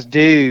you guys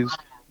do,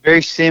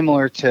 very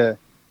similar to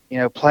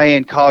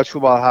playing college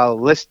football. How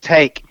let's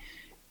take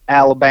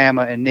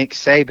Alabama and Nick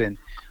Saban.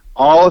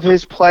 All of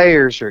his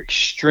players are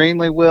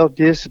extremely well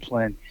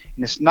disciplined,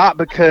 and it's not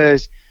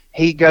because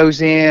he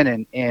goes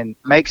in and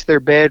makes their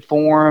bed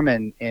for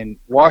them and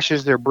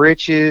washes their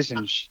britches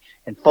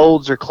and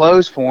folds their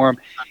clothes for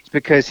them. It's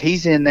because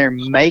he's in there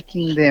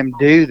making them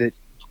do the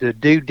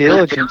due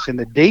diligence and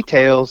the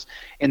details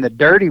and the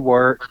dirty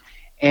work.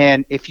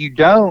 And if you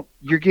don't,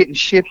 you're getting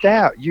shipped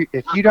out.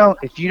 If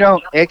you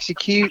don't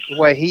execute the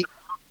way he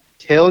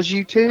tells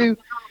you to,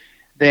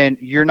 then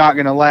you're not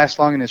going to last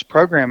long in this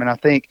program. And I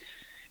think,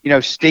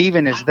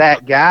 Stephen is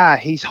that guy.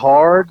 He's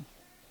hard.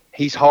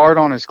 He's hard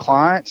on his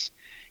clients.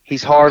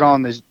 He's hard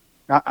on his.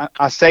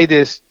 I say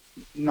this.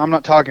 I'm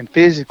not talking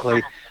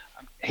physically.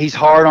 He's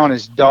hard on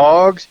his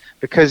dogs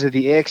because of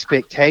the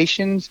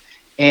expectations.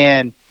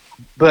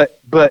 But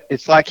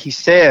it's like he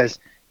says,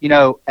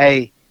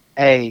 a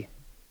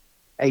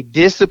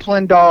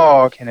disciplined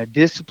dog and a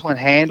disciplined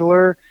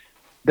handler,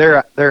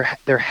 they're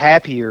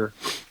happier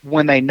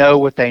when they know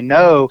what they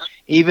know,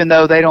 even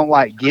though they don't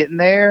like getting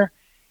there.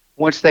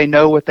 Once they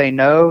know what they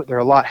know, they're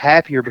a lot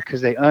happier because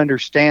they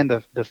understand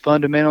the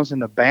fundamentals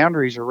and the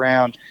boundaries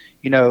around,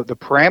 the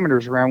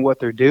parameters around what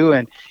they're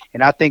doing.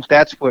 And I think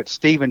that's what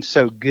Stephen's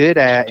so good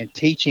at in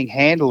teaching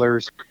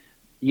handlers.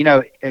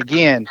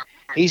 Again,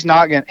 he's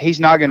not going to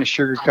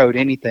sugarcoat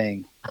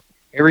anything.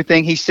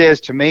 Everything he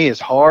says to me is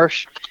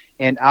harsh.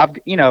 And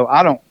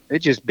it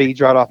just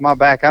beads right off my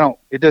back.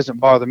 It doesn't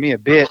bother me a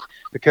bit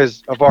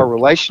because of our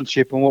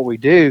relationship and what we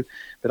do.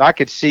 But I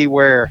could see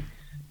where,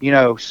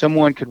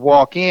 someone could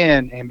walk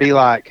in and be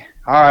like,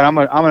 all right, I'm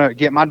gonna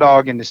get my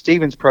dog into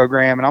Stephen's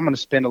program, and I'm gonna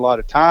spend a lot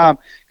of time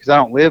because I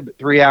don't live but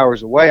 3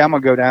 hours away. I'm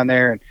gonna go down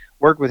there and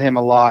work with him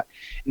a lot.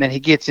 And then he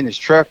gets in his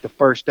truck the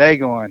first day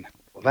going,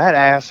 well, that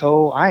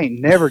asshole, I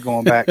ain't never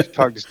going back to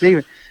talk to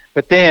Stephen.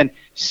 But then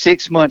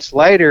 6 months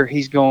later,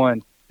 he's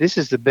going, this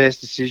is the best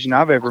decision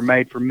I've ever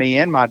made for me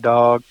and my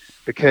dog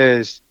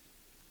because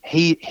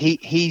he's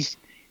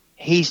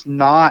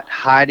not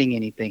hiding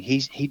anything.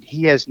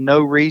 He has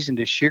no reason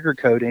to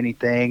sugarcoat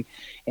anything,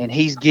 and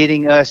he's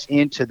getting us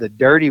into the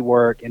dirty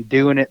work and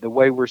doing it the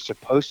way we're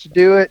supposed to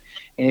do it.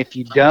 And if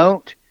you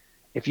don't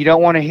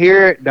want to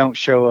hear it, don't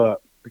show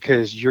up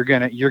because you're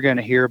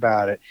gonna hear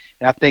about it.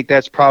 And I think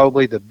that's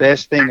probably the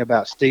best thing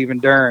about Stephen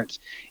Durrance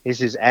is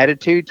his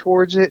attitude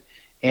towards it.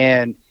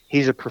 And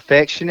he's a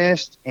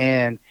perfectionist,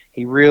 and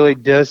he really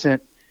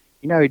doesn't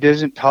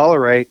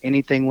tolerate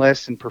anything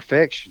less than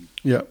perfection.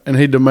 Yeah, and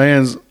he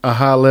demands a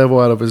high level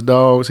out of his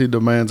dogs. He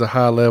demands a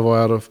high level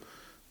out of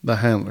the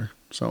handler.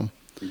 So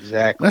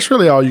exactly, that's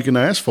really all you can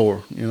ask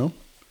for,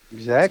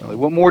 Exactly. So,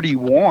 what more do you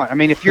want? I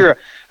mean, if you're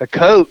a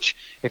coach,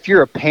 if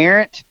you're a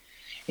parent,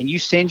 and you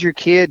send your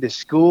kid to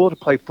school to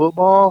play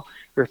football,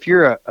 or if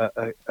you're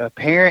a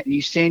parent and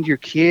you send your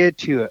kid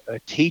to a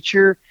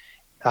teacher,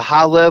 a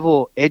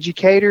high-level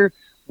educator,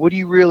 what do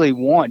you really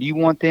want? Do you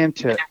want them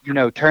to,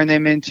 turn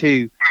them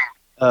into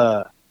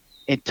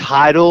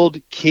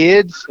entitled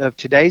kids of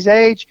today's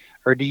age,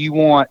 or do you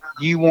want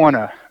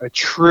a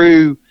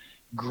true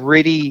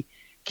gritty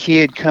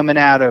kid coming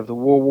out of the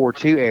World War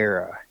II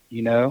era?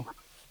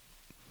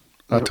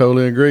 I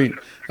totally agree.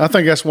 I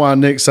think that's why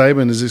Nick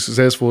Saban is as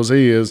successful as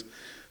he is.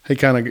 He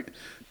kind of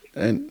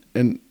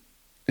and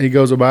he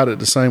goes about it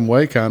the same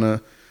way kind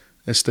of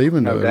as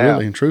Stephen does,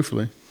 really and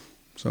truthfully.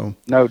 So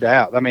no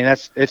doubt. I mean,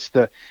 it's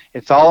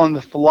all in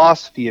the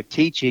philosophy of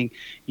teaching.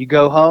 You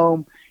go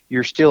home,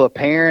 you're still a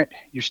parent,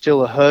 you're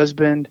still a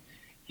husband.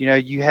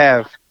 You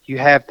have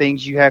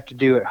things you have to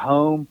do at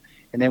home,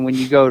 and then when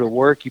you go to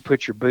work, you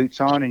put your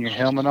boots on and your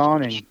helmet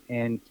on,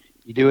 and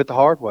you do it the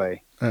hard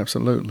way.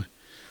 Absolutely,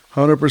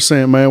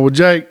 100%, man. Well,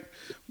 Jake,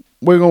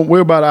 we're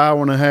about an hour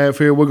and a half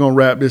here. We're gonna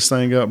wrap this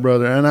thing up,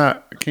 brother. And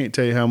I can't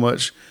tell you how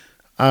much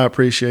I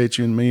appreciate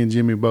you, and me and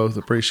Jimmy both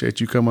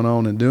appreciate you coming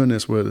on and doing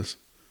this with us.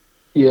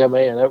 Yeah,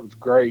 man, that was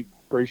great.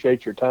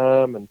 Appreciate your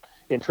time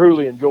and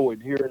truly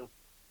enjoyed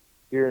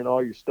hearing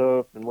all your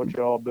stuff and what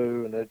y'all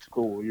do, and it's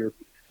cool. You're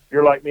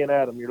like me and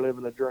Adam. You're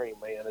living a dream,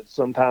 man. It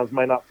sometimes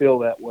may not feel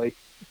that way,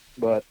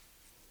 but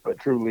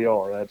truly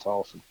are. That's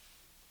awesome.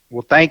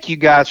 Well, thank you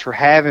guys for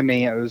having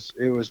me.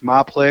 It was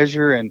my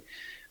pleasure, and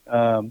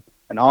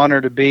an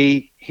honor to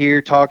be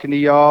here talking to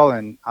y'all,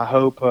 and I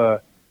hope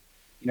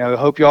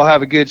hope y'all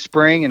have a good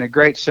spring and a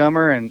great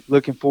summer, and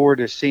looking forward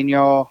to seeing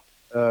y'all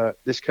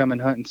this coming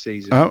hunting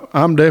season.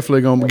 I'm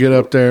definitely going to get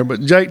up there.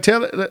 But Jake,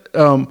 tell it.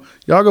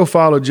 Y'all go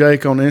follow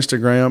Jake on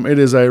Instagram. It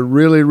is a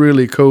really,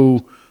 really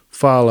cool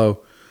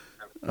follow.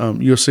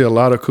 You'll see a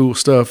lot of cool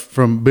stuff,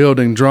 from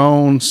building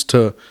drones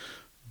to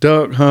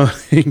duck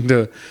hunting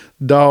to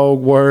dog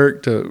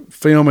work to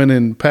filming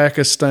in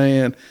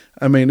Pakistan.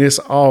 I mean, it's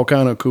all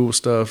kind of cool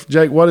stuff.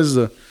 Jake,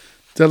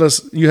 tell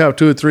us, you have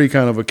 2 or 3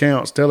 kind of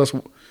accounts. Tell us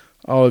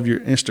all of your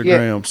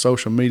Instagram,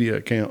 social media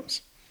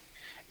accounts.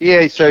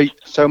 Yeah,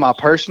 so my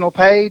personal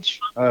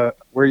page,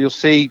 where you'll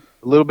see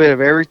a little bit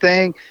of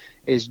everything,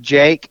 is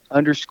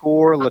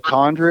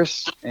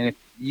Jake_Latendresse, and if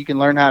you can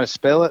learn how to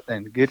spell it,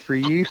 then good for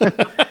you.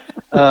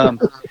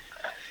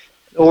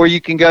 Or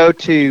you can go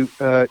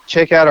to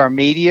check out our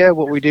media,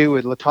 what we do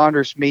with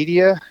Latendresse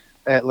Media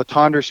at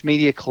Latendresse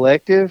Media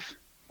Collective,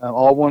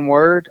 all one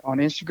word, on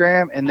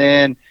Instagram. And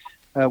then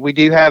we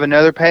do have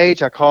another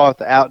page. I call it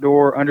the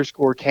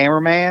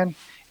Outdoor_Cameraman.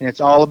 And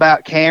it's all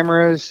about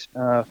cameras,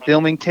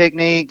 filming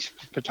techniques,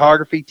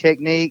 photography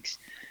techniques,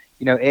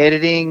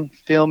 editing,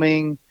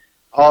 filming,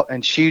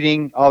 and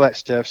shooting, all that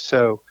stuff.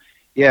 So,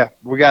 yeah,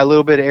 we got a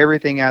little bit of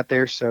everything out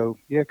there. So,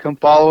 yeah, come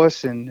follow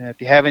us. And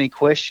if you have any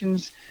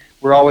questions,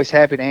 we're always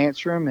happy to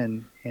answer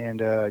them.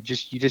 And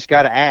you just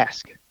got to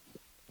ask.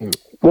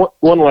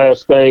 One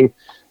last thing,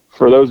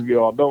 for those of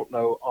you all don't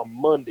know, on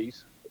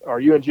Mondays, are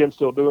you and Jim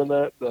still doing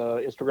that, the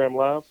Instagram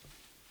Live?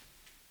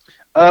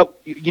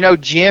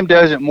 Jim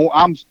does it more.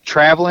 I'm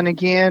traveling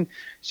again,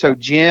 so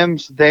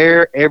Jim's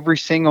there every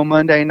single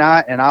Monday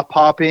night, and I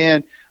pop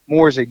in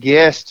more as a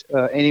guest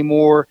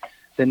anymore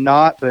than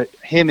not. But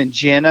him and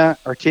Jenna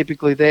are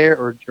typically there,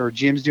 or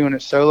Jim's doing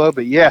it solo.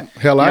 But yeah,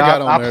 hell, I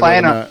got on there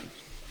plan on.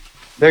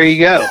 There you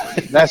go.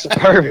 That's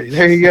perfect.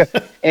 There you go.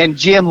 And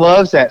Jim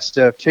loves that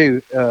stuff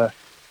too.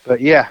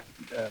 But yeah.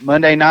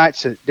 Monday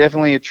nights are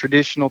definitely a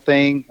traditional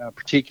thing,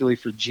 particularly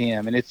for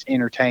Jim, and it's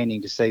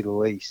entertaining to say the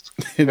least.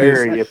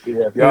 Very. If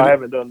y'all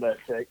haven't done that,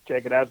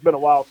 check it out. It's been a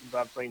while since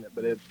I've seen it,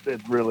 but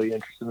it's really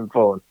interesting and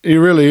fun. It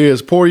really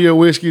is. Pour you a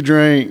whiskey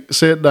drink,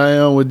 sit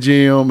down with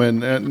Jim,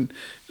 and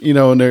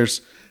there's,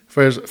 if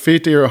there's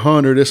 50 or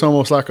 100, it's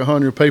almost like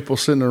 100 people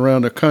sitting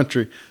around the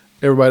country,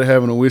 everybody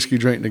having a whiskey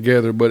drink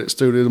together, but it's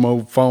through them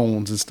old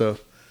phones and stuff.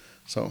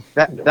 So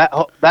that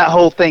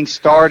whole thing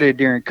started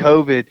during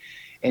COVID.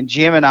 And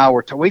Jim and I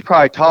we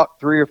probably talked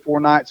 3 or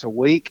 4 nights a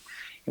week,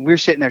 and we were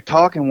sitting there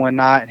talking one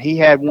night, and he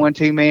had 1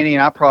 too many,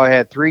 and I probably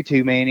had 3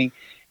 too many,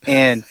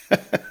 and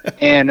at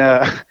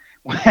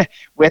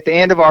the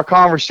end of our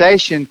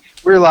conversation,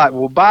 we were like,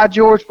 well, by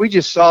George, we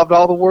just solved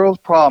all the world's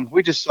problems.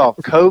 We just solved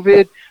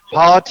COVID,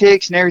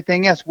 politics, and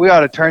everything else. We ought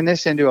to turn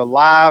this into a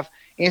live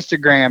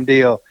Instagram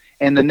deal.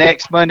 And the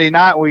next Monday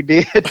night we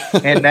did,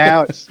 and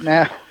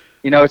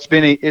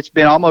it's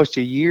been almost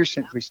a year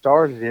since we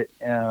started it,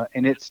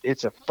 and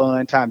it's a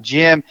fun time.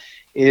 Jim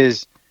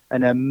is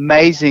an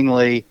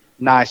amazingly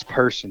nice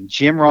person.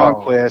 Jim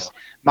Ronquist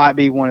might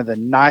be one of the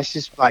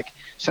nicest. Like,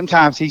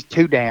 sometimes he's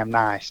too damn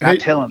nice. I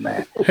tell him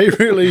that. He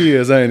really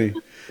is, ain't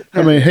he?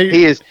 I mean,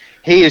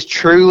 he is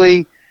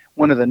truly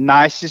one of the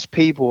nicest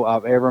people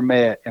I've ever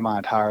met in my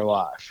entire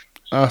life.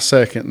 I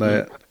second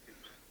that.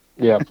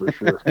 Yeah, for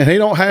sure. And he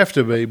don't have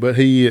to be, but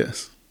he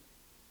is.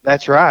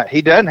 That's right.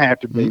 He doesn't have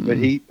to be, but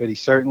he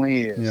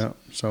certainly is. Yeah.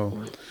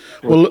 So,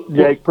 well,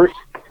 Jake,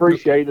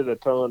 appreciate it a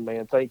ton,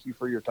 man. Thank you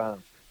for your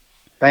time.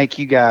 Thank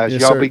you, guys.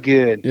 Yes, y'all sir. Be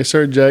good. Yes,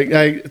 sir, Jake.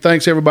 Hey,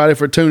 thanks everybody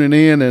for tuning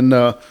in,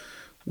 and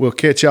we'll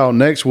catch y'all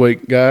next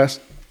week, guys.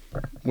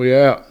 We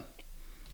out.